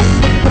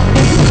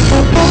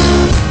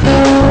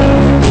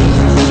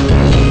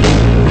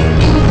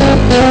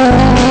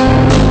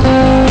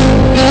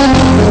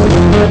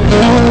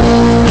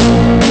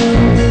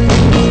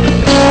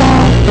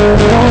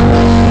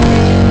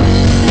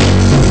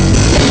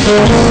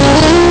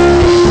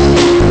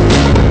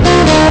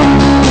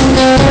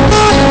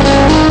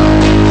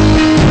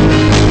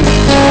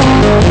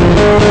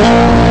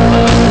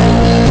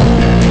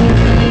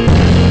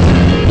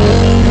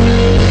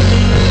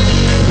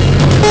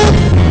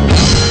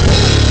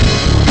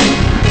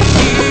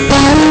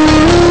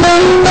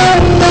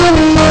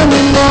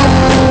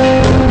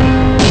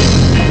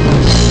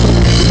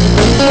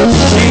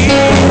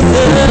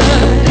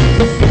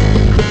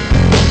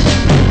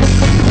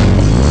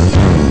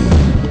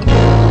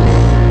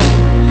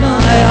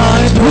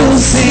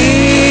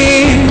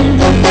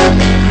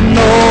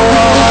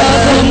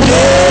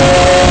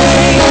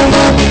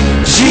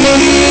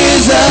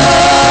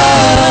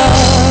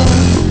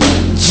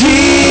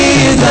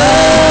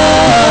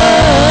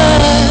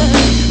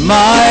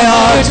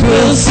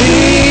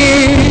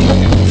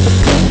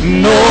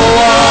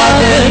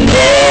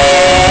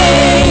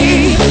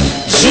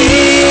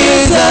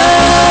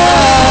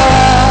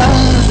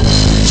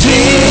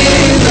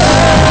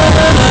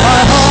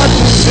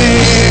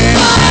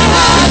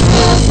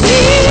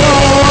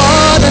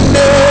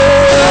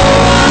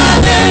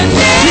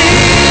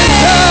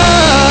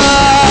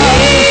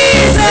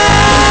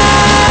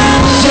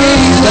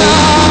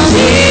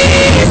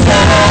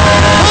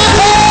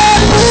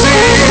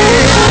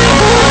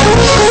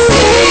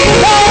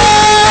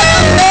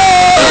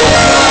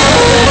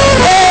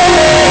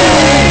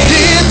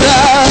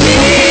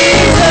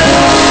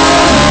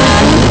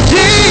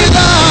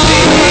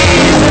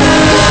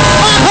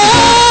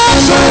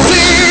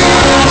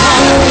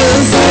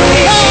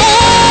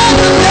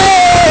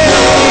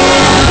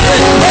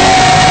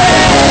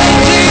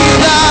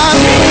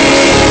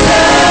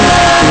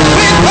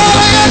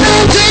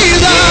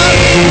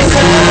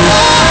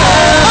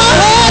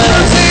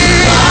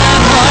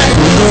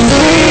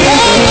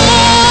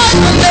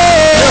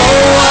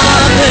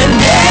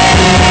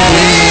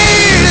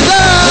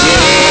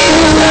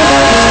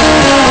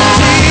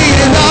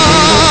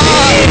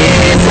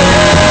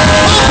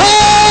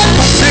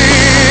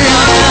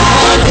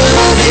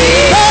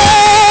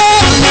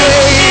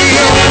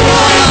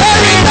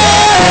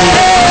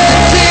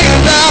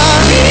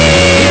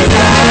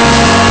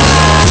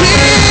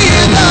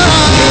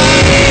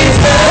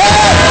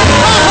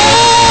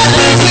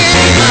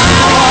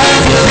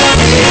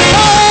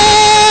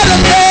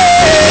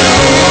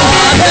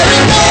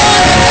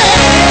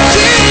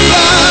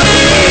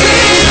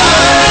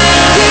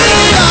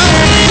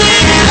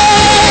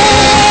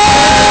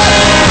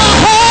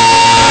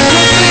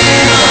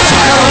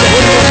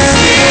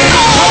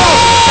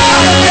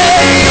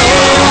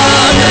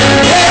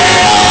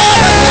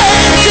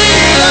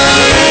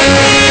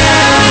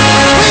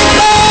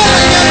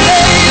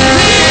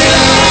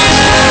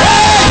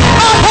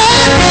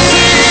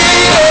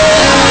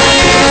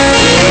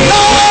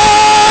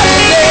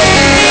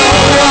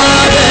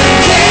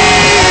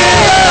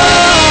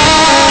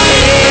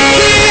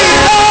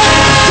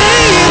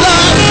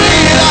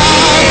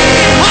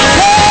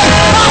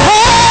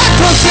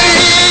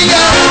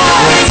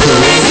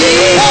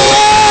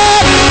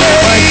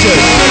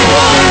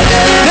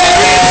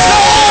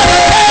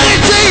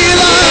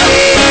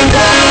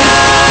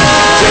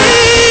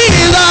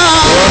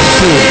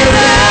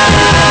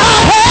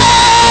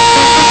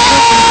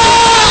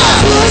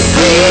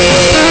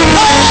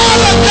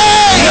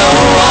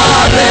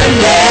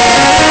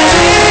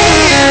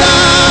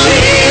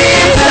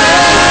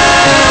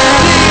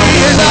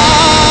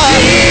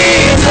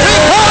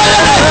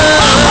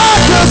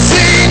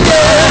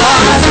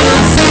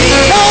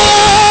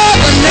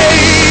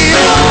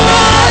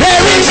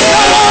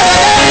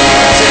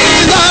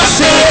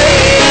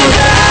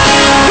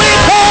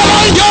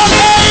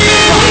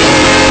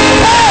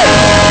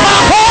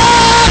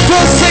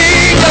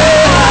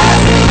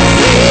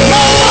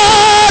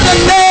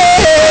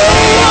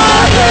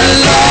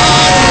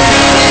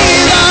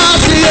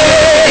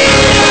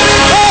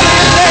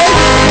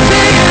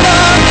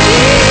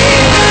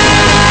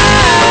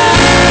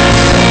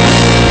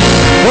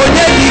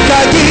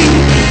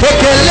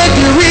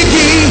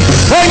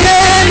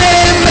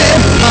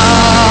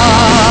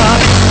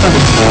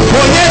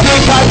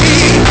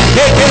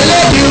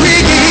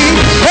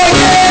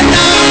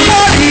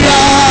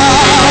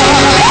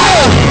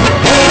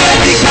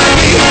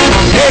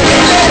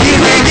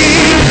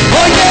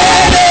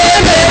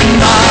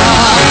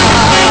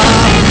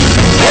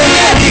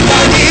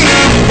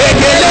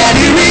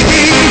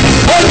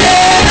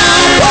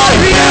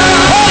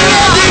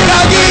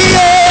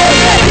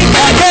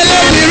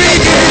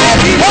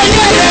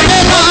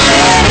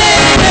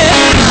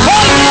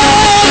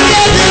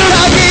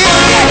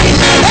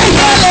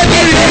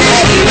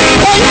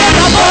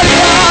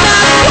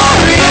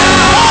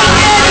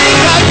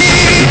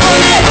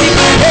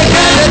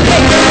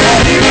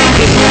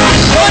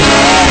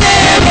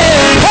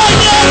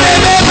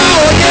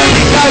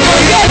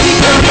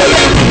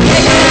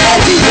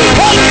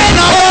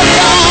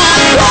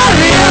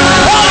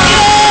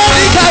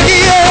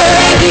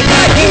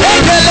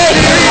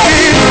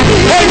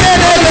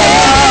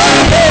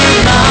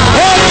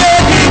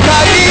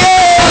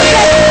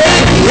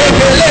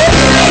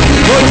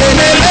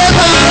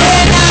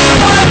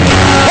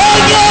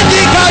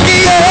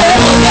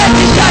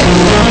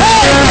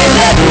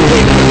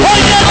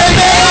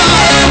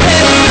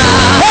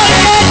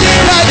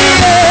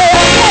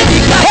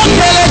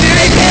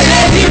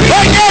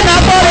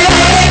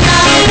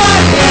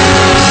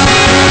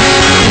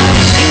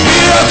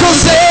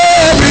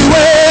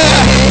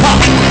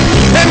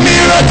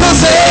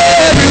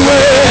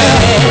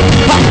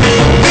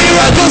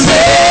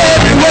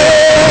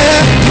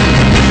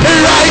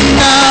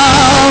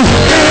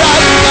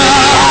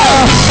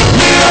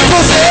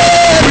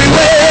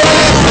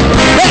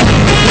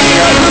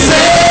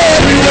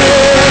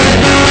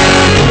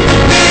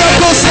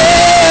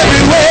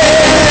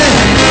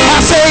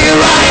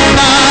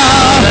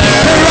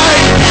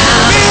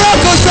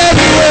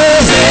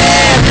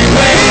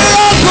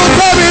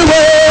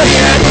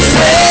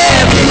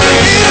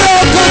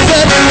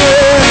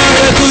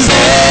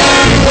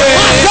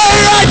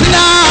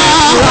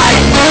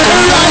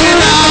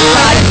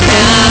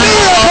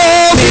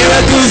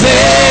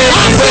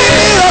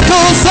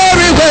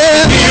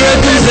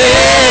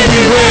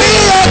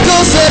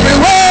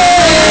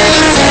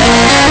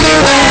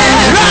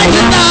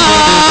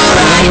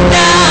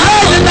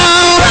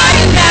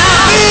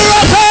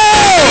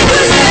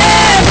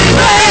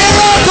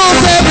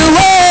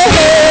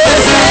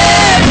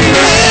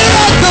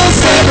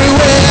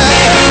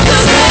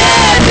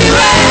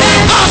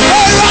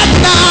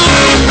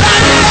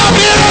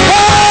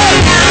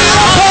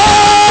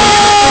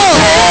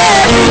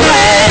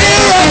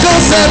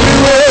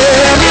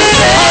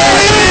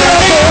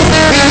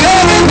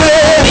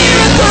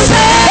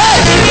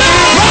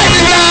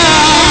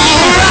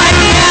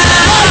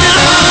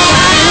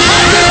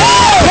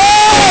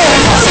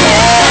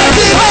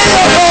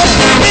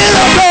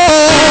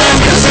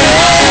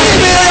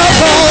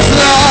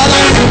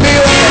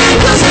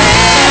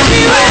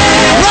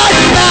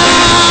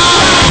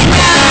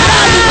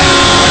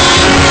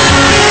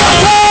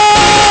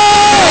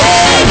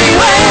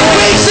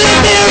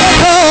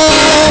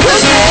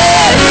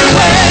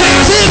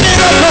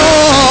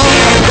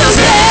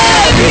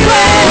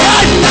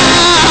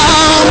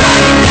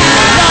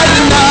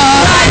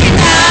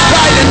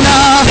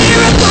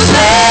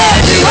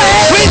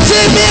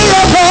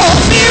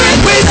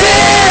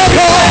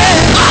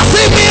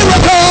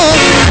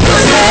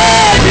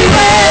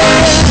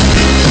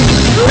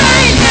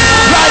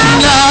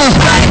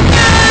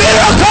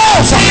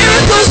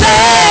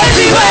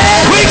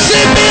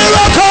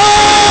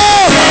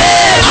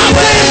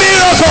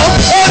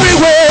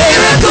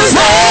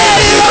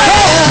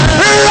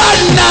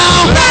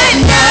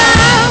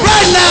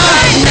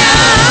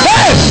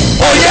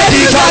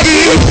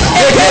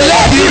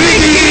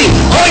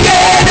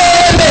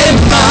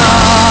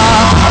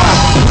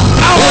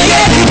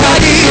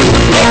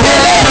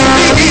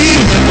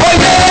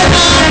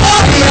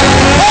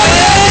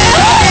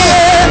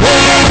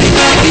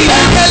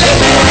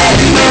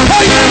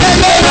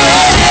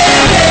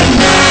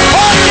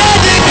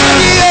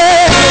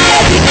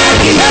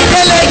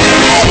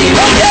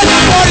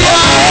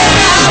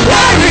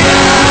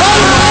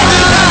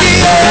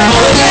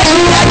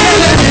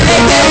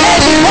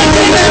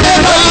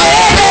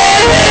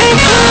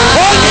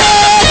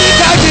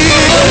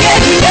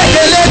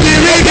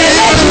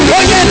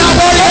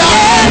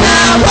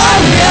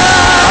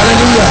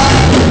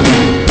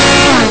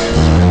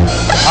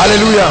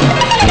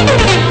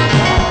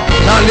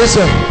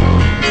 Listen,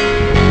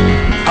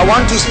 I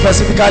want to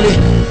specifically,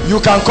 you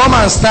can come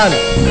and stand.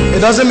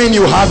 It doesn't mean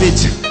you have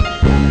it.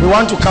 We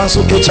want to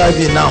cancel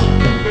HIV now.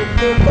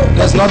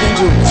 There's nothing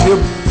to feel.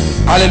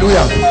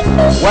 Hallelujah.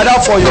 Whether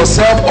for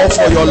yourself or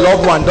for your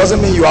loved one doesn't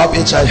mean you have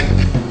HIV.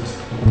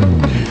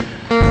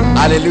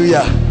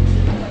 Hallelujah.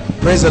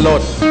 Praise the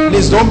Lord.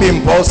 Please don't be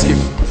impulsive.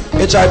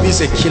 HIV is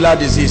a killer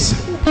disease.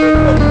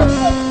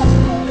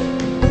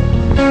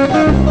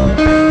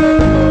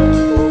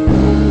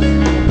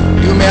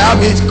 You may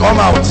have it, come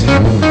out. It's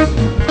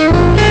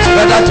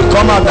better to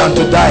come out than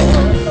to die.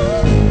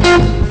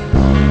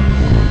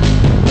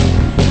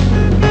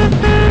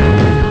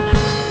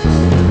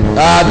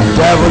 That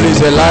devil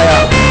is a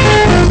liar.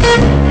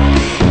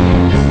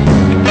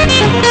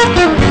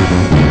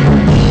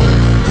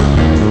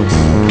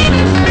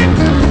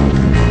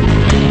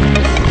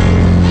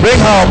 Bring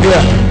her up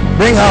here.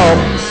 Bring her up.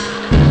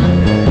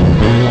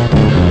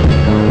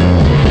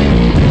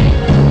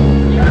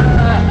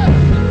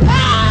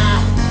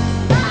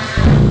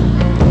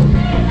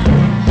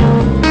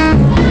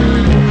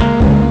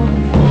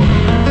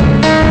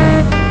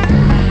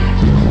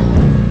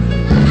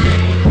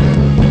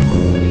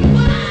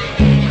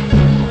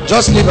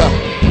 Just leave her.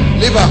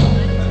 Leave her.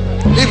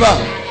 Leave her.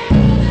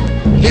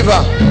 Leave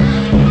her.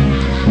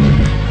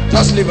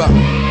 Just leave her.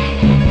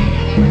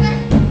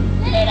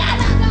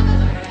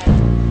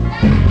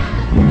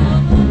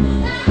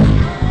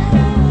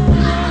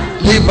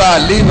 Leave her.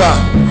 Leave her.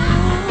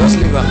 Just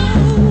leave her.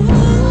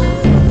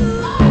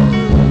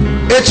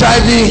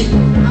 HIV.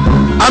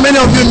 How many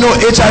of you know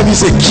HIV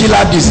is a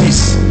killer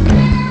disease?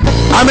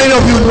 How many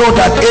of you know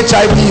that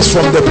HIV is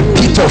from the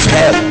pit of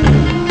hell?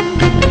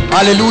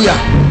 Hallelujah.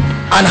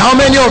 And how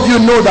many of you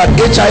know that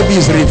HIV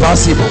is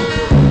reversible?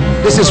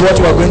 This is what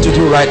we are going to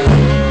do right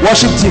now.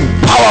 Worship team,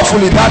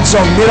 powerfully, that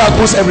song,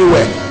 miracles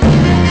everywhere.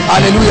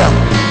 Hallelujah.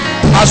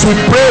 As we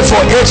pray for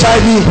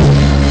HIV,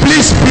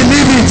 please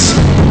believe it.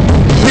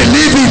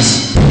 Believe it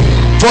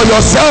for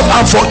yourself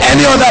and for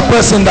any other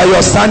person that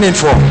you're standing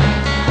for.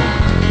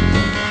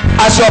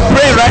 As you're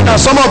praying right now,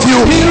 some of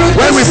you,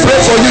 when we pray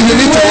for you, you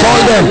need to call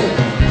them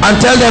and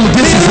tell them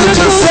this is it.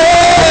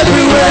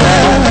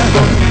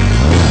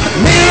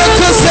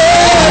 Miracles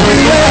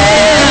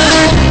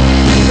everywhere,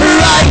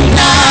 right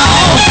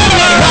now,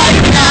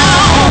 right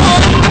now.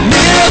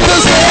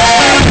 Miracles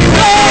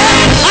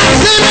everywhere. I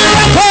see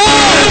miracles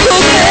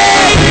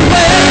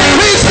everywhere.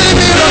 We see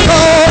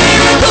miracles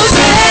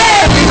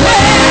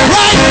everywhere,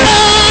 right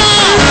now,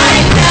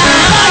 right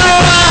now.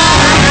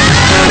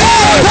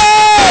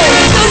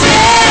 Miracles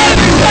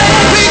everywhere.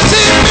 We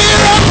see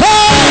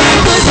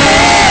miracles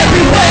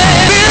everywhere.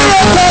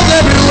 Miracles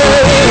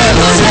everywhere.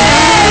 Miracles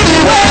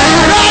everywhere.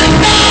 Right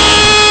now,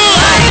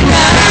 right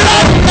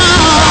now.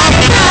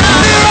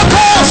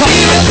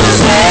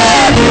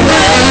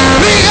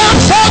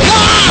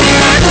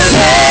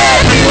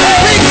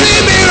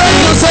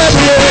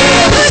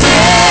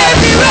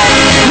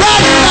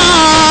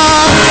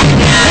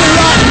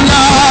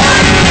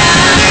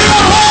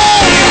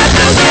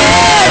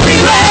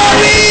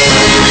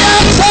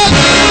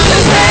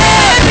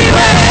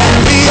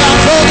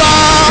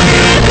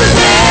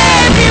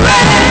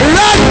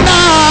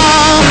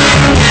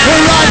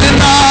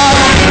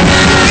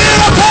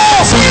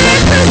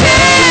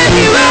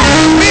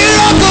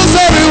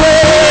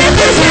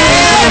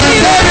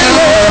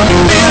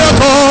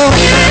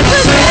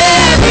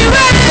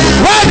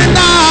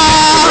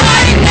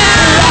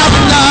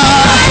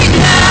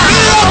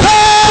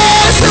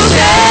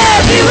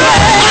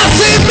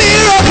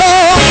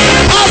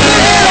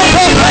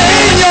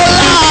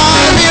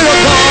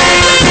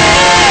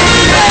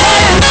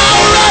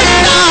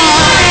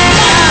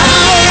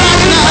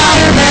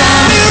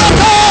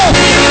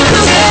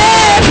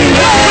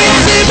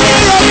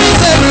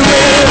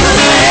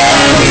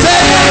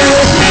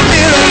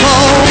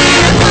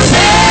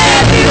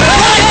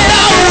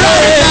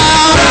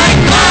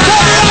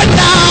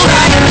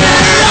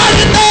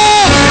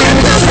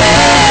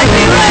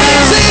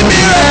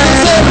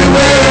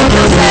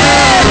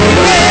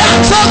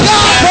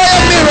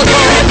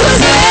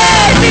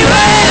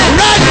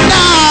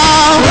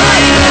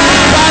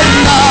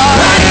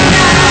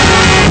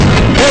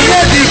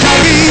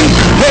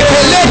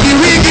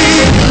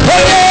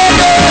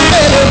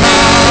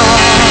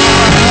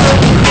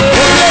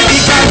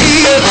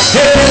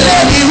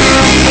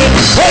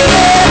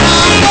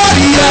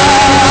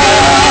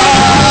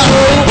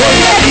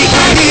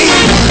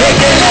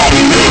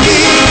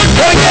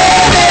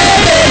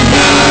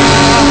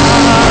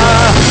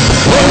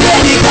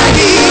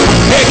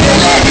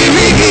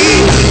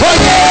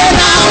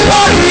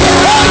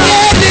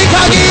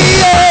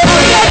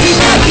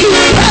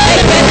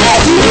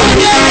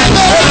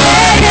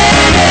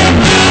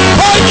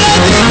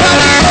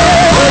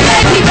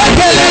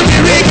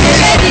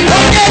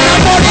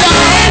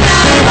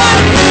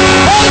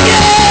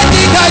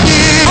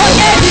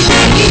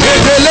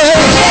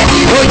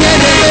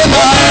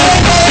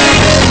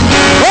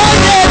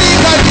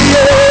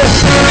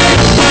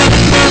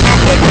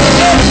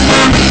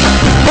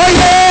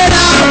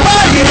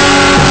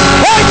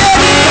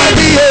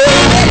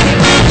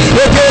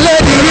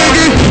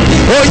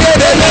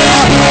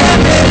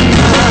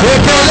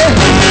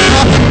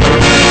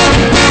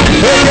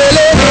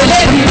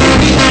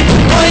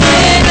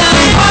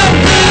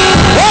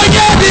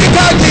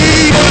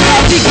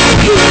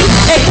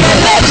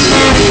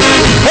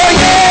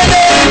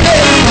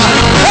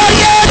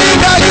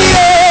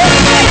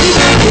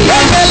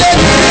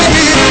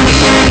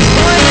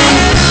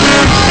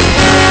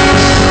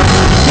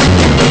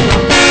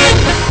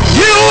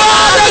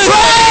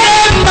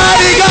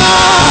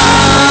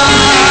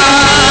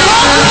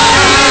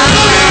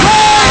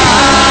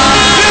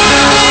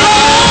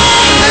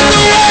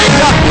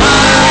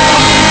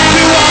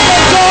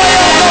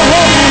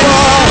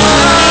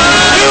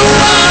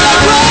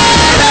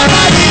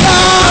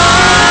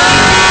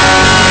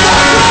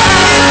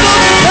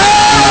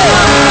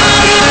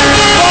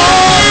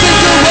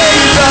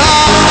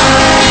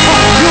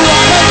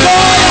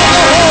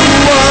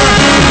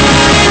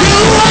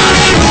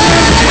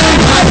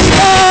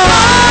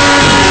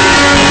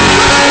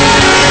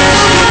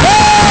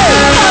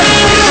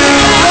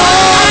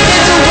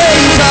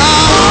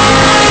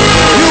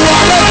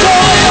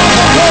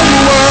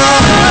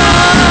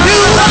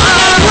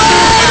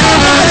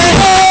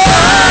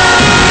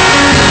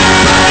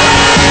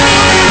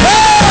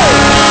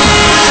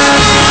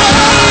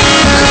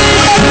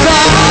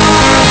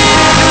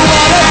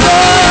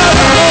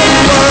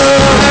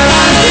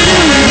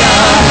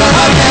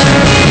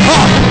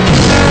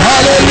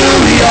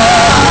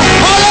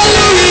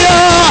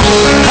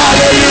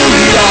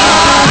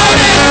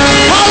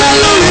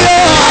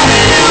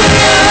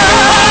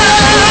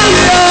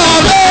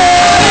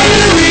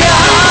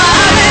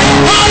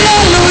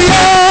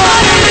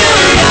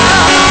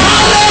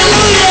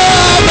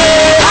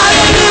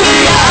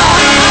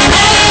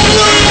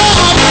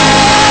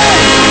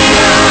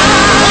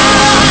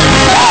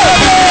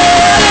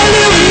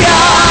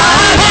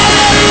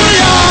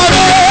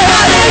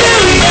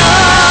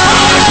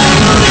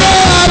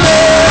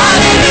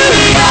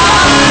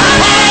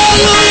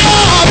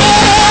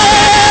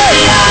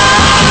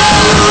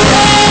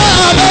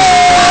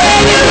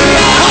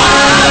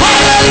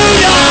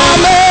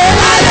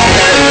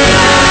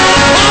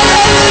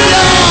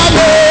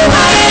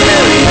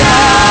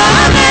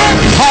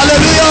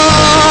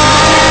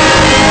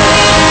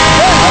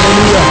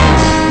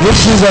 Give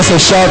Jesus a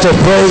shout of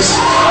praise.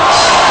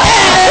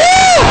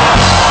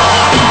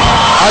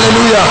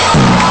 Hallelujah.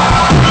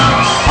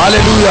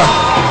 Hallelujah.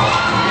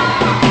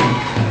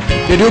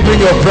 Did you bring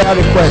your prayer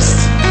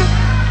request?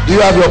 Do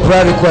you have your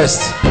prayer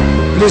request?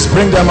 Please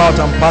bring them out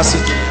and pass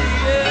it.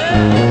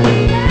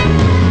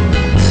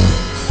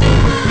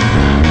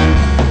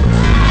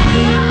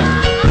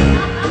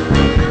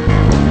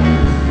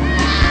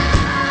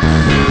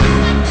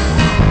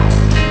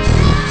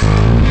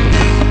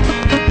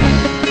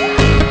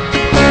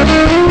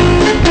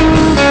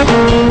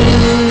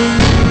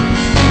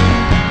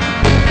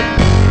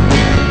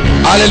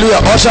 Hallelujah.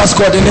 Ushers,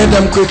 coordinate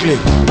them quickly.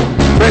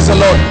 Praise the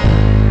Lord.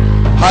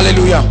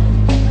 Hallelujah.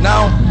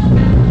 Now,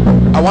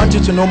 I want you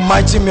to know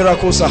mighty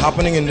miracles are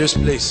happening in this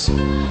place.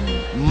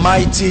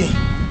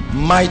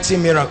 Mighty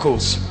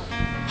miracles.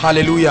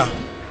 Hallelujah.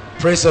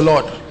 Praise the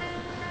Lord.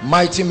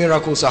 Mighty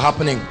miracles are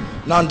happening.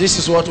 Now, this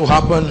is what will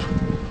happen.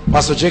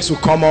 Pastor Jakes will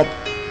come up,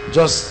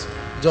 just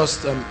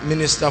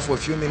minister for a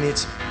few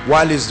minutes.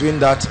 While he's doing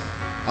that,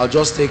 I'll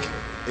just take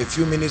a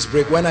few minutes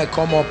break. When I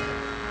come up,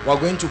 we're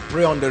going to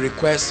pray on the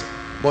request,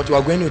 but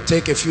we're going to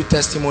take a few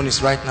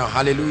testimonies right now.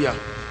 Hallelujah.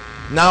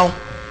 Now,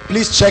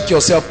 please check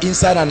yourself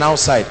inside and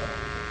outside.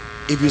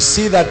 If you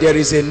see that there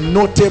is a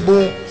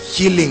notable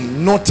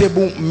healing,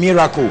 notable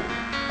miracle,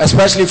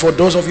 especially for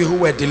those of you who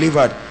were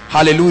delivered,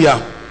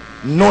 hallelujah,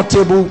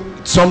 notable,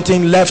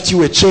 something left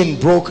you, a chain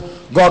broke,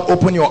 God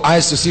open your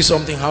eyes to see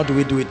something. How do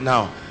we do it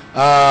now?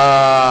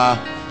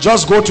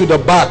 Just go to the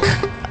back.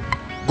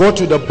 Go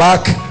to the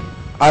back.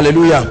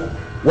 Hallelujah.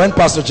 When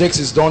Pastor Jakes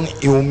is done,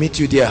 he will meet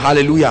you there.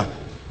 Hallelujah.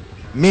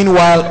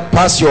 Meanwhile,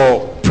 pass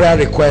your prayer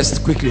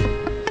request quickly.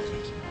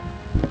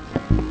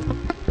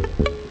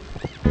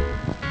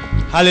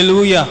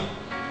 Hallelujah.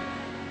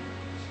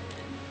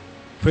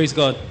 Praise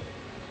God.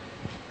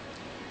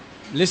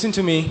 Listen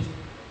to me.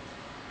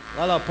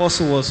 While the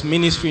apostle was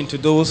ministering to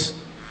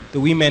the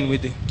women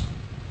with the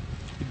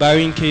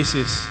burying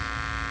cases.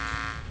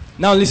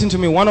 Now listen to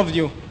me, one of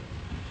you,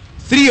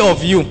 3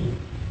 of you,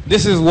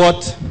 this is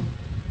what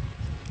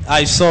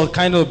I saw,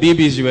 kind of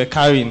babies you were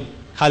carrying.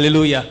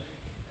 Hallelujah.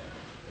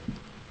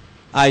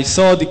 I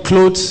saw the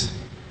clothes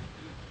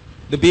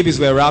the babies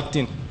were wrapped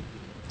in.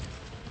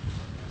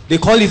 They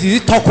call it, is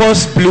it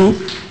turquoise blue?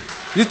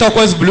 Is it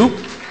turquoise blue?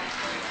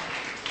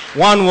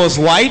 One was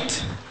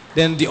white,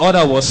 then the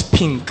other was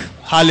pink.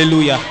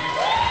 Hallelujah.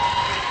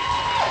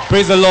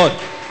 Praise the Lord.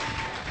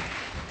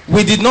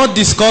 We did not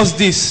discuss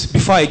this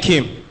before I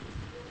came.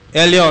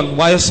 Earlier on,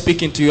 while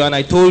speaking to you, and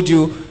I told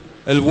you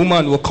a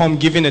woman will come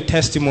giving a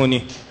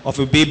testimony of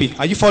a baby.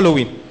 Are you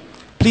following?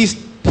 Please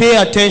pay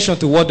attention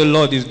to what the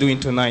Lord is doing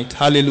tonight.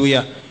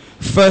 Hallelujah.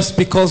 First,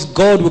 because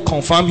God will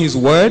confirm his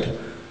word,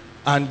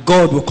 and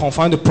God will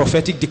confirm the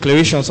prophetic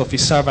declarations of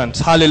his servants.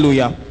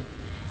 Hallelujah.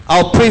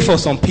 I'll pray for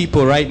some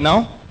people right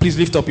now. Please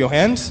lift up your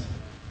hands.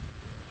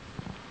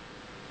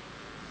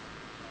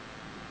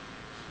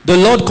 The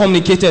Lord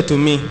communicated to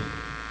me.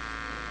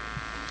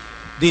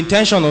 The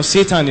intention of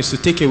Satan is to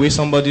take away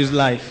somebody's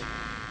life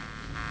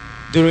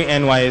during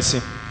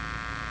NYSC.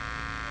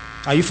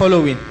 Are you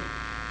following?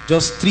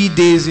 Just 3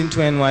 days into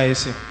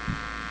NYSC.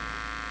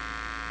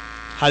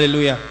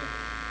 Hallelujah.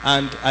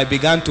 And I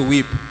began to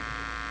weep.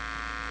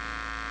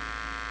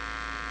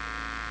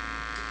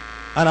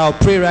 And I'll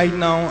pray right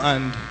now,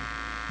 and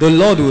the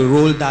Lord will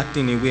roll that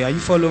thing away. Are you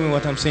following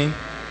what I'm saying?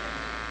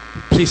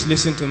 Please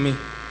listen to me.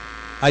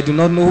 I do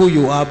not know who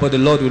you are, but the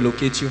Lord will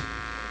locate you.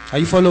 Are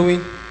you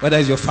following? Whether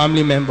it's your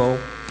family member or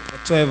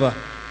whatsoever,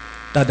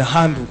 that the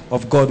hand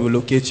of God will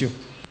locate you.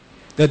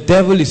 The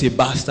devil is a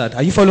bastard.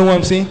 Are you following what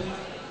I'm saying?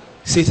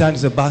 Satan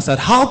is a bastard.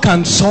 How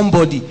can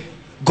somebody,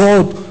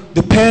 God,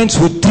 the parents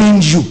will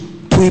train you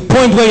to a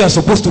point where you're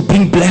supposed to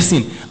bring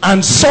blessing,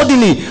 and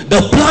suddenly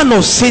the plan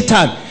of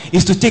Satan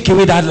is to take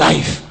away that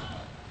life?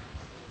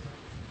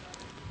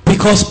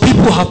 Because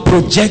people have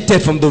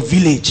projected from the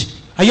village.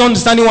 Are you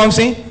understanding what I'm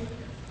saying?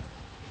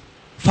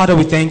 Father,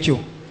 we thank you.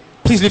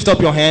 Please lift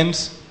up your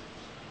hands.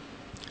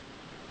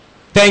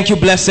 Thank you,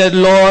 blessed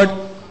Lord.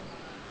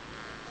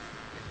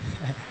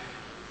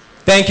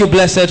 Thank you,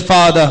 blessed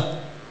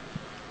Father.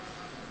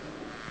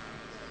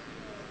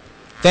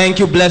 Thank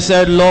you,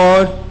 blessed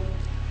Lord.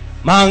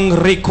 Mang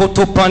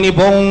rikoto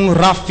panibong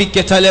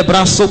rafiketale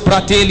braso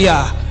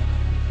pratelia.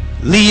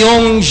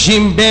 Lion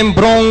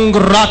jimbembrong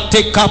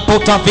rate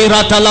kapota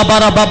virata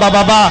labara baba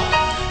baba.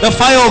 The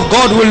fire of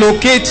God will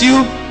locate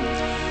you.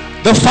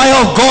 The fire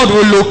of God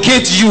will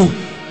locate you.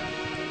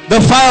 The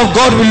fire of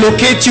God will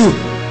locate you.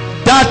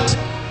 That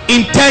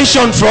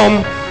intention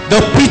from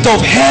the pit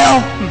of hell,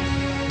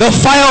 the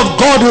fire of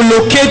God will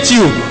locate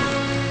you.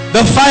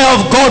 The fire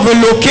of God will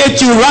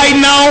locate you right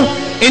now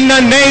in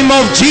the name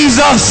of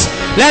Jesus.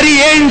 Let the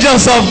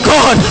angels of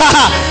God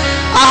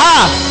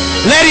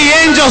let the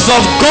angels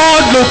of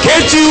God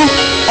locate you.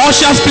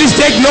 Ushers, please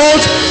take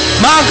note.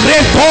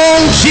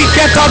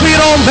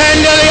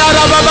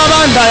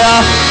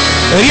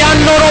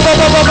 Riando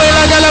robo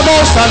bela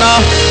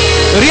galabosana.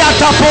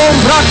 Riatapom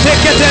brate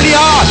ketelia.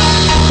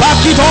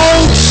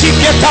 Bakidon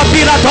shiketa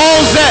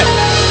piratonze.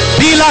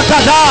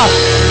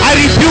 I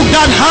rebuke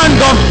that hand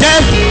of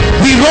death.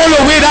 We roll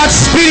away that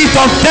spirit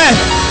of death,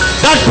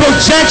 that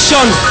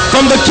projection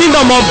from the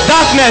kingdom of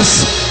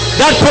darkness,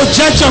 that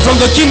projection from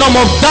the kingdom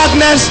of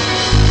darkness.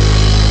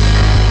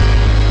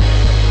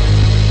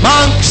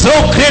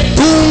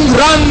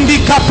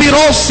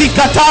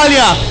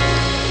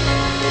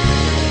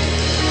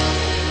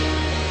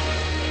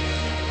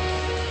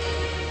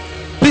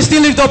 Please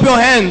still lift up your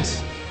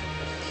hands.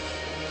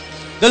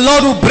 The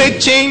Lord will break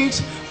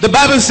chains. The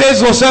Bible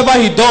says whatsoever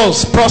he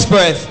does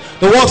prospereth.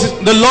 The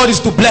Lord is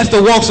to bless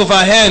the works of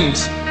our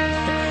hands.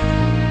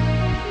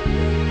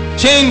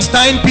 Chains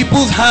tying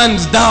people's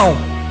hands down.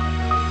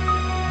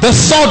 The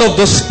sword of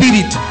the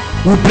Spirit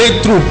will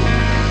break through.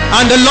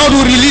 And the Lord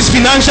will release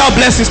financial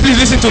blessings. Please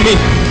listen to me.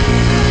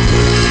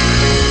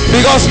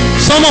 Because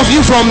some of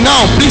you from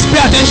now, please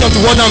pay attention to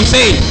what I'm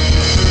saying.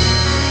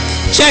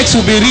 Checks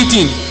will be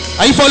written.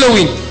 Are you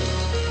following?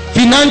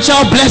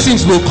 Financial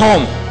blessings will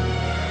come.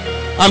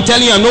 I'm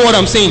telling you, I know what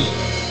I'm saying.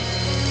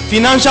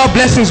 Financial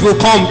blessings will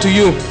come to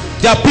you.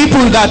 There are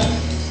people that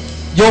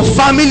your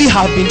family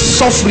have been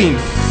suffering.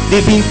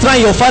 They've been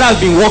trying. Your father has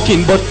been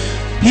working, but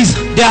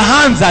their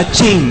hands are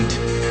chained.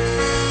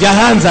 Their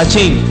hands are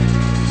chained.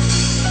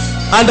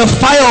 And the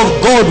fire of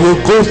God will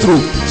go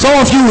through. Some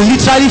of you will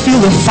literally feel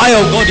the fire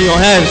of God in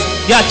your hands.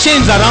 There are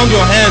chains around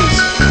your hands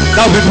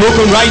that will be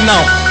broken right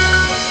now.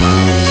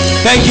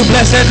 Thank you,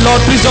 blessed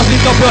Lord. Please just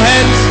lift up your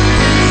hands.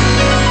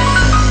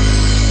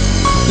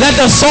 Let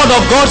the sword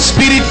of God's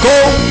Spirit go.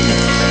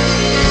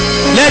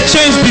 Let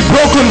chains be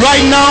broken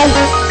right now.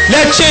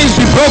 Let chains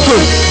be broken.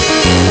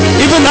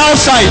 Even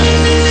outside.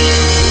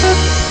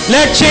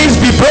 Let chains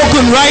be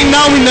broken right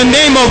now in the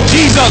name of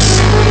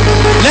Jesus.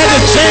 Let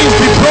the chains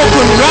be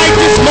broken right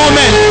this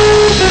moment.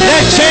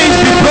 Let chains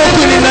be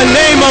broken in the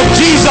name of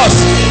Jesus.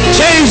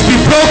 Chains be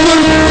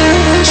broken.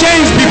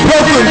 Chains be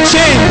broken.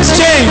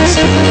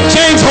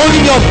 Chains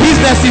holding your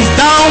businesses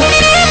down.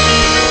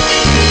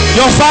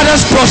 Your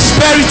father's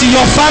prosperity,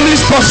 your family's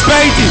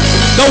prosperity,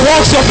 the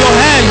works of your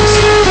hands.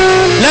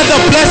 Let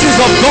the blessings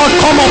of God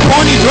come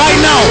upon it right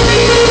now.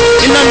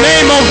 In the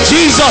name of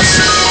Jesus.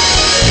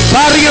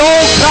 Barrio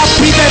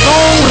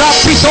rapidon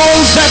rapidon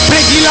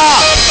zepregila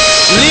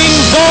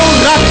lingzo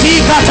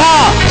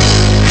ratikata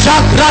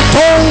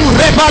chakraton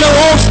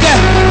rebaloske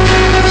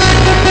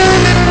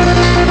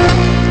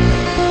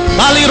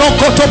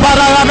malirokoto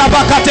barana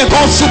bakate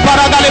konsu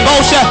paragale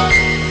boshe.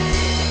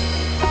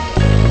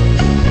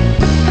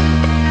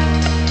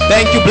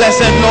 Thank you,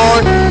 blessed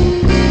Lord.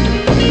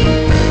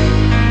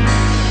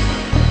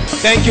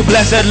 Thank you,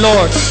 blessed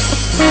Lord.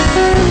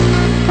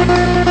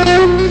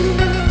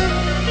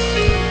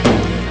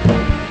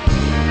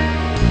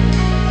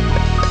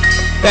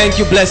 Thank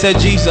you, blessed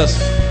Jesus.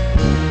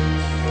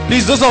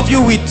 Please, those of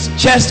you with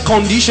chest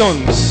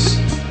conditions,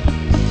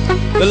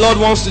 the Lord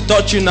wants to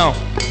touch you now.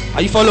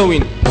 Are you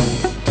following?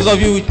 Those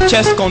of you with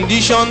chest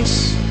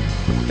conditions,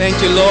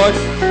 thank you, Lord.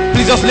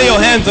 Please just lay your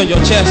hands on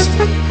your chest.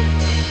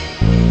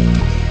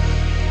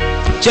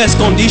 Chest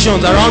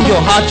conditions around your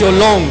heart, your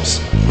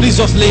lungs, please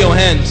just lay your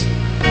hands.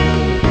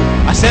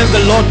 I sense the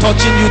Lord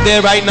touching you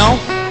there right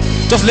now.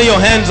 Just lay your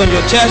hands on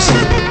your chest.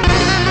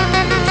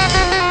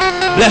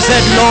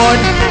 Blessed Lord,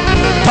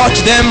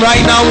 touch them right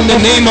now in the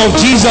name of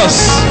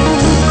Jesus.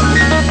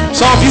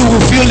 Some of you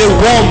will feel a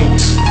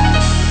warmth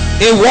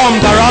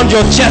around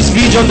your chest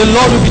region. The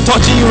Lord will be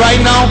touching you right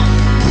now.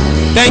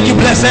 Thank you,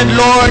 blessed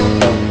Lord.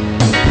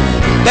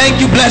 Thank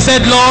you,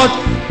 blessed Lord.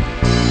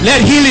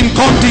 Let healing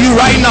come to you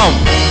right now.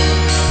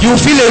 You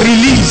feel a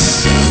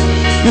release.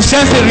 You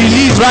sense a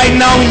release right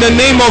now in the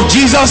name of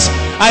Jesus.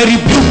 I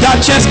rebuke that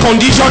chest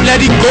condition.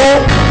 Let it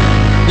go.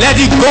 Let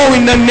it go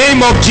in the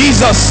name of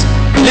Jesus.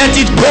 Let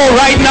it go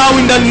right now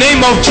in the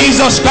name of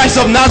Jesus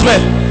Christ of Nazareth.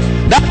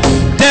 That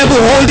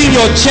devil holding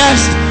your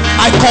chest,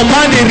 I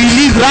command a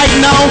release right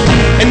now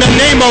in the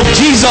name of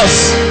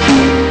Jesus.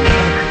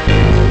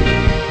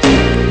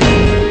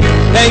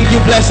 Thank you,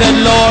 blessed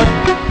Lord.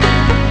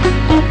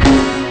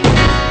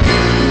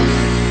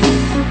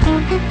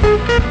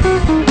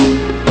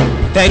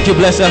 Thank you,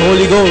 blessed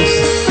Holy Ghost.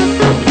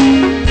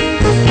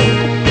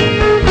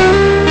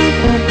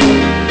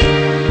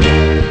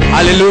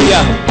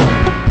 Hallelujah.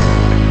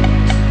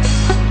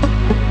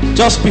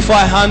 Just before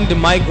I hand the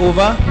mic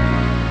over,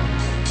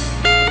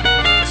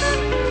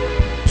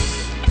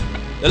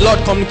 the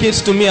Lord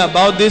communicates to me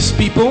about these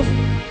people.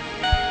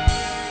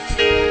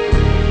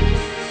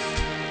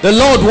 The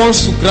Lord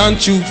wants to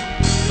grant you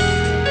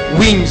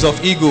wings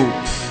of eagle.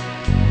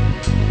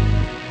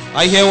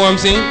 I hear what I'm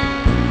saying?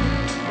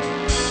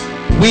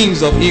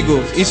 Wings of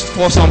eagles. It's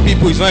for some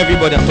people, it's not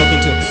everybody I'm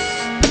talking to.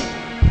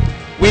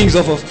 Wings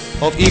of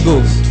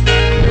eagles.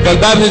 The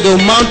Bible says they'll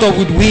mount up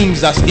with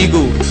wings as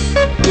eagles.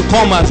 To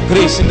come as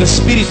grace in the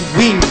spirit,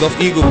 wings of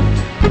eagle.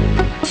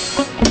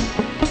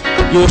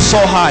 You're so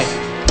high.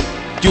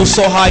 You're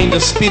so high in the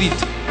spirit.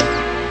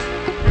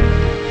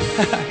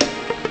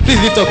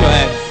 Please lift up your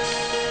hand.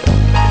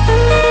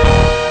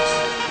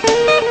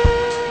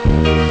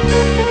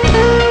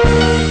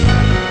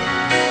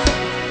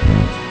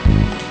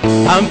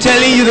 I'm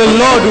telling you, the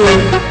Lord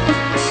will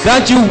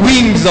Grant you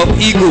wings of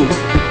eagle.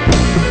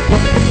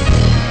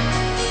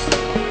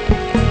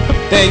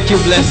 Thank you,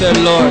 blessed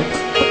Lord.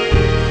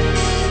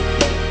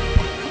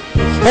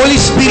 Holy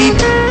Spirit,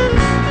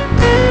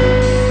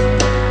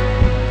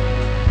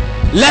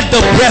 let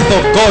the breath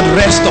of God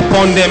rest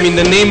upon them in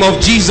the name of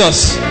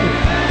Jesus.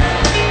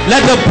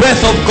 Let the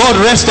breath of God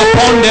rest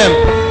upon them.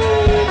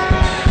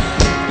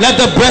 Let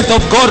the breath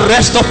of God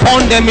rest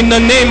upon them in the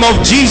name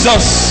of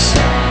Jesus.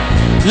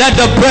 Let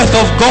the breath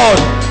of God,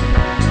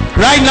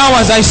 right now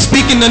as I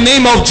speak in the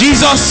name of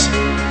Jesus,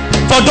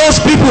 for those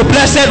people,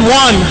 blessed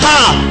one,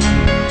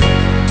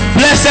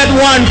 blessed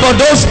one, for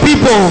those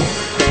people,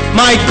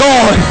 my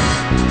God,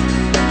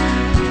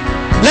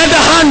 let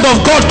the hand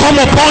of God come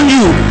upon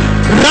you.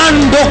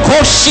 Rando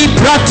koshi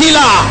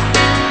pratila.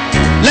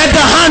 Let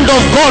the hand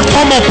of God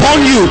come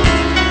upon you.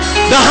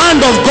 The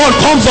hand of God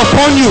comes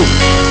upon you.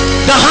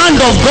 The hand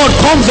of God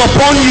comes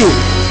upon you.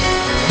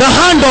 The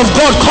hand of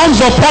God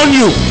comes upon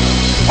you.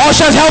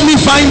 Ushers, help me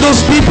find those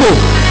people.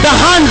 The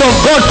hand of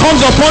God comes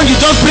upon you.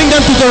 Just bring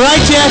them to the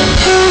right here.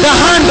 The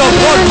hand of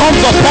God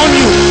comes upon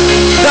you.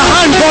 The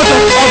hand of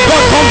God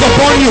comes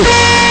upon you.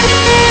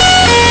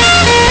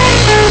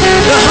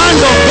 The hand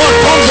of God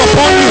comes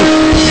upon you.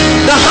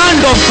 The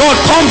hand of God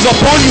comes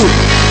upon you.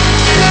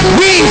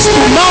 Wings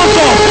to mount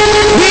up.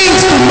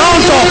 Wings to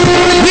mount up.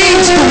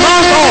 Wings to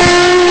mount up.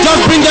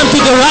 Just bring them to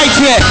the right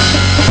here.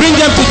 Bring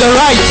them to the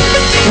right.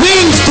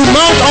 Wings to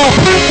mount up.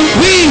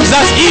 Wings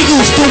as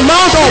eagles to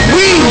mount up.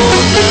 Wings.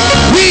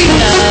 Wings.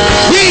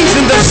 Wings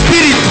in the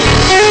spirit.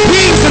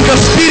 Wings in the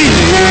spirit.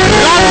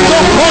 Rando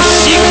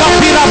koshi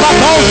kapira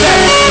batose.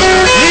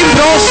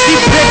 Libro si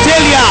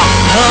pretelia.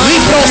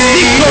 Libro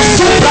ciclo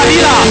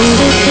supradila.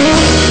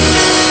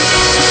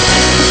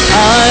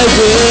 I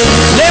will.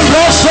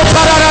 Libro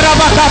soparara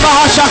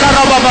bakabaha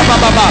shakaraba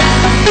baba.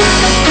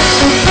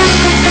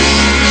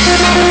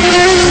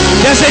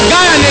 There's a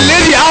guy and a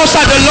lady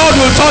outside. The Lord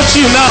will touch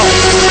you now.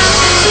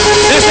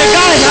 There's a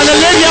guy and a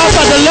lady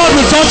outside. The Lord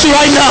will touch you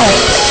right now.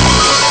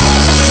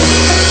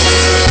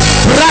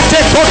 Rate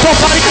toto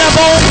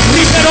parinabo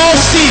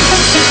liberosi.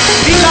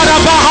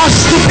 Ilarabaha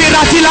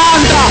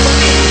stupiratilanda.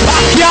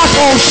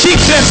 Bakiato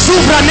shikre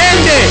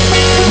subranende.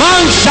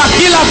 Man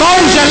shakila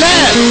baujele.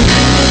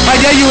 My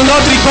dear, you will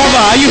not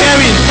recover. Are you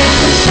hearing?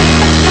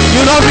 You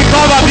will not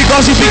recover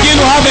because you begin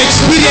to have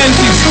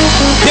experiences,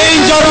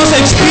 dangerous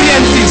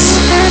experiences.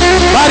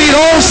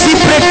 Barirosi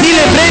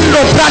pretile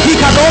brendo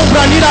pratica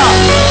dobra nira.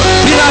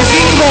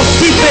 Birazingo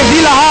si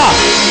previla ha.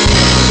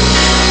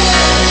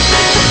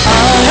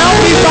 Help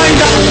me find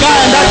that guy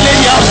and that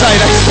lady outside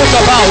I spoke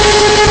about.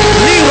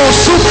 Liro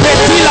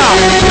supretila.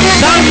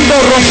 Zando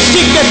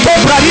roshike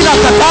dobra nira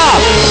kata.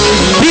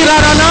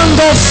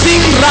 Biraranando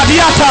sing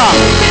radiata.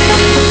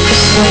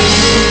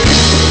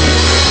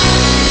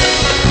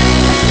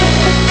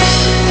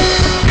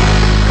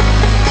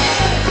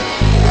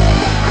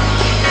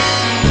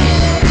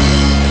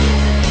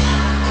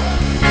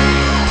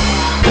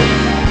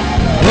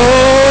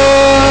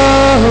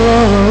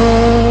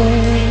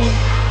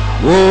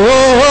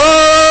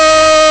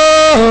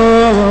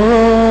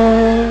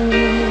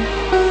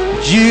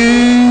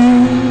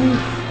 You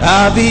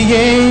are the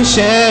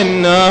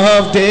Ancient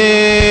of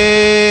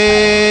Days.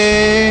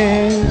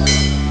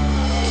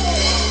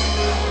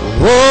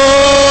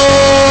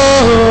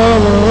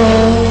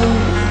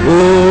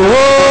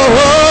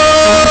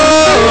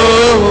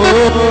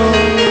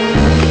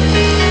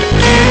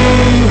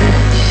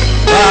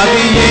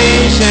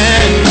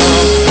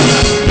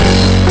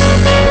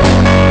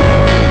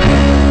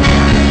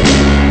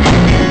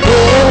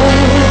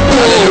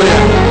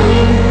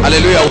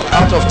 Hallelujah. We're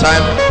out of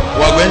time.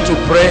 We're going to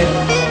pray.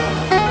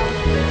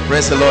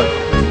 Praise the Lord.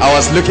 I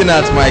was looking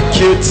at my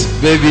cute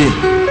baby.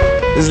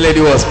 This lady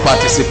was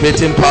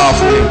participating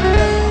powerfully.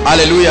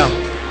 Hallelujah.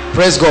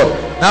 Praise God.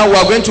 Now we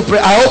are going to pray.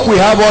 I hope we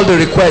have all the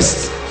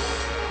requests.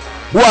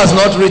 Who has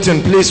not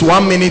written, please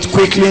 1 minute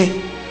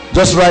quickly.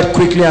 Just write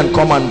quickly and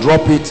come and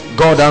drop it.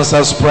 God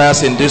answers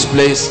prayers in this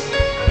place.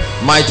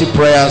 Mighty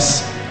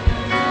prayers.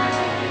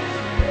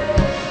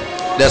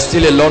 There's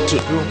still a lot to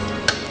do.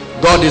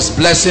 God is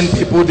blessing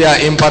people. There are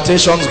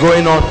impartations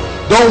going on.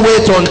 Don't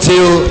wait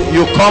until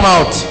you come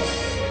out.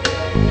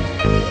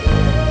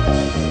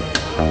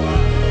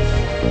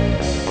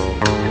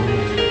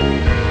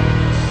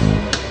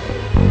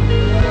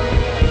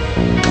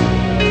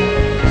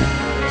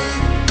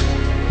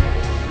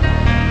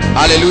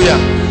 Hallelujah.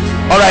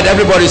 All right,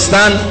 everybody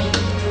stand.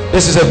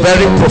 This is a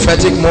very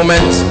prophetic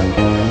moment.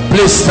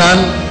 Please stand.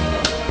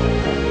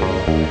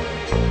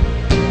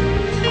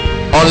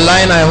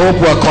 Online, I hope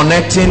we are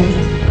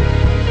connecting.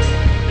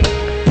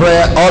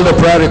 Prayer, all the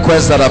prayer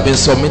requests that have been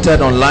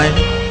submitted online.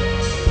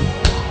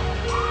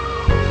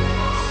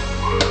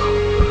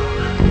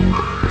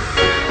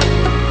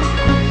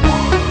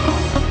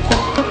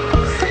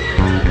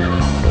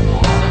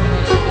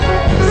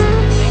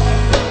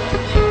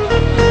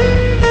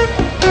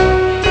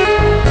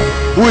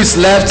 Who is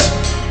left?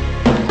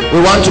 We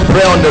want to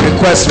pray on the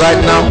request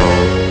right now.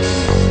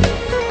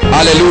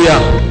 Hallelujah.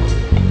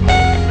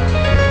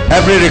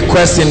 Every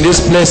request in this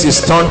place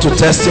is turned to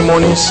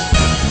testimonies.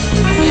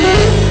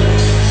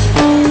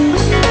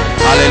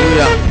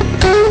 Hallelujah.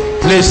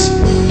 Please,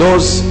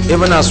 those,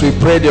 even as we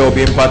pray, there will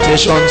be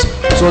impartations.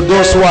 So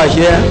those who are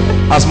here,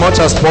 as much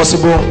as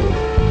possible,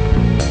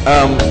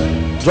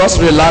 just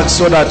relax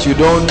so that you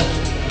don't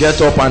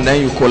get up and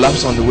then you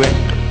collapse on the way.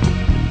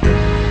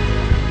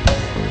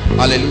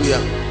 Hallelujah.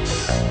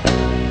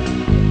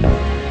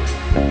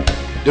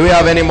 Do we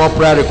have any more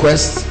prayer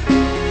requests?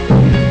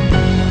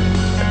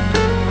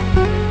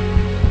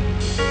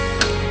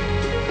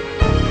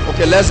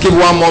 Okay, let's give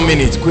 1 more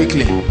minute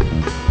quickly.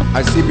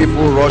 I see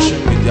people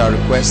rushing with their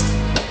request.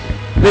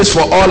 Please,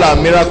 for all our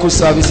miracle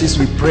services,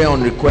 we pray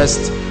on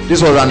request.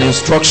 This was an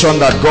instruction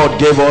that God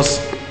gave us.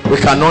 We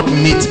cannot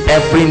meet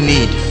every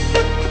need.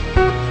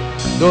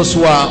 Those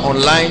who are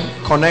online,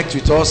 connect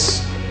with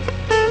us.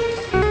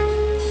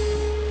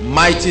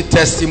 Mighty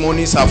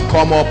testimonies have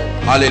come up.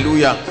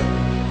 Hallelujah.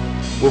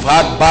 We've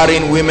had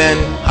barren women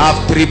have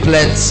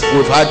triplets.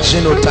 We've had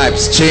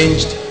genotypes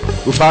changed.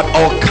 We've had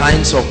all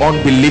kinds of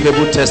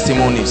unbelievable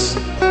testimonies.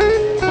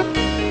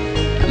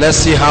 Let's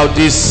see how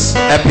this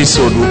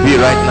episode will be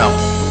right now.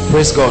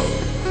 Praise God.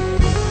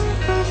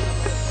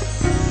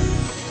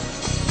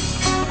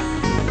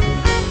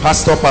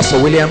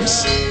 Pastor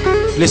Williams,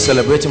 please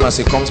celebrate him as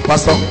he comes.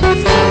 Pastor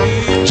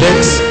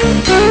James,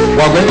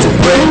 we're going to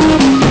pray.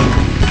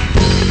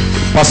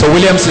 Pastor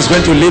Williams is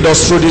going to lead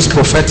us through this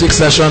prophetic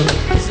session.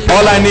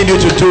 All I need you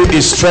to do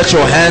is stretch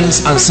your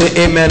hands and say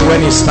amen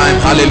when it's time.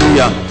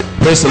 Hallelujah.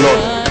 Praise the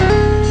Lord.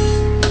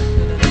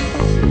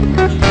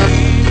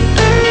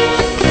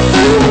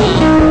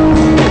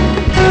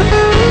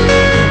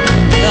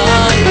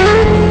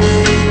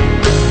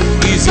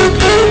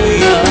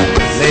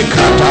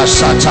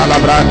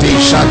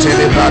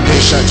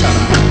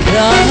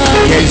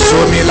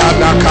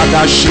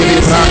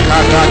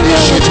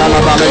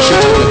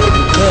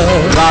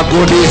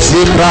 Ragudi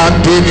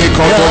Zibrandini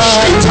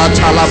Kodoshita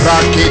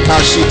Talabraki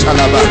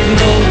Tashitalaba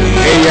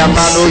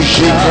Eyamano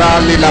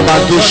Jibrali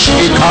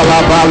Labadushi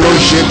Kalabalo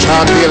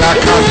Jitani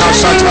Lakata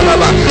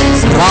Satalaba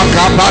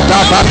Rakabata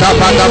Bata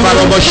Bata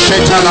Barobo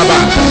Shetalaba.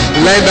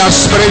 Let the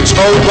Spirit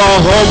over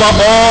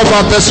all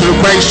of this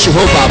request,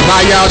 Jehovah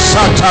Maya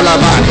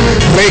Satalaba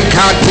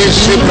Rekati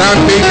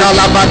Zibrandi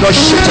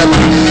Kalabadoshitaba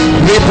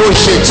Ribu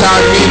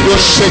Shitani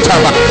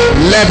Bushitaba.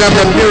 Let there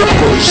be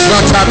miracles,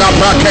 Zatana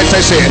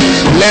Braketese.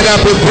 Let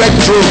there be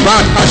breakthrough.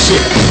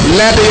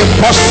 Let the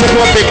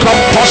impossible become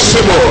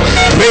possible.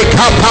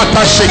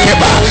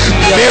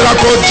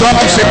 Miracle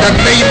jobs in the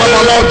name of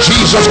the Lord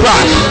Jesus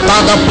Christ.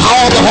 By the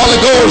power of the Holy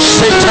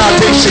Ghost.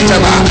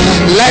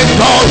 Let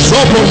doors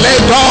open. Let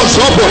doors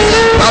open.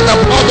 By the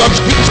blood of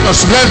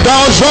Jesus. Let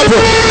doors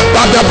open.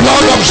 By the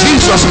blood of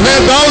Jesus.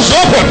 Let doors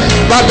open.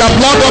 By the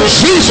blood of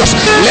Jesus.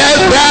 Let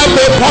there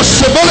be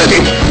possibility.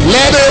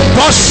 Let the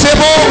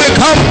impossible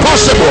become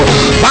possible.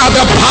 By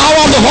the power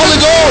of the Holy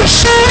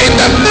Ghost. In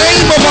the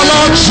name of our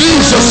Lord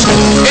Jesus.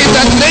 In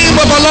the name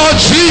of our Lord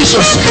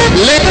Jesus.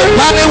 Let the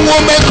barren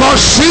woman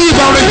conceive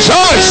and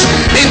rejoice.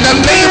 In the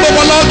name of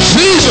our Lord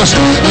Jesus.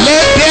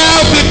 Let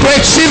there be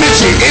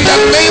creativity. In the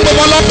name of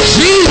our Lord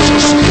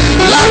Jesus.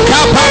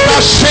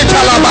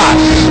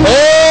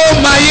 Oh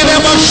my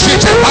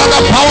shit. By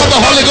the power of the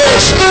Holy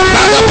Ghost.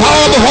 By the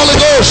power of the Holy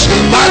Ghost.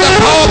 By the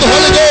power of the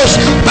Holy Ghost.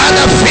 By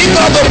the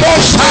finger of the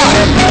Most High.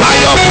 By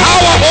your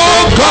power,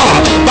 oh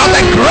God. By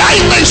the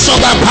greatness of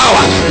that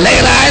power. Let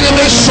the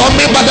enemies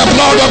submit by the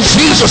blood of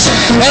Jesus.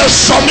 Let us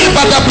submit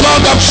by the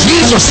blood of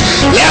Jesus.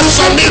 Let us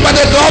submit by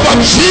the blood of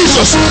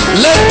Jesus.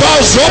 Let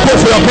doors open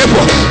for your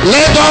people.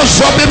 Let doors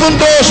open, even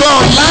those who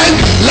are online.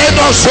 Let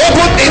doors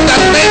open in the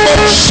name of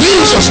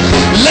Jesus.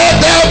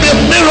 Let there be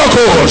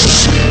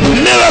miracles.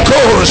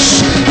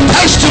 Miracles.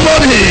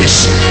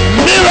 Testimonies.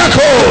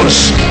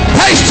 Miracles.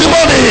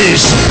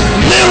 Testimonies.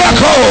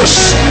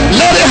 Miracles.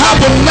 Let it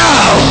happen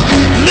now.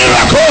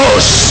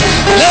 Miracles.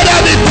 Let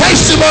there be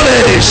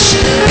testimonies.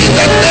 In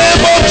the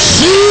name of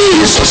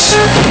Jesus.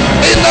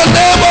 In the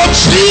name of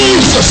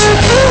Jesus.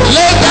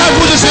 Let that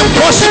which is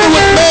impossible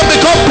with men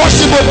become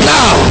possible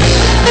now.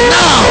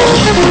 Now.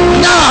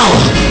 Now.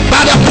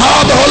 By the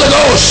power of the Holy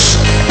Ghost.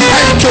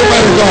 Thank you,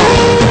 very God.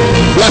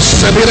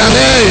 Blessed be the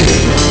name.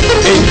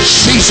 In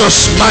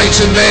Jesus'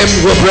 mighty name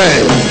we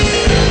pray.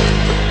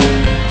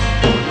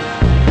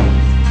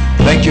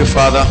 Thank you,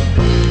 Father.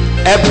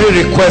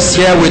 Every request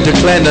here we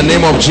declare in the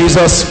name of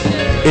Jesus.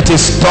 It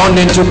is turned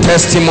into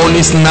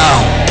testimonies now.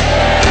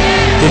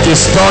 It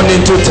is turned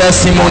into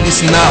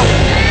testimonies now.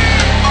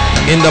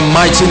 In the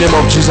mighty name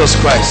of Jesus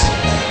Christ.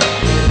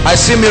 I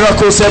see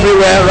miracles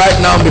everywhere right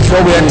now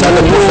before we enter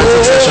the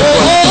prophetic session.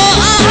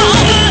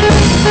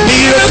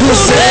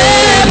 Miracles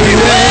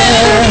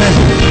everywhere.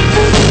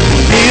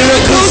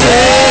 Miracles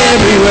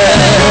everywhere.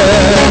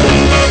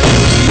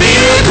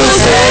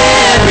 Miracles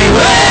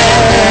everywhere.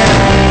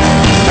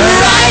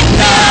 Right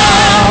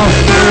now.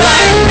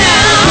 Right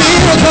now.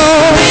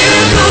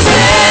 Miracles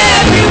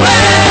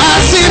everywhere.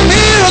 I see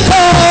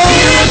miracles.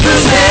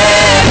 Miracles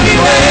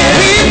everywhere.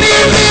 We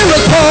need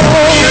miracles.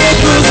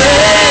 Miracles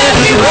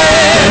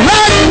everywhere.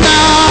 Right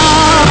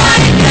now.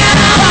 Right now.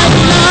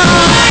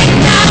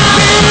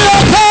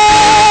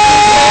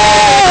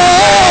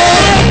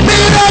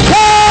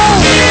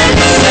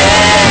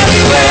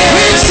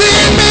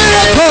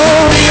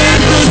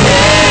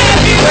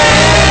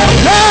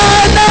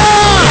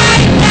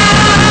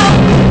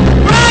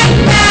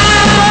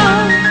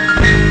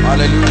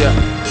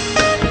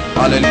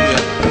 Hallelujah.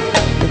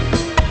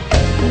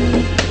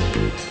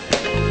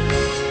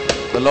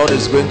 The Lord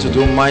is going to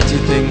do mighty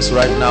things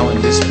right now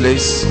in this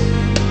place.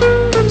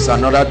 It's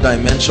another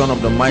dimension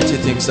of the mighty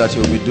things that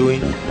you'll be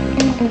doing.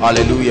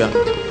 Hallelujah.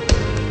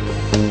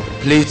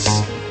 Please,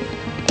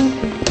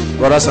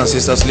 brothers and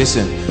sisters,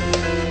 listen.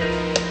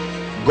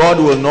 God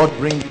will not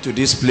bring you to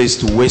this place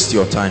to waste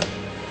your time.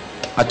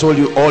 I told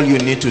you all you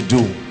need to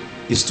do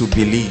is to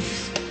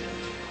believe.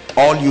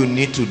 All you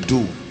need to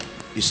do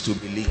is to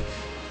believe.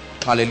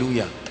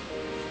 Hallelujah.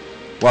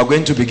 We are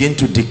going to begin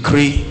to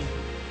decree,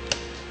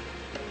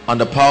 and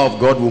the power of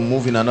God will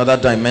move in another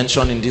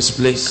dimension in this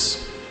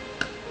place.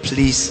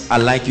 Please,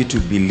 I'd like you to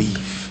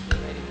believe.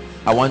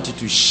 I want you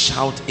to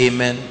shout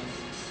amen.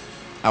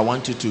 I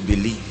want you to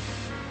believe.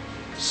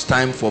 It's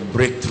time for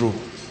breakthrough.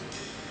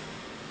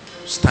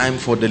 It's time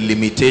for the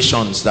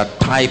limitations that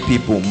tie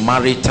people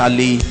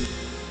maritally,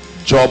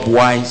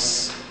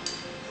 job-wise.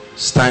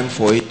 It's time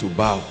for it to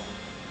bow.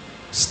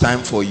 It's time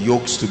for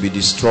yokes to be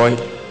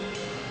destroyed.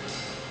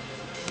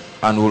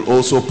 And we'll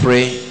also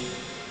pray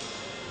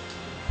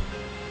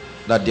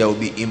that there will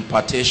be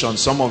impartation.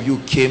 Some of you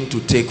came to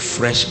take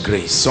fresh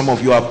grace. Some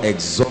of you have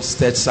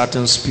exhausted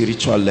certain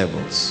spiritual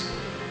levels.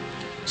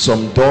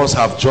 Some doors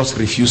have just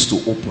refused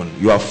to open.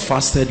 You have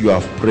fasted, you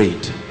have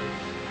prayed.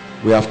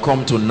 We have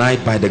come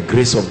tonight by the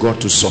grace of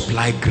God to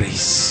supply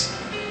grace.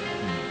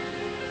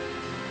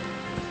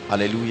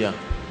 Hallelujah.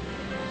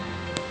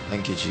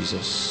 Thank you,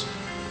 Jesus.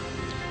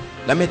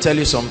 Let me tell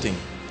you something.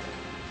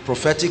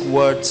 Prophetic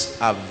words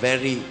are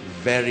very,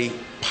 very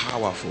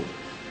powerful.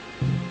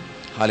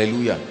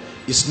 Hallelujah.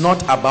 It's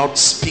not about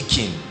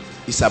speaking,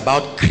 it's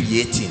about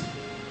creating.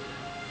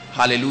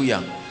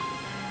 Hallelujah.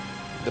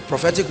 The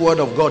prophetic word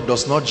of God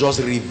does not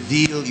just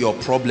reveal your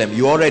problem.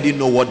 You already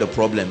know what the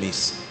problem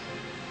is.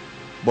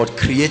 But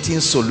creating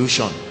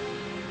solution.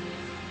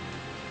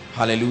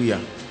 Hallelujah.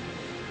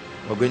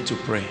 We're going to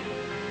pray.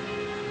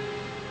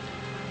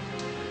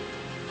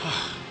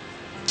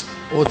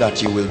 Oh,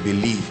 that you will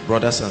believe,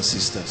 brothers and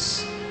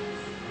sisters.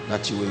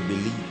 That you will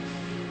believe.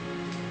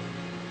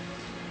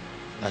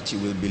 That you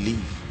will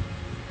believe.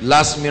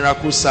 Last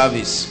miracle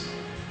service,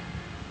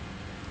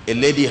 a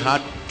lady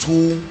had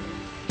 2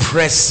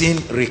 pressing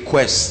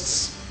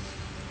requests.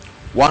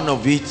 One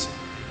of it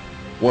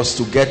was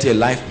to get a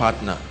life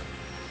partner.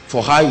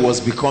 For her, it was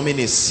becoming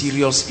a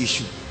serious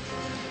issue.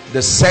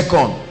 The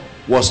second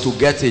was to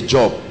get a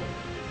job.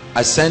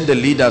 I sent the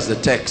leaders the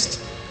text.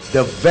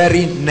 The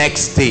very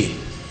next day,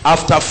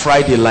 after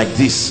Friday like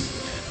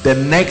this, the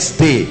next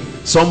day,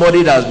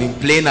 somebody that has been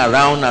playing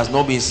around, has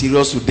not been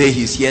serious today,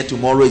 he's here,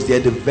 tomorrow is there.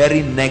 The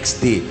very next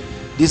day,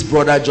 this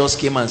brother just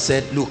came and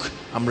said, look,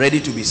 I'm ready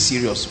to be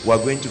serious. We're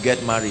going to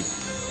get married.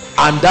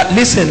 And that,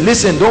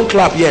 listen, don't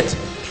clap yet.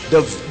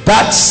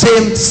 That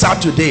same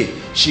Saturday,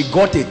 she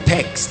got a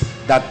text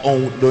that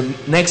on the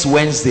next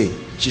Wednesday,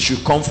 she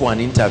should come for an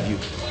interview.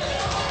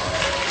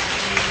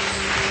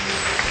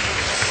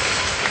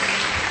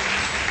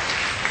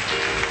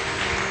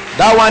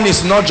 That one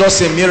is not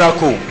just a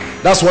miracle.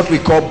 That's what we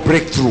call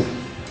breakthrough.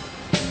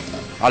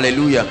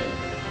 Hallelujah.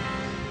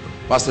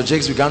 Pastor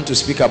Jakes began to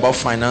speak about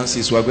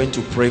finances. We're going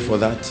to pray for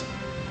that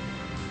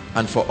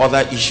and for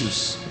other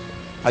issues.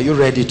 Are you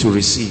ready to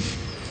receive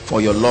for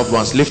your loved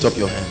ones? Lift up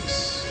your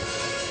hands.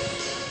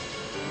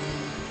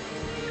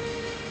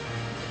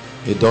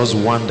 He does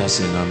wonders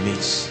in our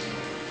midst.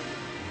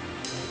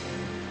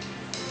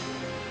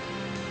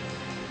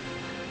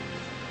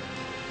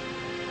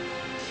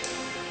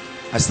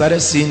 I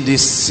started seeing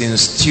this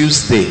since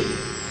Tuesday.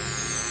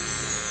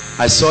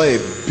 I saw a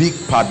big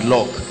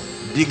padlock,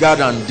 bigger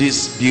than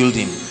this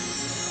building,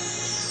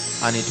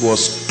 and it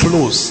was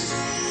closed.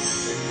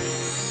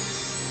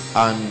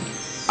 And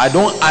I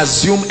don't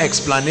assume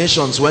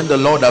explanations when the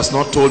Lord has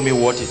not told me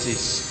what it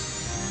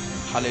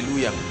is.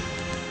 Hallelujah.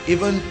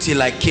 Even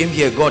till I came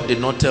here, God did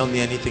not tell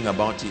me anything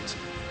about it.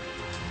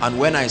 And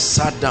when I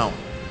sat down,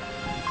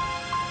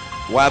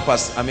 while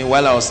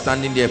I was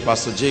standing there,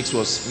 Pastor Jakes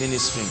was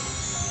ministering,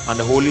 and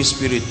the Holy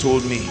Spirit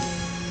told me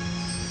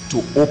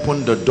to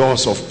open the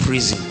doors of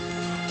prison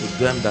to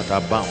them that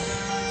are bound.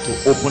 To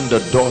open the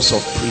doors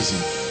of prison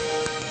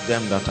to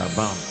them that are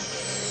bound.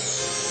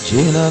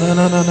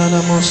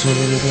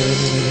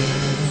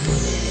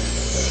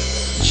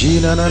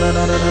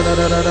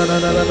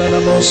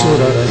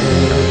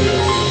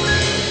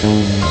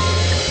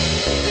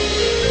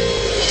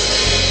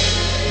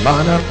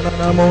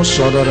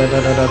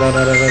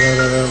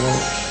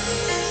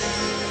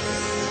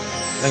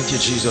 Thank you,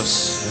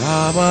 Jesus.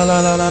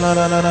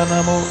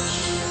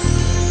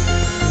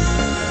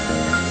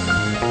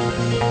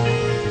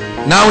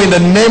 Now in the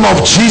name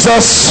of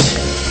Jesus,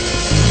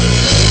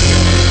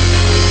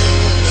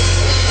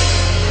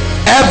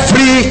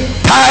 every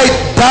tied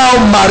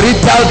down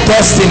marital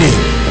destiny,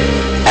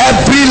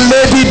 every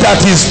lady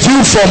that is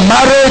due for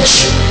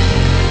marriage,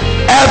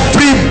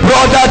 every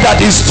brother that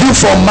is due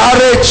for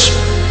marriage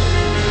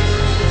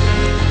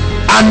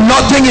and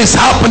nothing is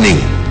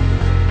happening,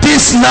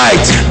 this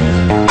night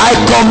I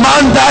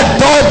command that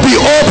door be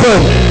open.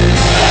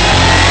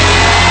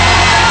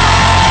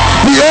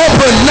 Be be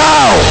open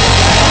now.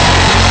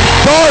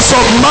 Doors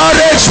of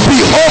marriage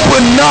be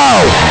open now.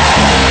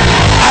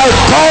 I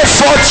call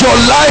forth your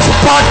life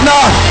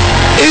partner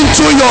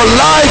into your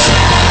life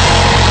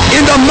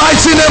in the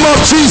mighty name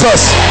of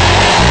Jesus.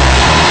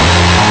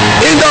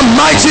 In the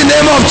mighty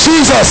name of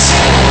Jesus.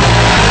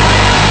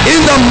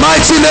 In the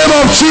mighty name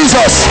of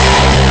Jesus.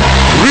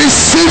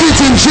 Receive it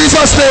in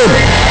Jesus' name.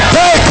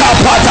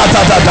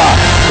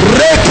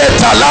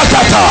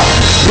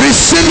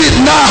 Receive it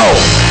now.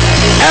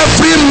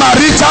 Every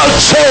marital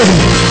chain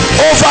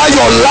over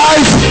your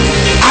life,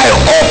 I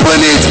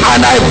open it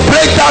and I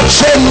break that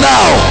chain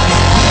now.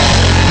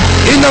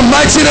 In the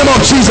mighty name of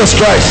Jesus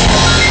Christ.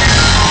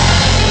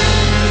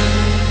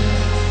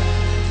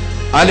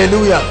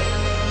 Hallelujah.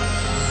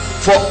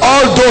 For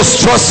all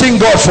those trusting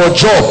God for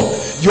job,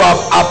 you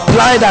have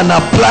applied and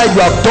applied,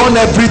 you have done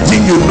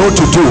everything you know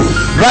to do.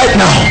 Right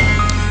now,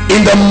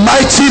 in the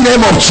mighty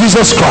name of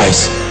Jesus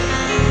Christ,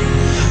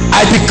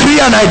 I decree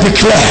and I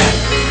declare,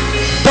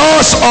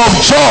 doors of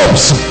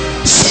jobs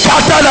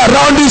scattered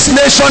around this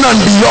nation and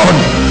beyond,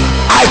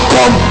 I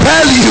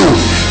compel you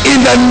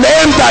in the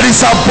name that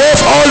is above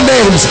all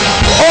names,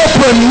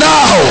 open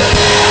now,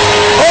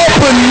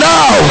 open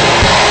now,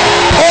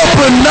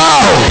 open now.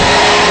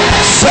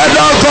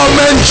 Federal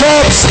government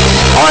jobs,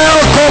 oil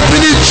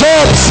company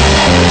jobs,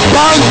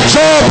 bank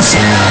jobs,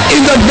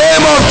 in the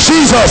name of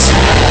Jesus.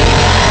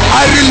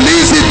 I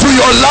release it to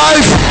your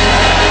life.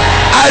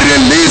 I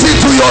release it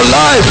to your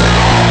life.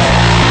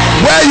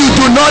 Where you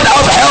do not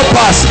have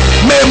helpers,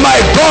 may my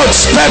God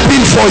step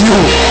in for you.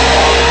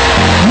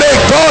 May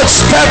God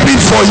step in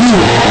for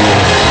you.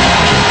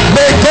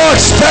 May God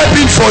step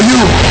in for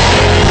you.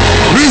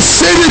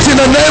 Receive it in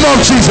the name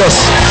of Jesus.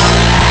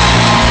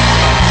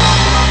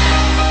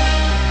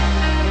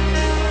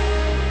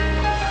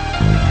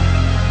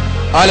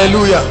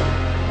 Hallelujah.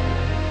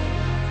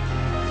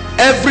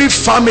 Every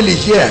family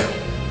here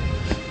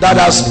that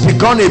has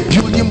begun a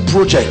building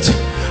project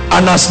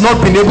and has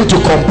not been able to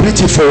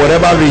complete it for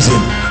whatever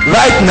reason,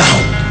 right now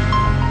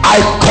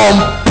I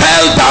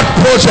compel that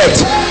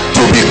project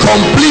to be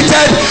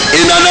completed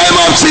in the name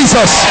of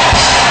Jesus.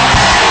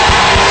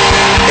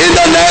 In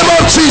the name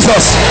of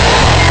Jesus.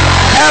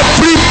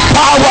 Every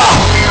power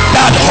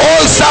that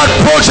holds that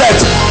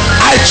project,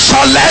 I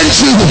challenge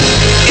you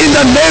in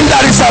the name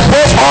that is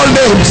above all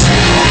names.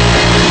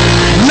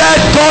 Let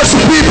God's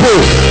people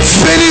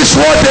finish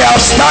what they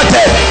have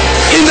started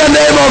in the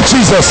name of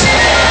Jesus.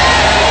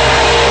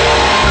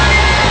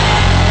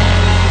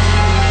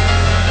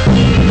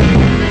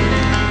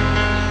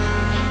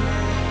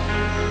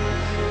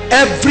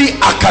 Every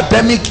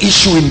academic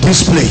issue in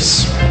this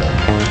place,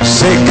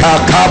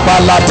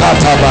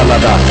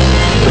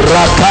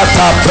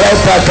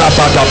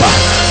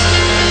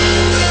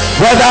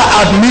 whether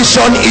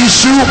admission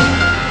issue,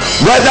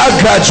 whether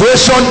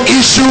graduation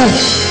issue,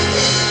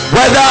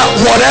 whether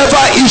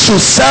whatever issue,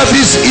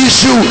 service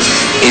issue,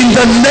 in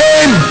the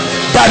name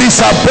that is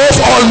above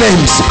all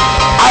names,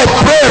 I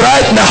pray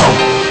right now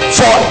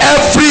for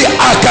every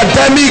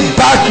academic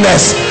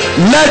darkness,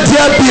 let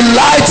there be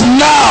light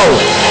now.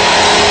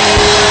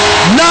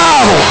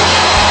 Now,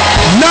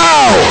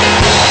 now,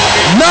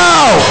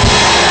 now.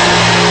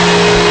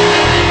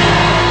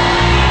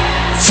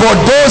 For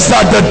those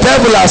that the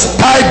devil has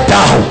tied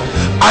down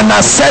and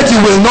has said you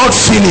will not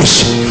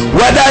finish,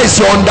 whether it's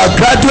your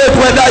undergraduate,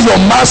 whether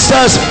your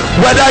master's,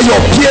 whether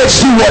your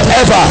PhD,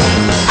 whatever,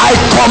 I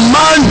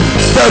command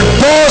the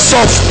doors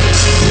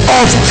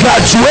of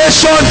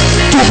graduation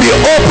to be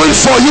open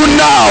for you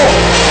now.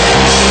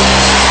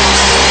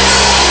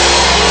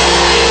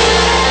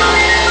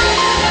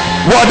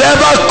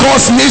 Whatever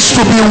course needs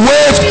to be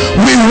waived,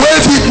 we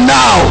waive it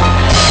now.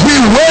 We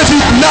waive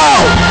it now.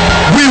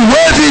 We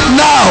waive it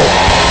now.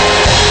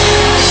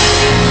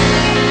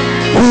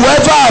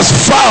 Whoever has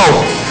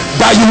vowed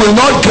that you will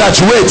not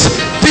graduate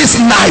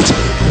this night,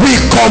 we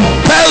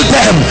compel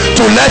them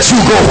to let you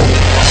go.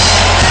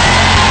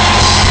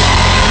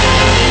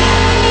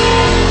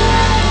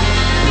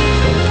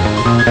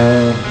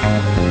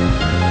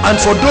 And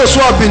for those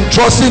who have been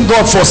trusting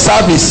God for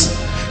service,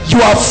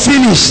 you are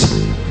finished.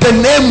 The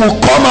name will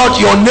come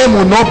out, your name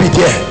will not be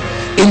there.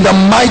 In the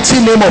mighty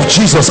name of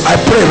Jesus, I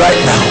pray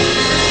right now,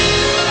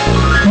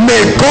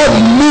 may God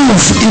move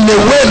in a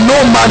way no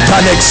man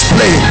can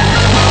explain,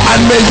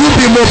 and may you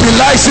be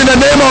mobilized in the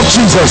name of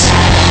Jesus.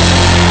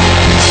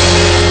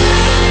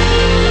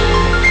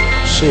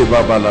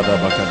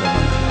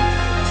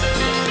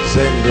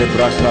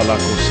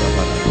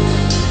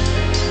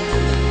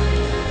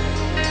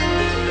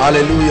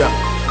 Hallelujah.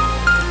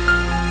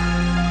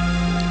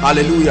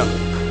 Hallelujah.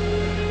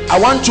 I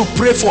want to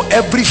pray for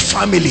every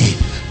family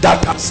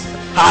that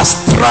has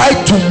tried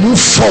to move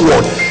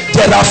forward.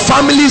 There are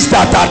families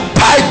that are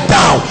tied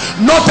down,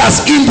 not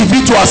as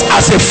individuals,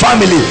 as a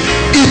family.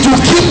 It will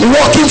keep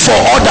working for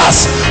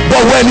others,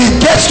 but when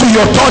it gets to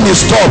your turn, it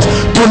stops.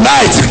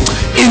 Tonight,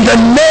 in the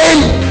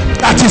name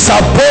that is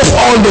above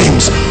all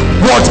names,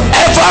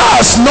 whatever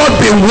has not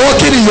been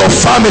working in your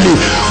family,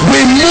 we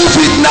move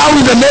it now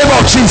in the name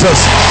of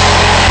Jesus.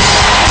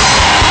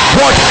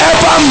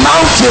 Whatever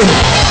mountain,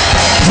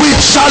 we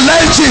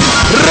challenge it.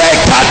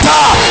 Rekata,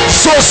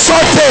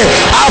 sosote,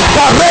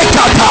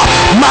 aparekata,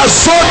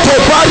 mazoto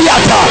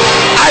bariata.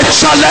 I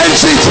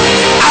challenge it.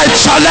 I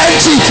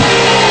challenge it.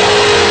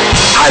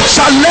 I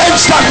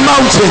challenge that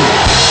mountain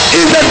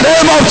in the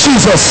name of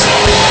Jesus.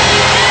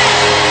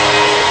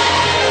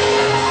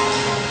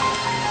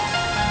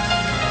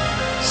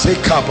 Say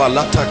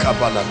kabalata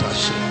kabalata.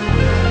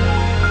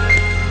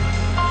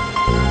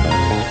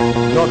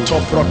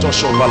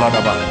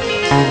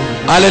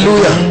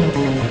 Hallelujah.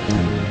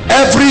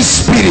 Every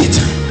spirit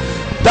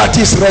that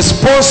is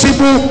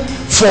responsible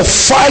for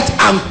fight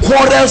and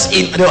quarrels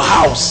in the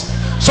house.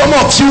 Some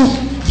of you,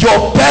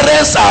 your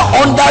parents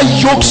are under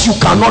yokes you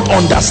cannot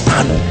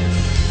understand.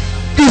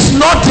 It's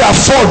not their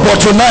fault,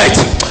 but tonight,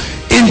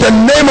 in the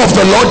name of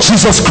the Lord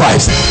Jesus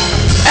Christ,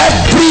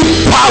 every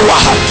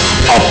power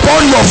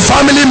upon your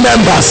family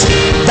members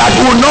that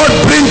will not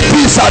bring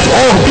peace at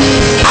home,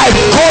 I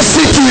curse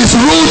it to its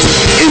root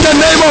in the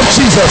name of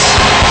Jesus.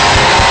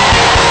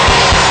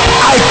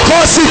 I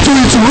curse it to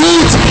its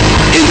root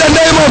in the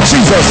name of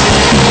Jesus.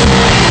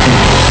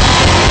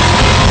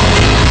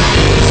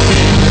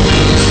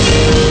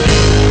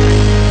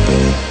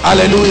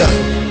 Hallelujah.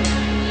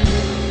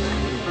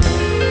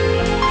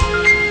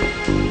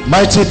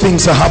 Mighty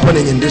things are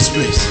happening in this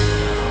place.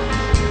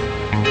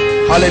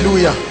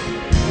 Hallelujah.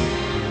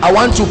 I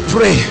want to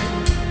pray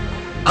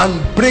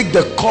and break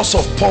the curse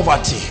of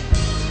poverty.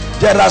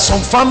 There are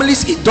some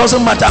families, it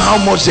doesn't matter how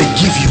much they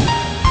give you,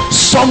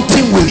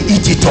 something will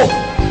eat it up.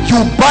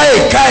 You buy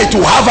a car to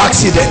have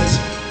accident,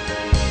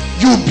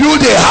 you build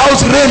a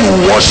house, rain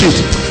will wash it.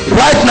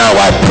 Right now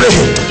I pray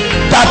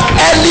that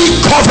any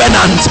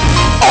covenant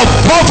of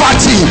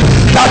poverty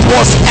that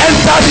was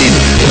entered in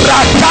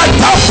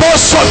Rakata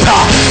Posota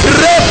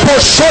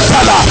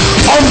Reposhotala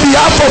on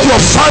behalf of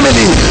your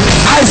family,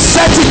 I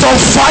set it on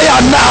fire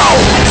now.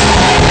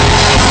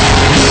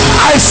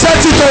 I set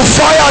it on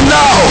fire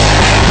now.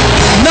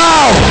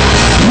 Now,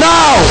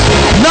 now,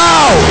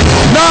 now,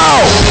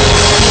 now.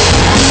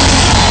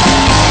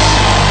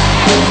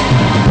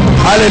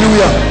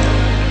 Hallelujah.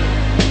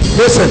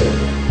 Listen,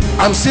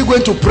 I'm still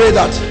going to pray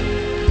that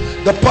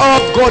the power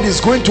of God is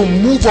going to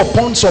move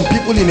upon some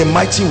people in a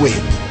mighty way,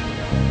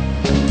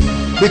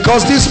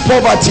 because this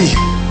poverty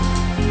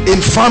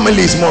in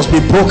families must be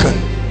broken.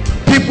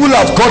 People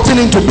have gotten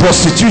into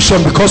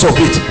prostitution because of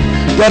it.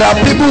 There are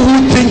people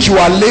who think you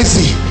are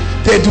lazy.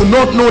 They do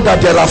not know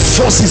that there are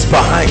forces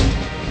behind.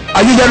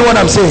 Are you hearing what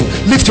I'm saying?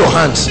 Lift your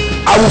hands.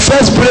 I will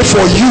first pray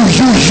for you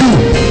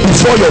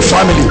before your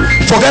family.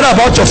 Forget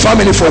about your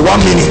family for 1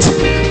 minute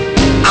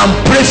and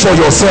pray for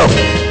yourself.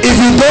 If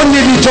you don't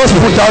need it, just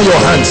put down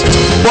your hands.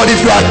 But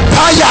if you are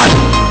tired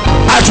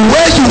at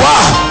where you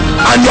are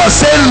and you are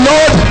saying,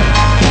 Lord,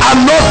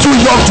 I'm not too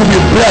young to be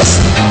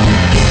blessed,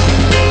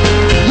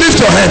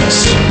 lift your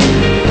hands.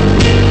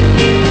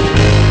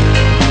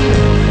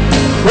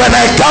 When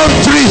I count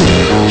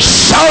 3,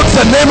 shout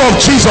the name of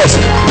Jesus.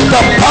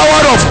 The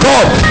power of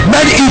God,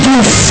 man, it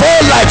will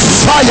fall like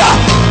fire.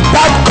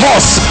 That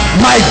curse,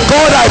 my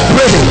God, I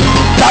pray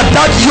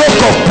that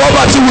yoke of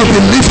poverty will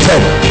be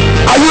lifted.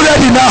 Are you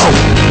ready now?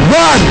 1,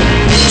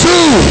 2,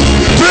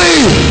 3.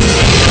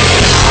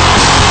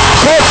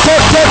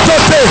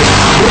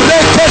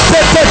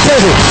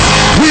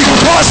 We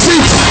curse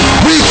it.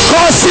 We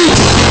curse it.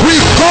 We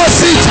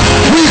curse it.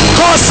 We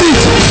curse it.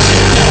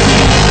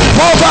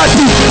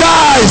 Poverty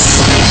dies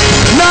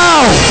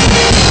now,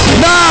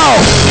 now,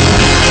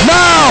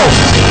 now.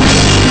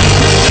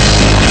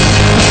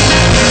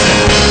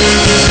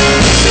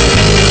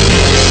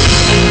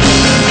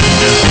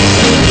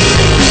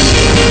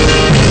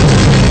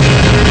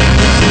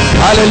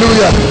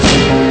 Hallelujah.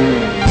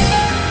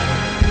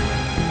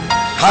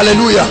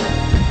 Hallelujah.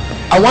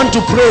 I want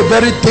to pray a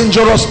very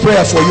dangerous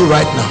prayer for you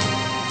right now.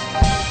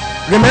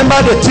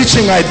 Remember the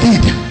teaching I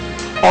did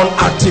on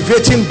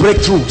activating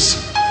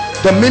breakthroughs,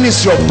 the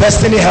ministry of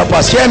destiny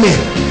helpers. Hear me.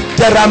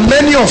 There are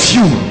many of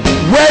you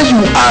where you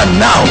are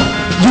now.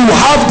 You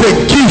have the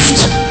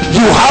gift,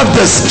 you have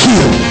the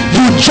skill,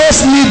 you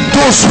just need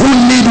those who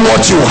need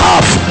what you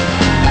have.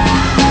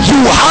 You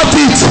have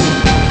it,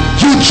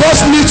 you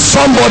just need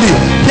somebody.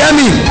 Hear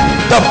me.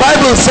 The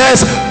Bible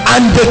says,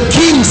 and the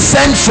king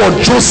sent for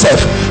Joseph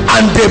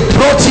and they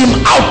brought him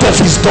out of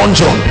his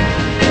dungeon.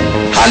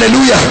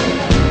 Hallelujah.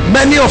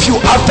 Many of you,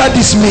 after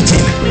this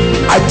meeting,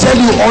 I tell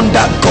you,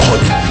 under God,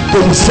 they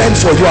will send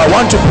for you. I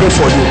want to pray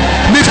for you.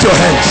 Lift your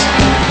hands.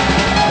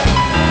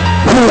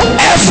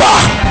 Whoever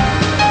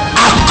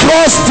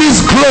across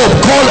this globe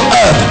called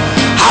earth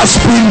has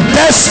been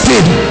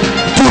destined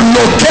to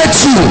locate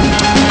you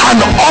and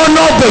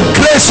honor the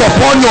grace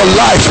upon your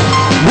life,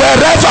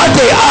 wherever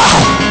they are,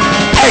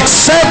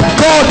 except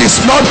God is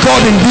not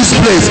God in this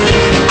place,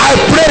 I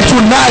pray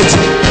tonight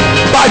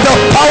by the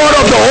power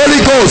of the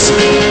Holy Ghost,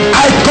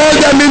 I call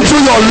them into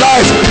your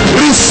life.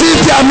 Receive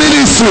their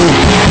ministry.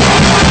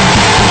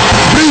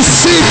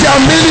 Receive their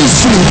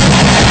ministry.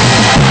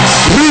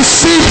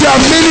 Receive their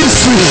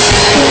ministry.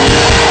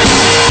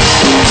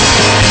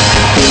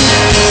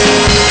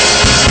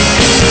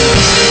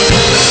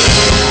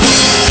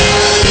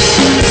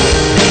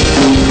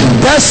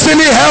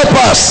 Destiny help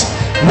us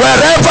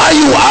wherever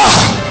you are,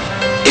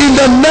 in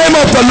the name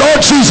of the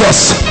Lord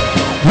Jesus.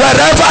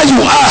 Wherever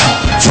you are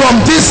from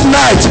this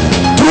night,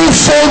 through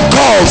phone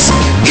calls,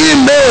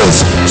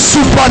 emails,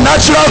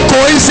 supernatural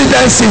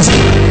coincidences,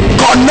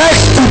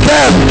 connect to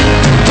them,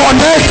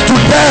 connect to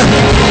them,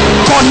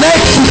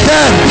 connect to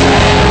them.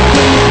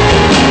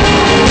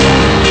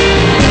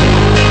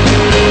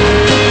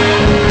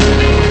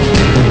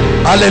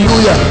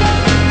 Hallelujah,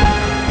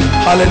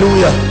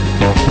 hallelujah.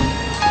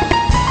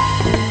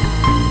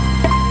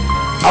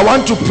 I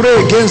want to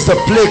pray against the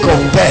plague of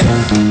death.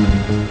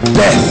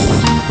 Death,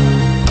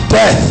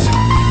 death.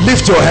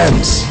 Lift your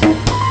hands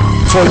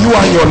for you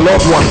and your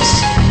loved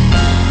ones.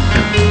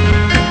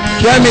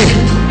 Hear me.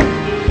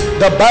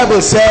 The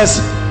Bible says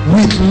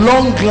with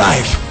long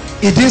life,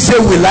 it didn't say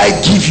will I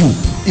give you,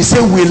 it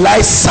said will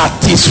I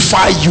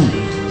satisfy you.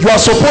 You are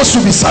supposed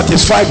to be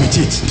satisfied with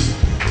it.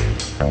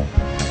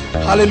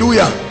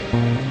 Hallelujah.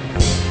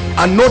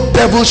 And no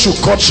devil should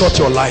cut short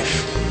your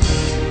life.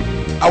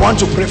 I want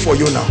to pray for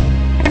you now.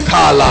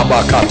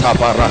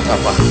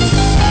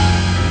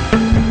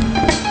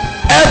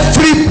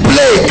 Every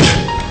plague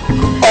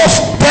of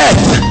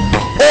death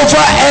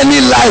over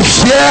any life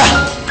here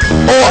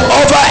or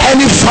over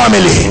any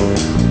family,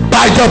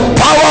 by the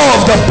power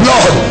of the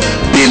blood,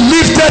 be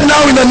lifted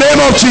now in the name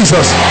of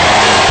Jesus.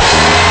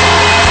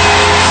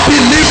 Be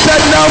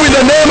lifted now in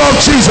the name of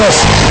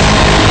Jesus.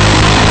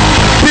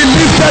 Be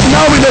lifted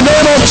now in the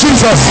name of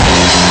Jesus.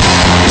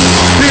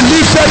 Be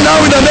lifted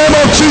now in the name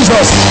of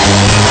Jesus.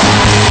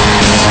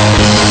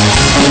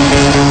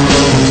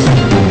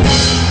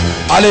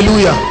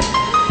 Hallelujah.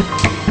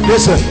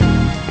 Listen,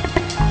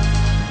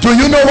 do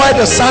you know why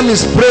the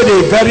psalmist prayed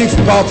a very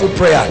powerful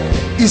prayer?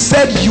 He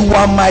said, you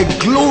are my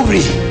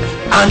glory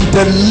and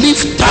the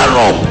lifter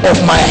up of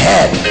my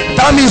head.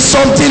 That means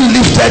something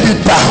lifted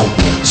it down,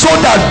 so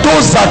that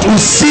those that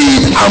will see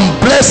it and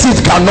bless it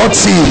cannot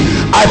see it.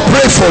 I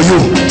pray for you,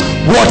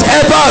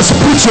 whatever has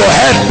put your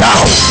head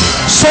down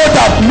so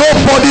that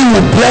nobody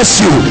will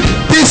bless you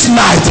this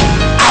night,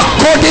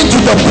 according to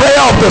the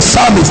prayer of the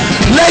psalmist,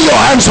 lay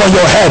your hands on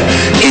your head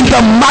in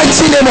the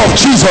mighty name of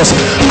Jesus.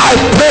 I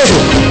pray,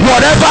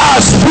 whatever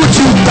has put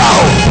you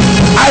down,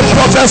 I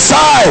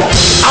prophesy,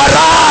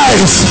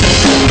 arise,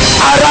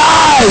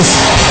 arise,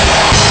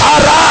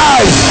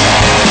 arise,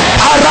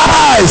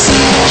 arise,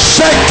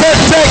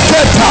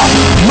 sheketeketa,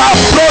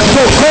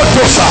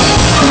 maprotokotosa,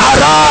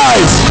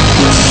 arise.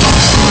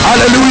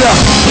 Hallelujah.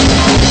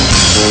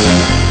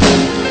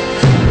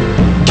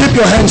 Keep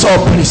your hands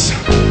up, please.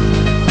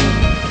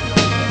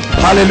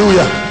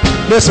 Hallelujah.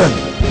 Listen,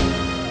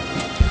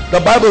 the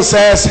Bible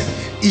says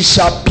it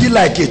shall be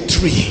like a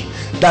tree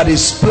that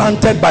is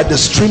planted by the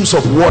streams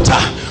of water,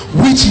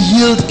 which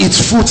yield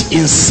its fruit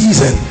in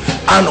season,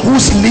 and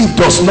whose leaf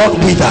does not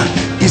wither.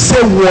 He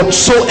said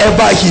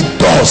whatsoever he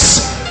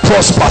does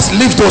prospers.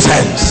 Lift those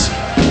hands.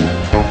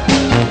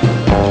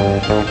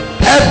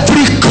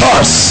 Every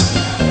curse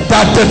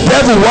that the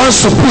devil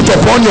wants to put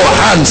upon your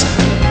hands,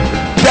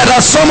 there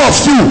are some of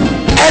you,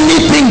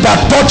 anything that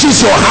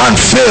touches your hand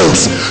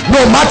fails.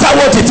 No matter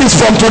what it is,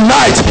 from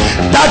tonight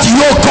that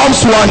yoke comes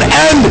to an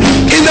end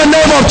in the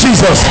name of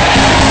Jesus.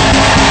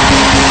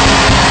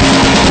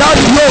 That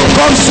yoke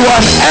comes to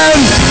an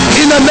end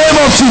in the name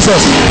of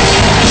Jesus.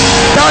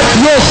 That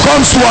yoke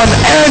comes to an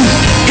end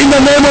in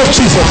the name of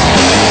Jesus.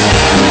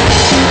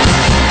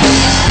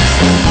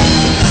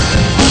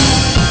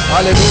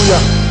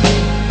 Hallelujah.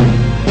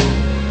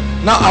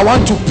 Now I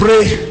want to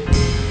pray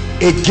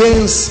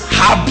against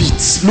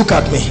habits. Look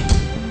at me.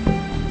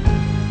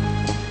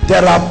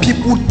 There are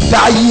people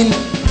dying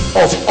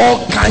of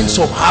all kinds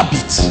of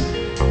habits,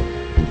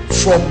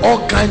 from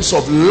all kinds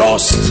of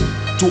lust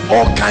to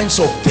all kinds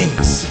of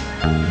things.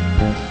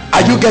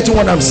 Are you getting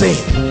what I'm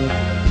saying?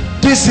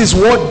 This is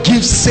what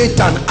gives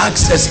Satan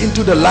access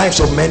into the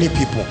lives of many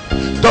people.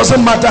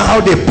 Doesn't matter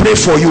how they pray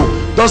for you,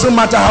 doesn't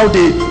matter how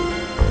they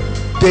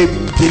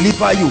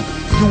deliver you,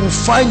 you will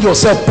find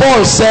yourself.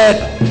 Paul said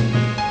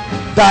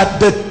that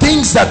the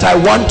things that I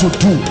want to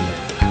do,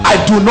 I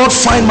do not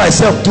find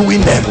myself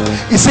doing them.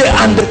 He said,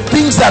 and the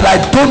things that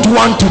I don't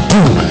want to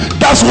do,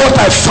 that's what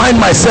I find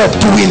myself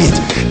doing it.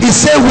 He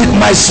said, with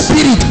my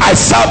spirit I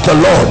serve the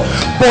Lord,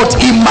 but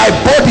in my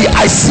body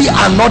I see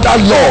another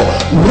law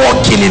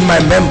working in my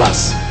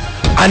members.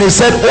 And he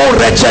said, oh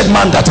wretched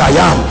man that I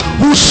am,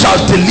 who shall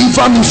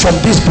deliver me from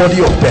this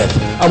body of death?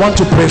 I want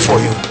to pray for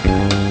you.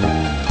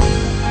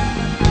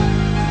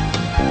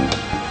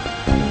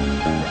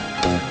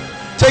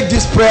 Take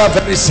this prayer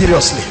very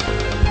seriously,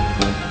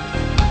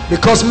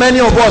 because many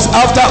of us,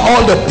 after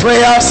all the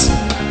prayers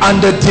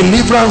and the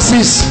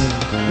deliverances,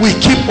 we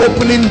keep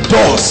opening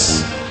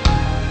doors.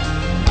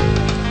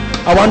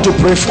 I want to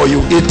pray for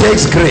you. It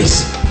takes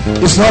grace.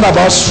 It's not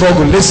about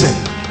struggle. Listen,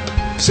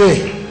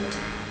 say,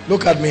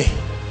 look at me.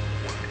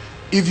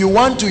 If you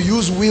want to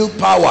use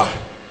willpower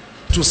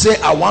to say,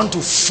 I want to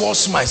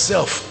force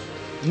myself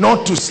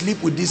not to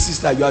sleep with this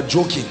sister, you are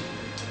joking.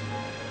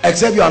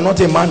 Except you are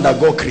not a man that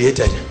God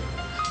created.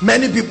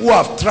 Many people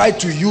have tried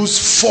to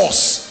use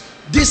force.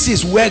 This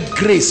is where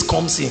grace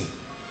comes in.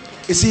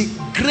 You see,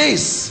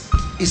 grace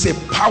is a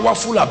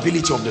powerful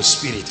ability of the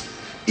Spirit.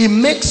 It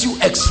makes you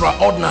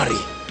extraordinary.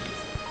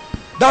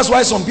 That's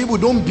why some people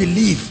don't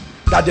believe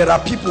that there are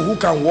people who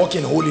can walk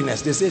in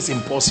holiness. They say it's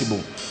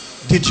impossible.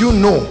 Did you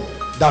know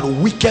that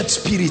wicked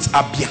spirits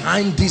are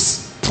behind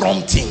these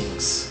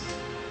promptings?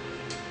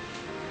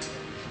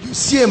 You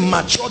see a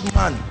matured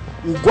man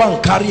who go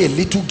and carry a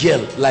little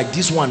girl like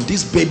this one,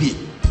 this baby,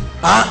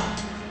 a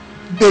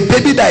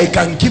baby that he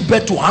can give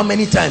birth to how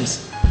many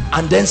times,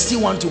 and then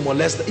still want to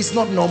molest her. It's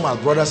not normal,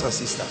 brothers and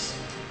sisters.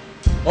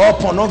 Or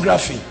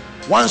pornography.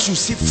 Once you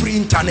see free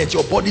internet,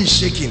 your body is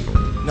shaking.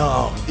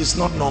 No, it's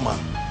not normal.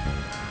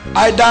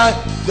 Either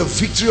the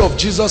victory of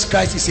Jesus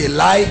Christ is a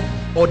lie,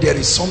 or there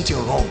is something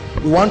wrong.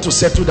 We want to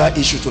settle that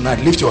issue tonight.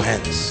 Lift your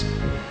hands.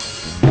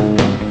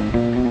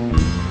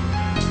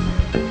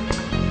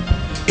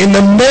 In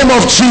the name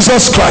of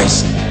Jesus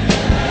Christ,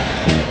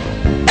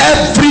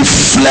 every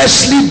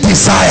fleshly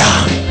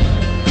desire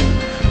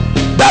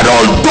that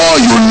although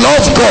you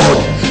love God,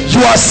 you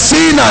are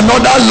seeing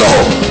another law,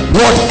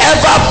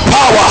 whatever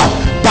power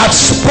that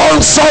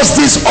sponsors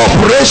this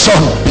operation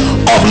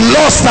of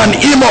lust and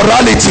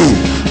immorality,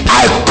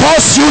 I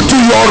curse you to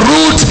your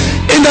root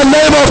in the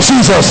name of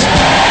Jesus.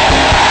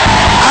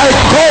 I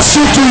curse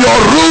you to your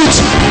root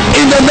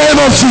in the name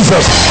of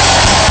Jesus.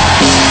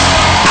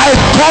 I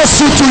curse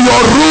you to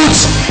your root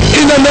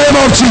in the name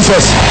of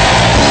Jesus.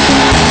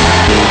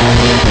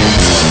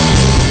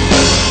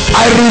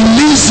 I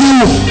release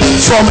you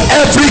from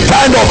every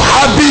kind of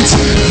habit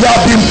you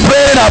have been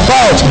praying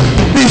about.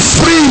 Be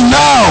free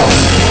now.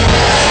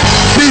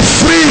 Be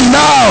free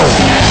now.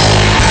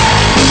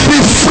 Be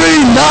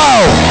free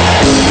now.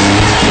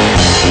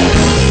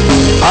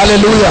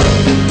 Hallelujah.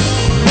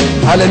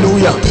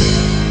 Hallelujah.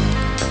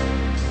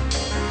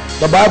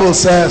 The Bible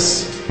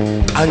says,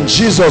 and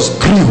Jesus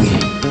grew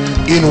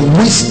in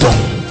wisdom,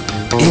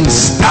 in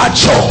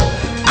stature,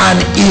 and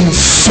in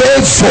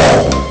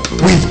favor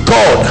with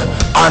God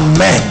and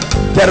men.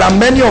 There are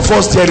many of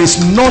us, there is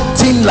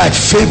nothing like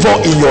favor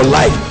in your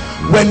life.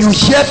 When you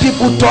hear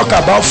people talk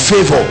about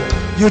favor,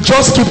 you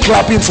just keep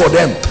clapping for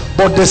them,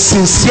 but the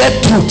sincere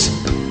truth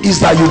is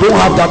that you don't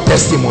have that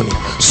testimony.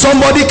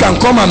 Somebody can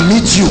come and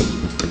meet you.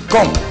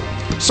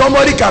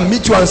 Somebody can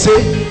meet you and say,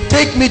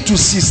 take me to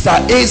Sister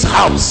A's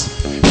house.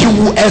 You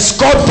will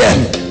escort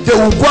them. They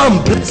will go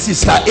and bring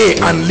Sister A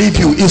and leave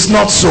you. It's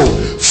not so.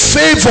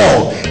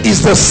 Favor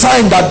is the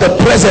sign that the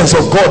presence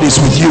of God is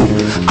with you.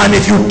 And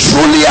if you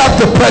truly have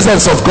the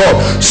presence of God,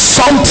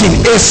 something,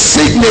 a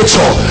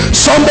signature,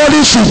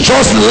 somebody should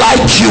just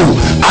like you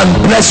and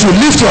bless you.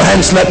 Lift your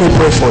hands. Let me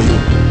pray for you.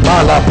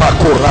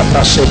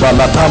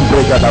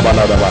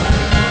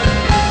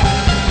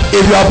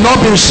 If you have not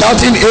been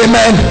shouting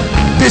amen,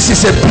 this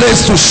is a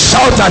place to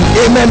shout an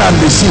amen and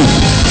receive.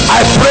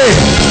 I pray,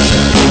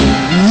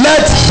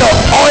 let the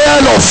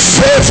oil of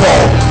favor,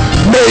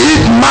 may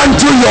it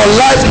mantle your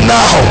life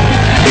now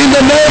in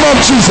the name of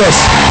Jesus.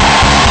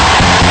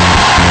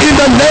 In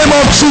the name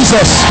of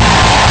Jesus.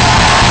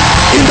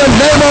 In the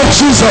name of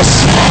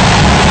Jesus.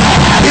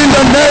 In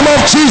the name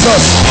of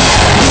Jesus.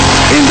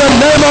 In the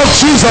name of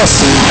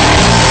Jesus.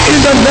 In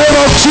the name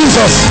of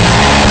Jesus.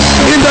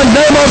 In the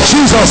name of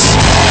Jesus.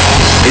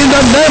 In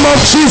the name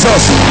of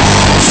Jesus.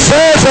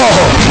 Favor.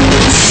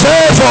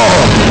 Favor.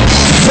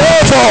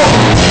 Favor.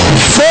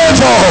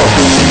 Favor.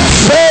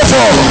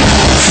 Favor.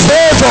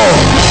 Favor.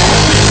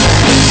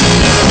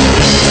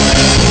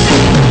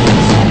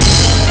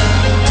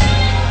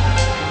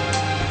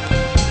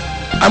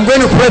 I'm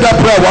going to pray that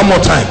prayer one more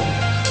time.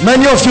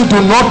 Many of you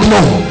do not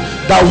know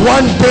that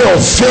one day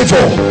of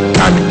favor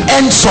can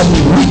end some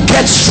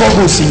wicked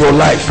struggles in your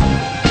life.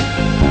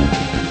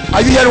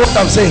 Are you hearing what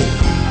I'm saying?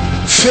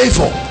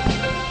 Favor.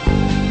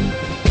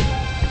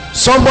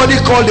 Somebody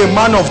called a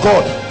man of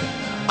God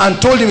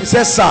and told him, he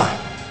says, sir,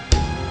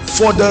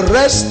 for the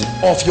rest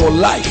of your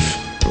life,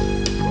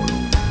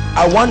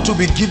 I want to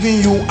be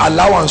giving you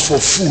allowance for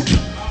food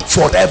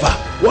forever.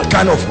 What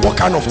kind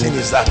of thing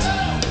is that?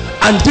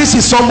 And this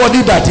is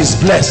somebody that is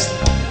blessed.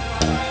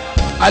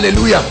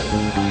 Hallelujah.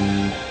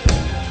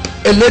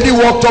 A lady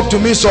walked up to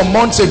me some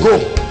months ago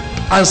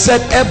and said,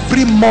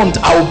 every month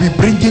I will be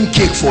bringing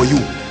cake for you.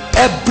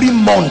 Every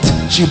month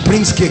she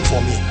brings cake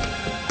for me.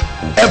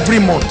 Every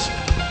month.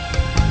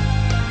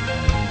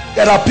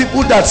 There are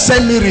people that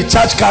send me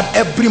recharge card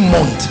every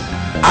month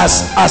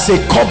as a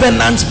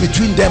covenant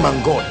between them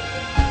and God.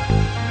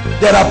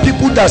 There are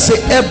people that say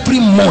every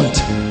month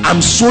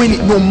I'm sowing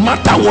it, no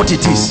matter what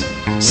it is.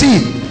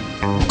 See,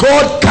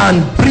 God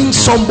can bring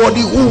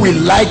somebody who will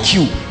like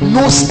you,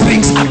 no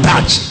strings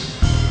attached.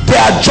 They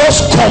are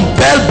just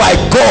compelled by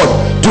God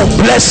to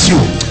bless you.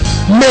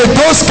 May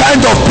those kind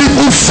of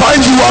people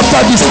find you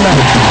after this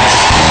night.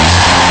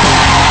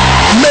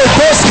 May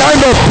those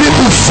kind of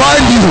people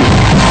find you.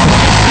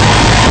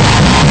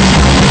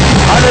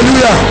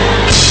 Hallelujah.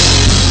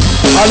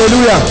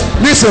 Hallelujah.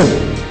 Listen,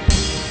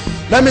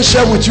 let me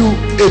share with you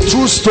a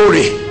true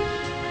story,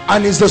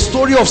 and it's the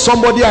story of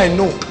somebody I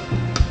know.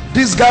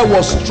 This guy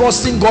was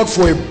trusting God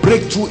for a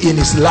breakthrough in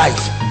his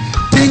life.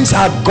 Things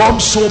had gone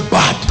so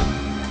bad.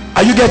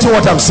 Are you getting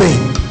what I'm saying?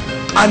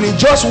 And he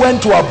just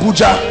went to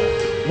Abuja.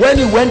 When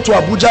he went to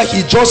Abuja,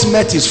 he just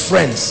met his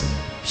friends.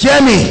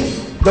 Hear me.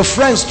 The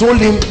friends told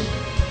him,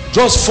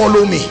 just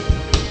follow me.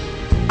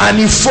 And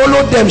he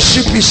followed them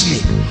sheepishly,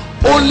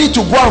 only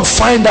to go and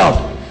find out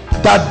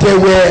that they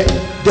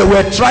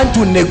were trying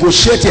to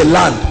negotiate a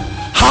land.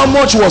 How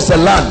much was the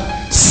land?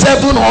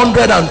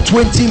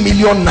 720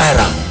 million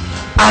naira.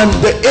 And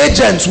the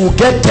agents will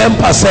get 10%,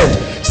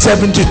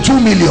 72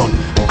 million.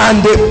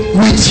 And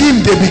with him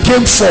they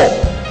became 4.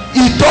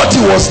 He thought he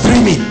was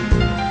dreaming.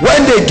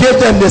 When they gave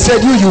them, they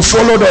said, you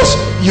followed us,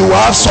 you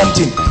have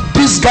something.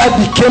 This guy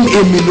became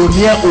a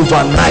millionaire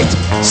overnight.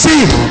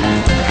 See,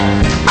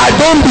 I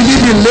don't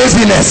believe in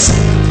laziness,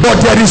 but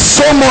there is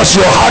so much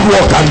your hard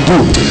work can do.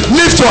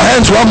 Lift your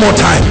hands one more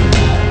time.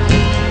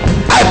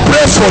 I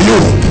pray for you.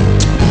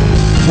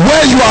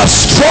 Where you have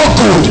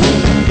struggled,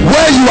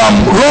 where you are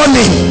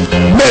running,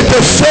 may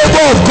the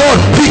favor of God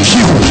pick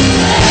you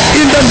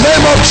in the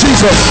name of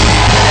Jesus.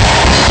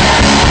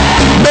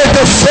 May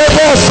the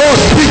favor of God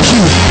pick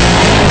you.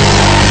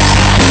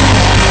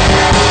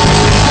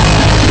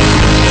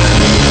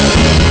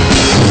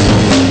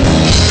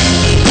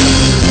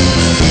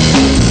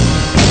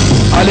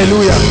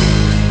 Hallelujah.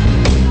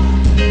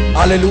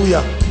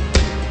 Hallelujah.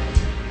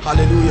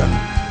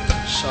 Hallelujah.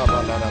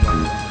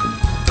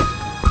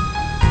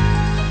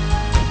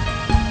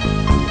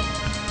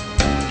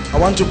 I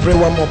want to pray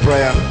one more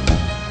prayer.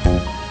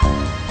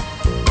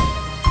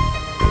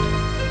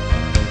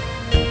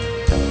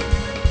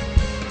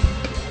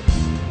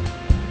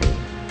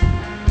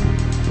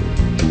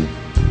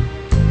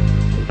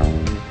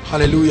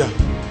 Hallelujah.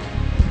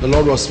 The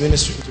Lord was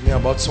ministering to me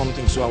about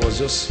something, so I was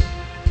just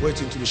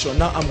waiting to be sure.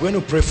 Now I'm going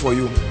to pray for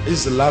you. This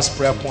is the last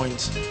prayer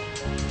point.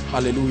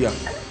 Hallelujah.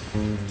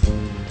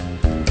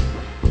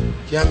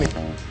 Hear me.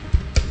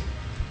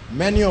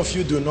 Many of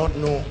you do not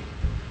know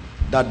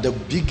that the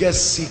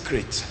biggest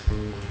secret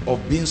of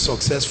being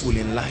successful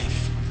in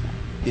life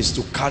is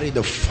to carry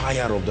the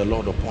fire of the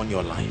Lord upon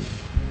your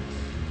life.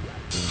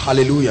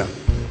 Hallelujah.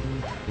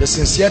 The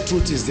sincere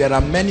truth is there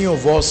are many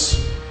of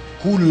us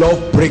who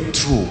love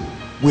breakthrough.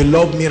 We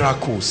love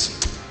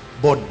miracles,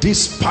 but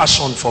this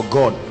passion for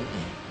God,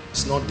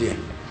 it's not there.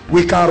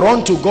 We can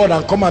run to God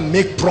and come and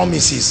make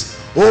promises.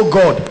 Oh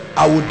God,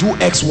 I will do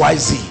X, Y,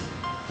 Z.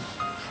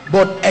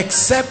 But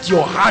except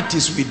your heart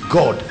is with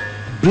God,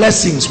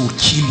 blessings will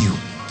kill you.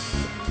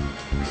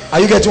 Are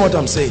you getting what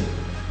I'm saying?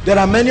 There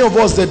are many of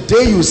us, the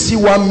day you see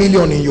 1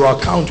 million in your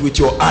account with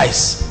your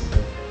eyes,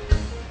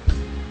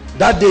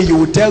 that day you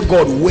will tell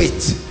God,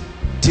 wait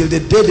till the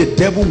day the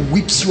devil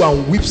whips you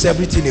and whips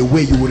everything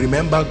away. You will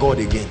remember God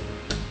again.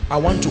 I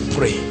want to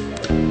pray.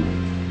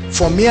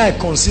 For me, I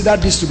consider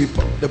this to be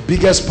the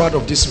biggest part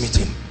of this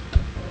meeting,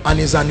 and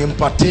is an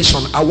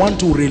impartation. I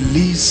want to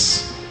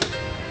release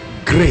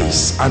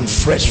grace and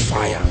fresh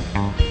fire.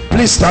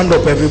 Please stand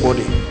up,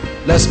 everybody.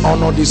 Let's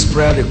honor this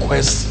prayer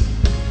request.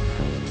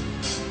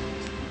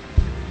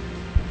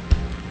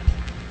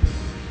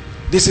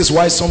 This is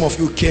why some of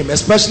you came,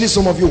 especially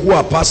some of you who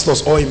are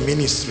pastors or in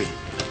ministry.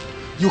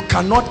 You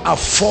cannot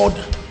afford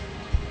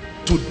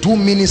to do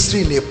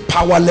ministry in a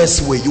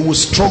powerless way. You will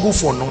struggle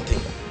for nothing.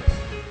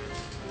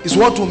 It's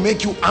what will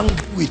make you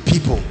angry with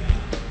people,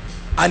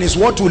 and it's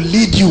what will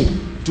lead you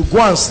to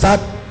go and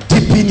start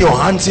dipping your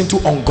hands into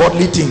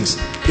ungodly things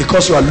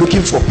because you are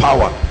looking for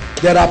power.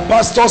 There are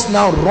pastors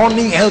now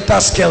running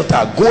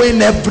helter-skelter,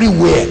 going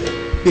everywhere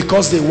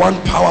because they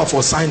want power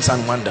for signs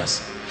and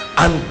wonders,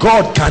 and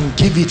God can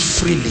give it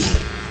freely.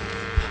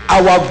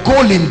 Our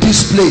goal in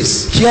this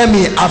place, hear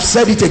me, I've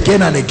said it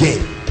again and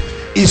again,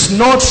 is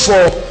not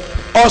for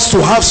us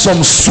to have some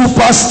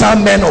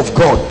superstar men of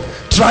God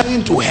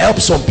trying to help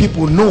some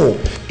people. No,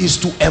 is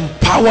to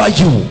empower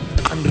you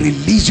and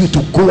release you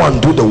to go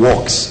and do the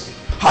works.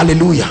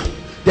 Hallelujah.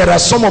 There are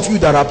some of you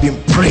that have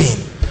been praying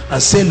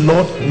and saying,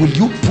 Lord, will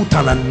you put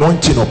an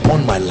anointing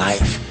upon my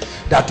life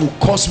that will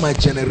cause my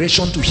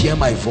generation to hear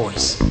my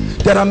voice?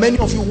 There are many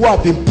of you who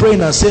have been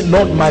praying and saying,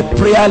 Lord, my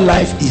prayer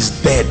life is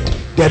dead.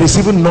 There is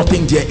even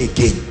nothing there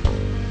again.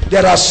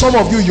 There are some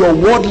of you, your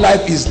word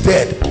life is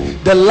dead.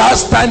 The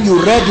last time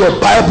you read your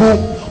Bible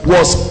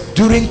was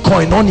during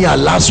Koinonia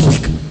last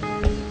week.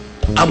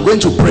 I'm going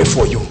to pray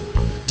for you.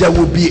 There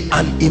will be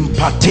an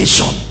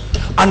impartation,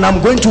 and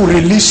I'm going to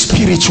release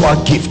spiritual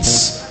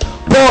gifts.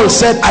 Paul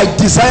said, I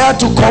desire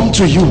to come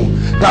to you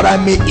that I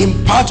may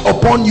impart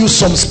upon you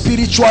some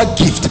spiritual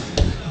gift.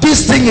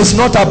 This thing is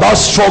not about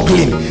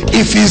struggling.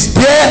 If it's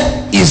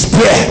there, it's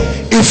there.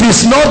 If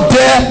it's not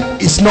there,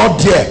 it's not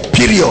there,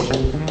 period.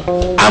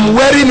 I'm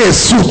wearing a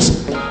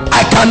suit.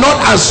 I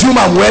cannot assume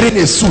I'm wearing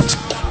a suit.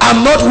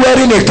 I'm not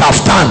wearing a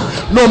kaftan.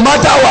 No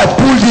matter how I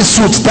pull this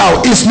suit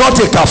down, it's not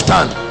a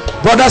kaftan.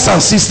 Brothers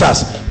and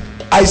sisters,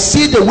 I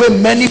see the way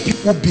many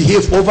people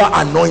behave over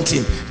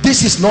anointing.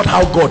 This is not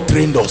how God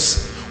trained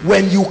us.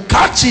 When you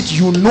catch it,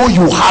 you know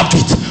you have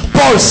it.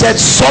 Paul said,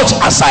 such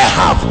as I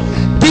have.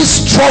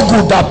 This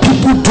struggle that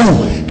people do,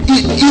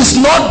 it is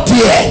not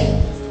there.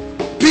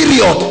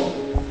 Period.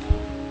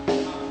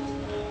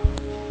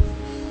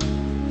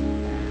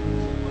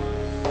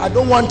 I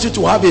don't want you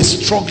to have a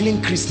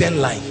struggling Christian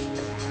life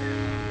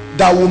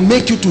that will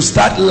make you to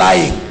start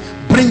lying,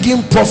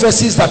 bringing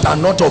prophecies that are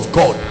not of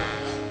God,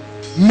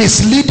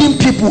 misleading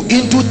people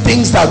into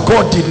things that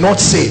God did not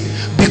say,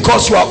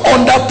 because you are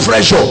under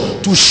pressure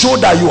to show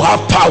that you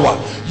have power.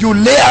 You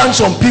lay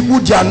hands on people,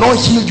 they are not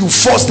healed, you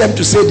force them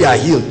to say they are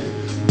healed.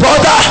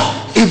 Brother,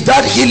 if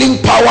that healing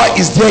power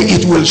is there,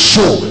 it will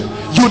show.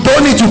 You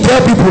don't need to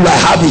tell people I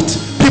have it.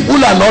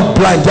 People are not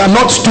blind, they are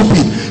not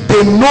stupid.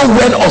 They know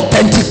when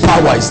authentic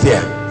power is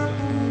there.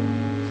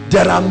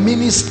 There are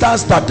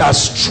ministers that are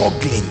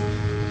struggling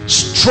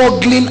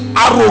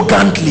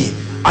arrogantly,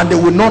 and they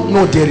will not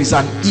know there is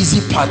an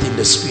easy path in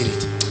the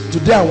spirit.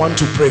 Today I want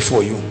to pray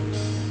for you.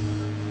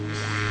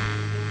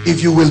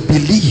 If you will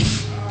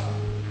believe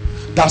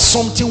that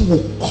something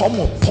will come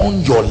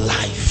upon your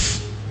life,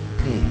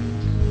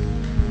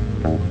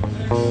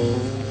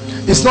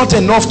 it's not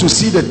enough to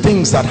see the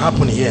things that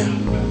happen here.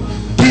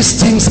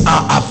 These things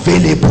are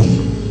available.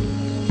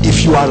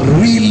 If you are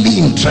really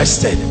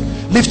interested,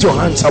 lift your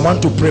hands. I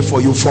want to pray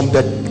for you from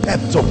the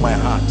depth of my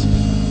heart.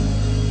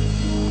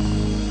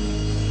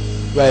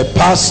 You are a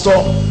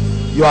pastor,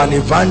 you are an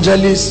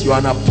evangelist, you are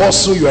an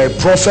apostle, you are a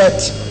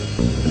prophet,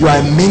 you are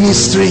a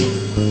ministry,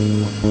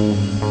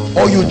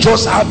 or you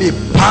just have a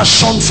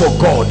passion for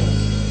God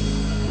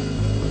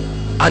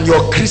and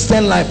your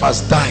Christian life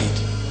has died.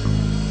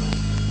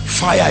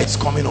 Fire is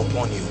coming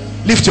upon you.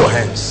 Lift your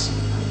hands.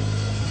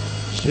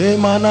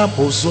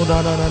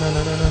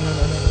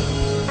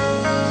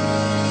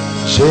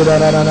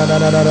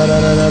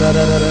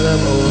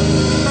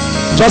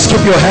 Just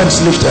keep your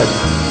hands lifted.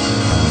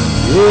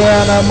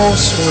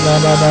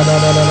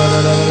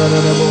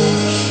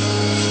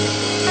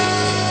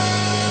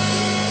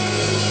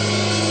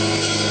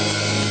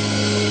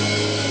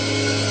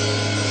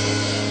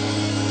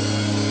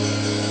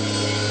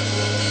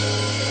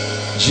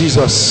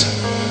 Jesus,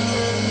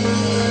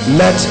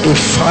 let a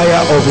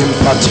fire of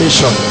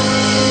impartation.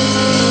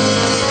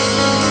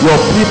 Your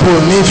people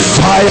need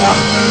fire.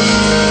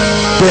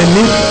 They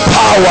need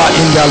power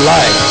in their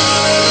life.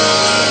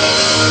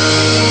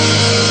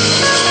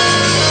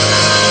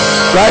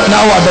 Right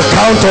now, at the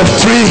count of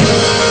 3,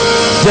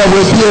 there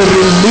will be a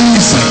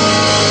release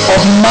of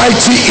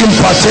mighty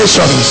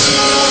impartations.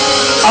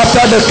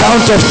 After the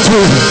count of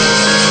 3,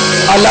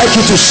 I'd like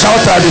you to shout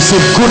and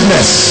receive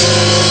goodness.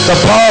 The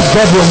power of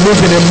God will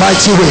move in a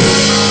mighty way.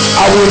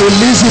 I will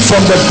release it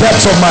from the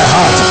depths of my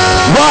heart.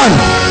 1,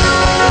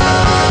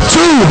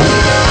 2,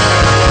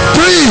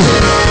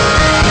 3.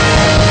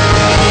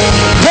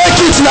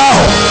 Take it now.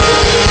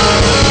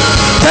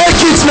 Take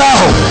it now.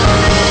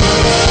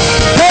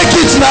 Take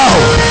it now.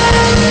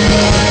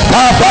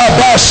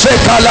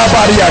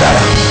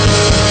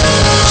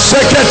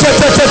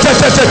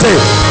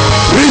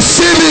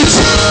 Receive it.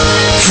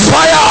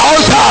 Fire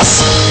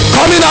altars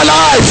coming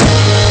alive.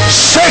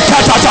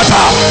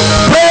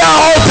 Prayer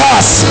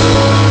altars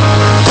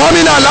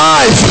coming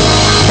alive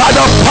by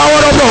the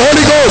power of the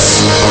Holy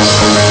Ghost.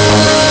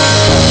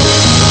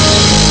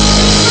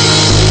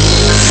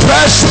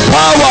 Fresh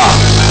power,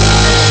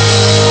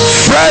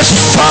 fresh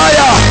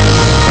fire.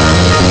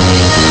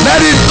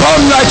 Let it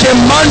come like a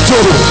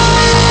mantle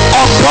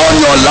upon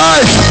your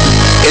life,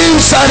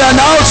 inside and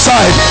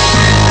outside.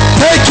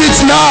 Take it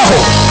now.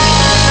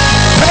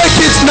 Take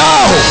it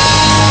now.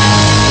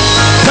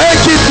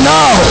 Take it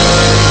now.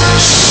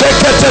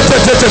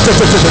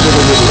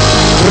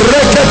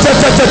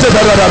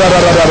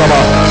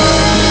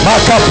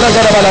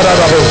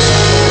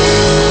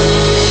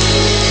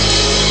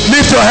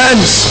 Lift your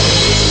hands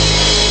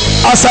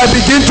as I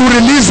begin to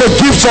release the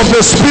gifts of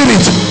the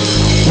Spirit.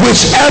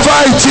 Whichever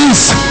it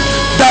is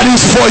that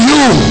is for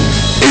you,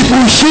 it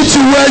will hit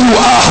you where you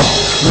are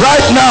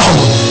right now.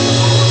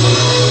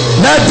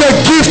 Let the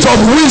gift of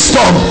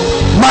wisdom,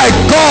 my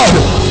God,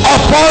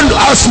 upon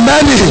as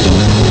many.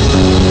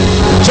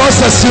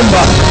 Just a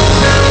symbol.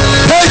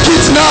 Take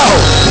it now.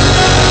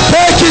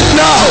 Take it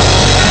now.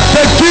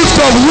 The gift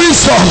of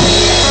wisdom,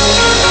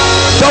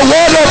 the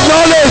word of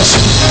knowledge,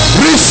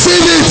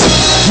 receive it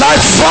like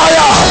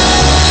fire.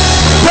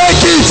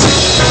 Take it.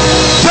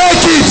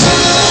 Take it.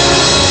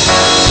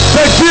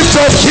 The gift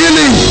of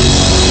healing,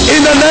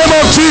 in the name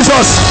of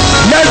Jesus,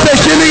 let the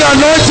healing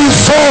anointing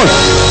fall.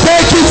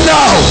 Take it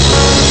now.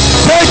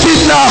 Take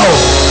it now.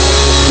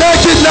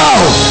 Take it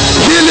now.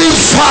 Healing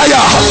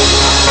fire.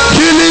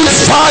 Healing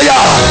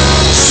fire.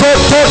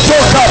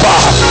 Sototokaba.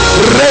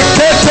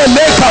 Rekete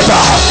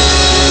lekata.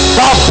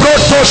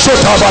 Baproto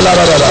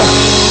shotabalarara.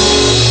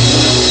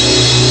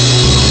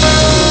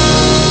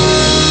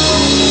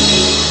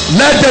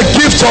 Let the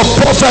gift of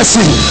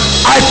prophecy,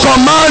 I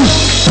command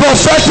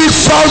prophetic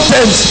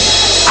fountains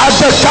at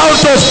the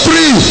count of 3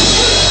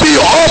 be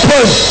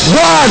open.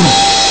 1,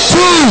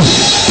 2,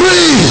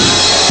 3.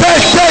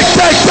 Take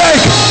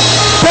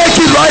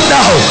it right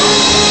now.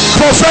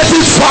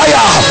 Prophetic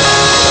fire.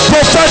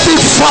 prophetic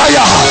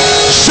fire.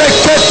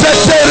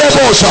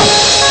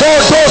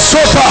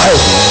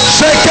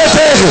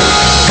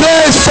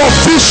 Grace for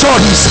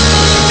visions,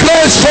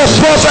 grace for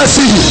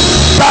prophecy,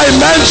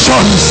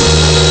 dimensions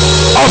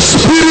of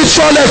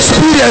spiritual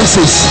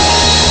experiences.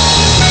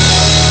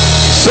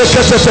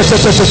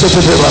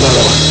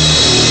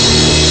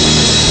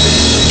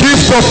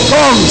 Gift of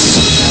tongues,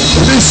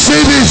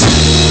 receive it.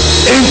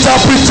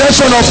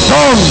 Interpretation of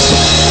tongues,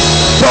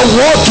 the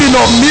working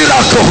of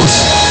miracles,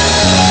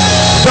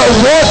 the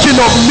working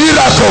of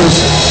miracles,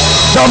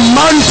 the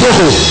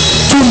mantle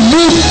to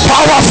move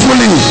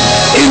powerfully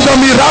in the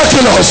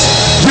miraculous.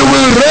 You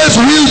will raise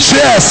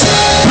wheelchairs,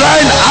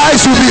 blind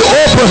eyes will be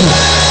open,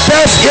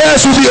 deaf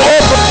ears will be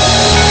open.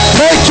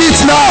 Take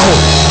it now,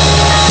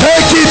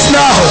 take it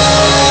now.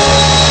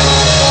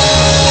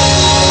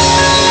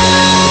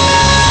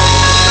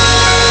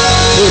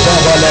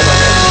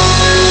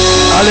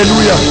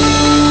 Hallelujah.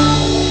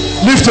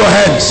 Lift your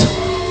hands.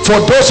 For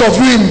those of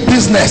you in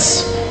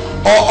business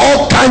or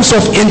all kinds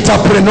of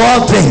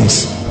entrepreneurial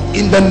things,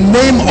 in the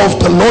name of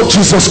the Lord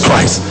Jesus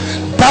Christ,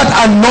 that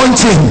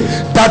anointing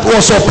that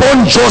was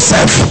upon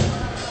Joseph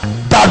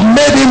that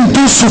made him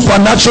do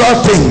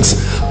supernatural things,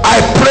 I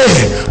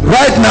pray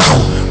right now,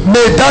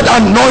 may that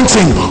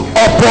anointing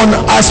upon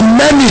as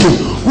many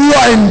who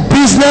are in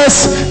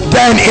business,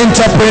 they're in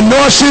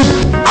entrepreneurship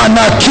and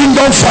are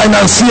kingdom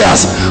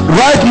financiers,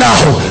 right now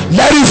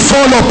let it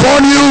fall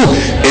upon you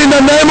in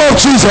the name of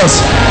Jesus.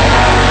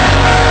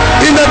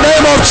 In the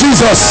name of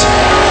Jesus.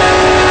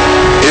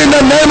 In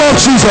the name of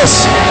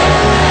Jesus.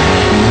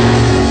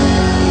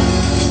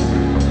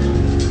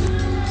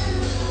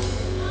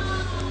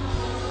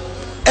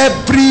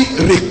 Every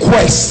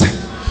request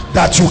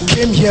that you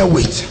came here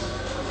with,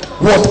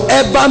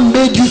 whatever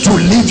made you to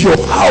leave your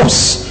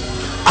house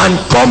and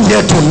come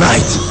here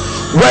tonight,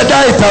 whether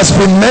it has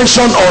been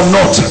mentioned or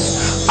not,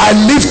 I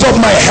lift up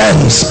my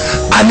hands,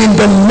 and in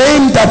the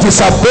name that is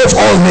above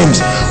all names,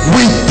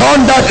 we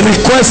turn that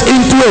request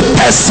into a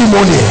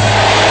testimony.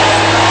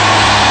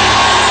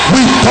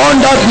 We turn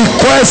that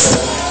request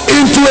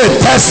into a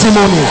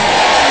testimony.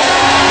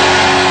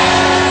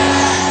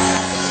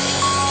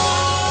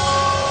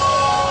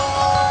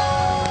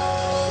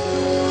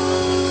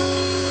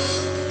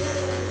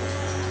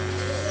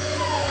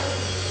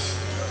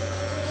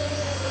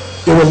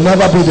 You will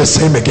never be the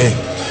same again.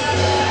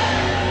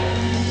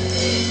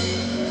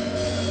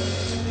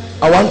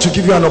 I want to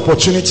give you an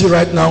opportunity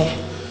right now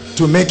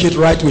to make it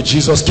right with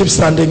Jesus. Keep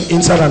standing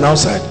inside and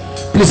outside.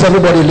 Please,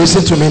 everybody,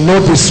 listen to me. No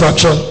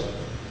distraction.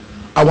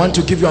 I want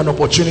to give you an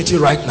opportunity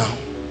right now.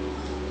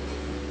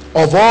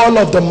 Of all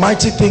of the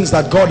mighty things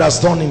that God has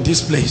done in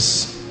this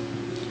place,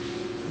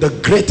 the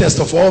greatest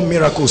of all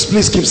miracles,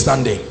 please keep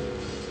standing,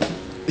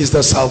 is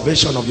the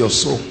salvation of your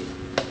soul.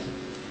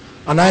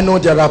 And I know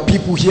there are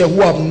people here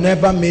who have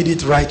never made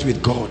it right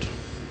with God.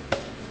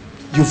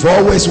 You've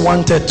always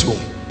wanted to,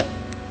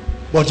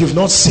 but you've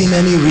not seen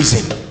any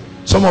reason.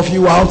 Some of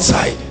you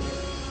outside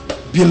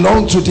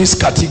belong to this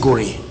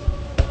category,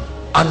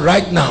 and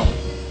right now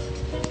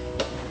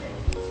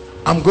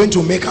I'm going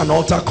to make an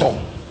altar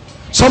call.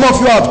 Some of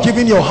you have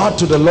given your heart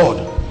to the Lord,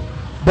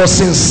 but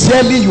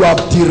sincerely you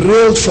have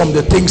derailed from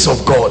the things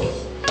of God.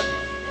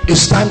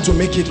 It's time to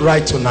make it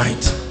right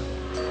tonight.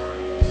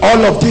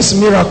 All of these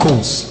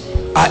miracles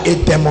are a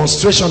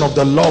demonstration of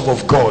the love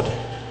of God,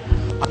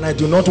 and I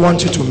do not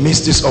want you to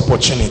miss this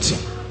opportunity.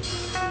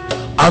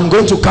 I'm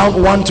going to count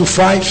 1 to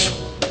 5.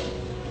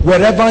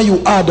 Wherever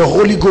you are, the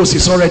Holy Ghost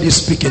is already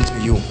speaking to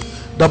you.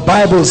 The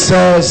Bible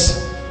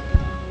says,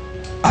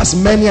 as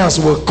many as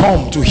will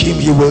come to him,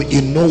 he will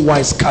in no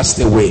wise cast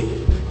away.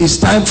 It's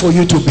time for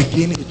you to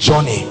begin a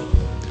journey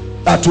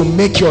that will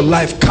make your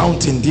life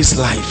count in this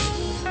life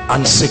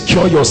and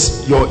secure your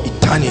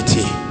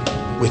eternity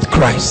with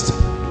Christ.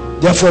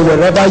 Therefore,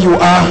 wherever you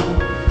are,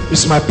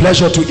 it's my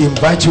pleasure to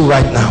invite you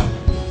right now,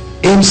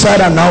 inside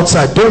and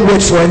outside. Don't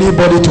wait for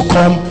anybody to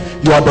come.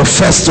 You are the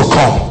first to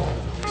come.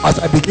 As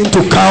I begin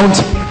to count,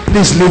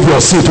 please leave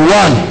your seat. 1,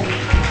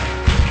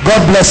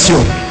 God bless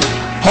you.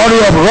 Hurry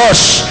up,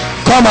 rush,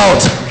 come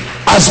out,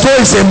 as though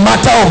it's a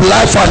matter of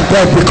life and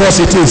death,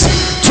 because it is.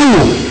 2,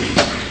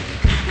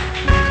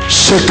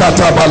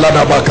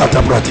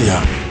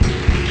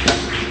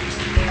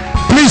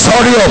 please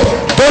hurry up.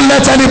 Don't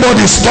let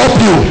anybody stop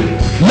you.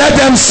 Let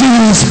them see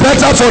you. It's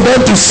better for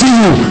them to see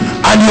you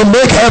and you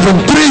make heaven.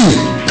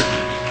 3,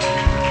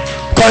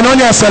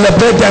 Koinonia,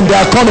 celebrate them. They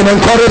are coming.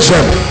 Encourage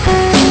them.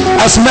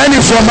 As many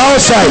from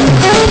outside.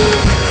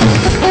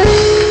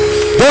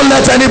 Don't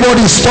let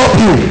anybody stop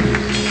you.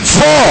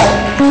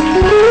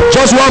 4,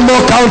 just one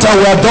more count and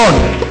we are done.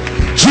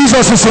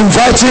 Jesus is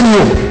inviting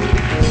you.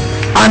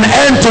 An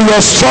end to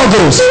your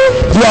struggles.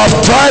 You have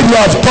tried, you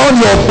have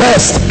done your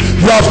best,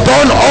 you have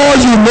done all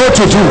you know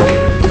to do.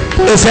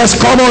 It says,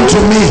 come unto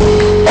me,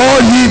 all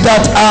ye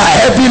that are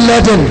heavy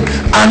laden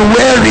and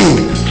weary,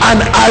 and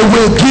I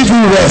will give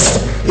you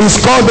rest. It's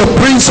called the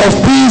Prince of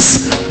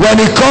Peace. When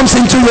he comes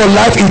into your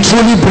life, he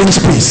truly brings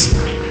peace.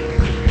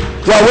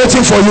 We are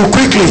waiting for you.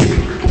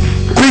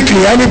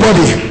 Quickly,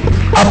 anybody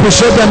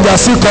Appreciate them. They are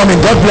still coming.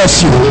 God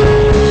bless you.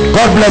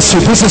 God bless you.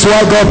 This is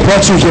why God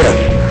brought you here.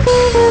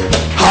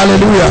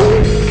 Hallelujah.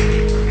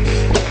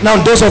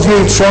 Now those of you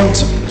in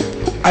front,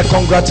 I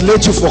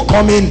congratulate you for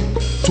coming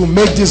to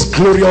make this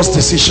glorious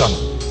decision.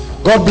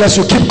 God bless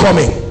you. Keep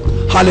coming.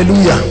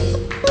 Hallelujah.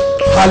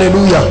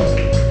 Hallelujah.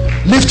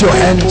 Lift your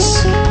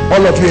hands,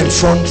 all of you in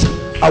front.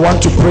 I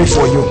want to pray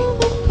for you.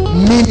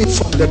 Mean it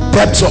from the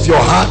depths of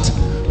your heart.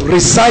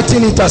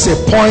 Reciting it as a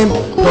poem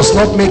does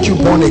not make you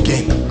born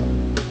again,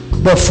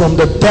 but from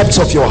the depths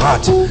of your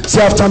heart.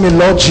 Say after me,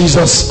 Lord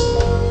Jesus,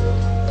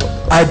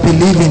 I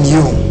believe in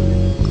you.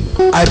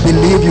 I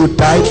believe you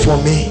died for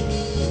me.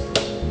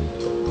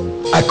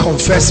 I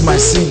confess my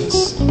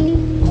sins.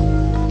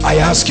 I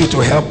ask you to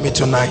help me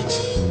tonight.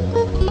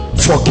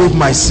 Forgive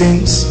my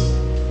sins.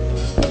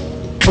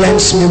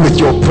 Cleanse me with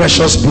your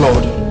precious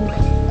blood.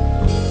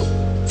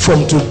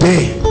 From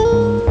today,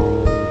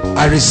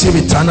 I receive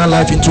eternal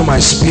life into my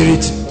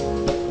spirit.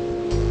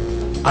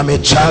 I'm a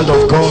child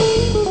of God.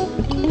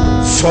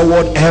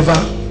 Forward ever,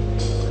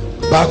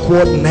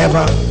 backward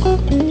never.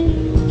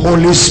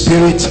 Holy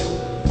Spirit,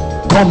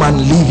 come and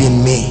live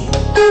in me.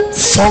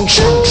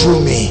 Function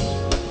through me.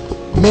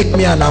 Make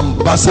me an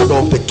ambassador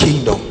of the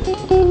kingdom.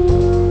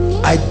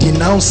 I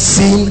denounce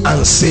sin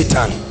and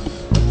Satan.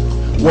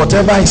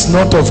 Whatever is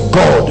not of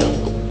God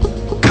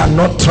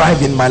cannot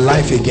thrive in my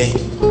life again.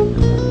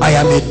 I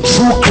am a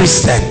true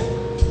Christian.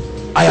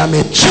 I am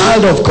a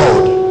child of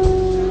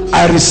God.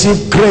 I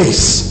receive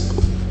grace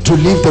to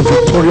live the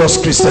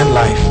victorious Christian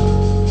life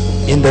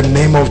in the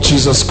name of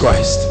Jesus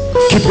Christ.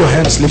 Keep your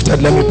hands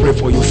lifted. Let me pray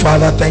for you.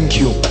 Father, thank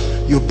you.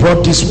 You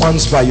brought these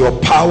ones by your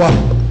power.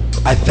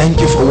 I thank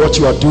you for what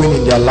you are doing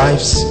in their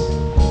lives.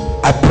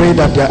 I pray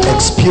that their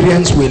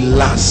experience will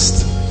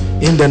last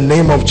in the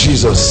name of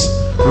Jesus.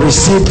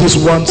 Receive these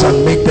ones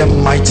and make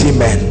them mighty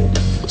men.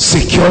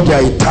 Secure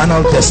their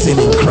eternal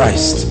destiny in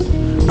Christ.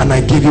 And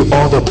I give you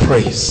all the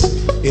praise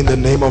in the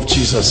name of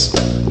Jesus.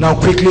 Now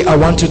quickly, I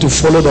want you to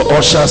follow the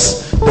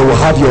ushers. They will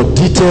have your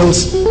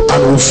details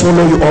and will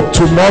follow you up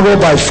tomorrow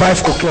by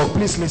 5 o'clock.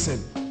 Please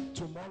listen.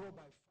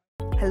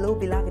 Hello,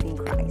 beloved in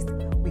Christ.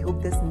 We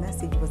hope this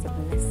message was a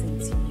blessing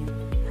to you.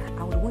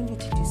 I would want you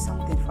to do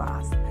something for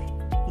us.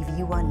 If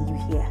you are new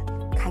here,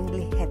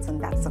 kindly hit on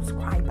that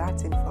subscribe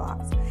button for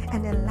us,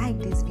 and then like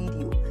this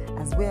video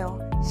as well.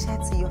 Share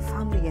to your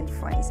family and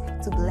friends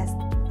to bless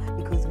them,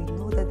 because we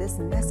know that this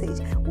message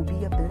will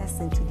be a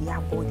blessing to their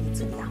body,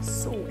 to their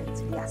soul, and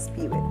to their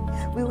spirit.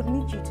 We would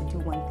need you to do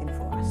one thing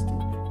for us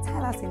too.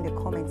 Tell us in the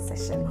comment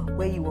section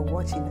where you were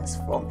watching us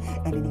from,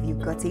 and then if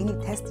you've got any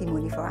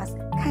testimony for us,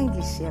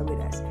 kindly share with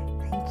us.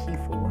 Thank you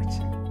for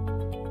watching.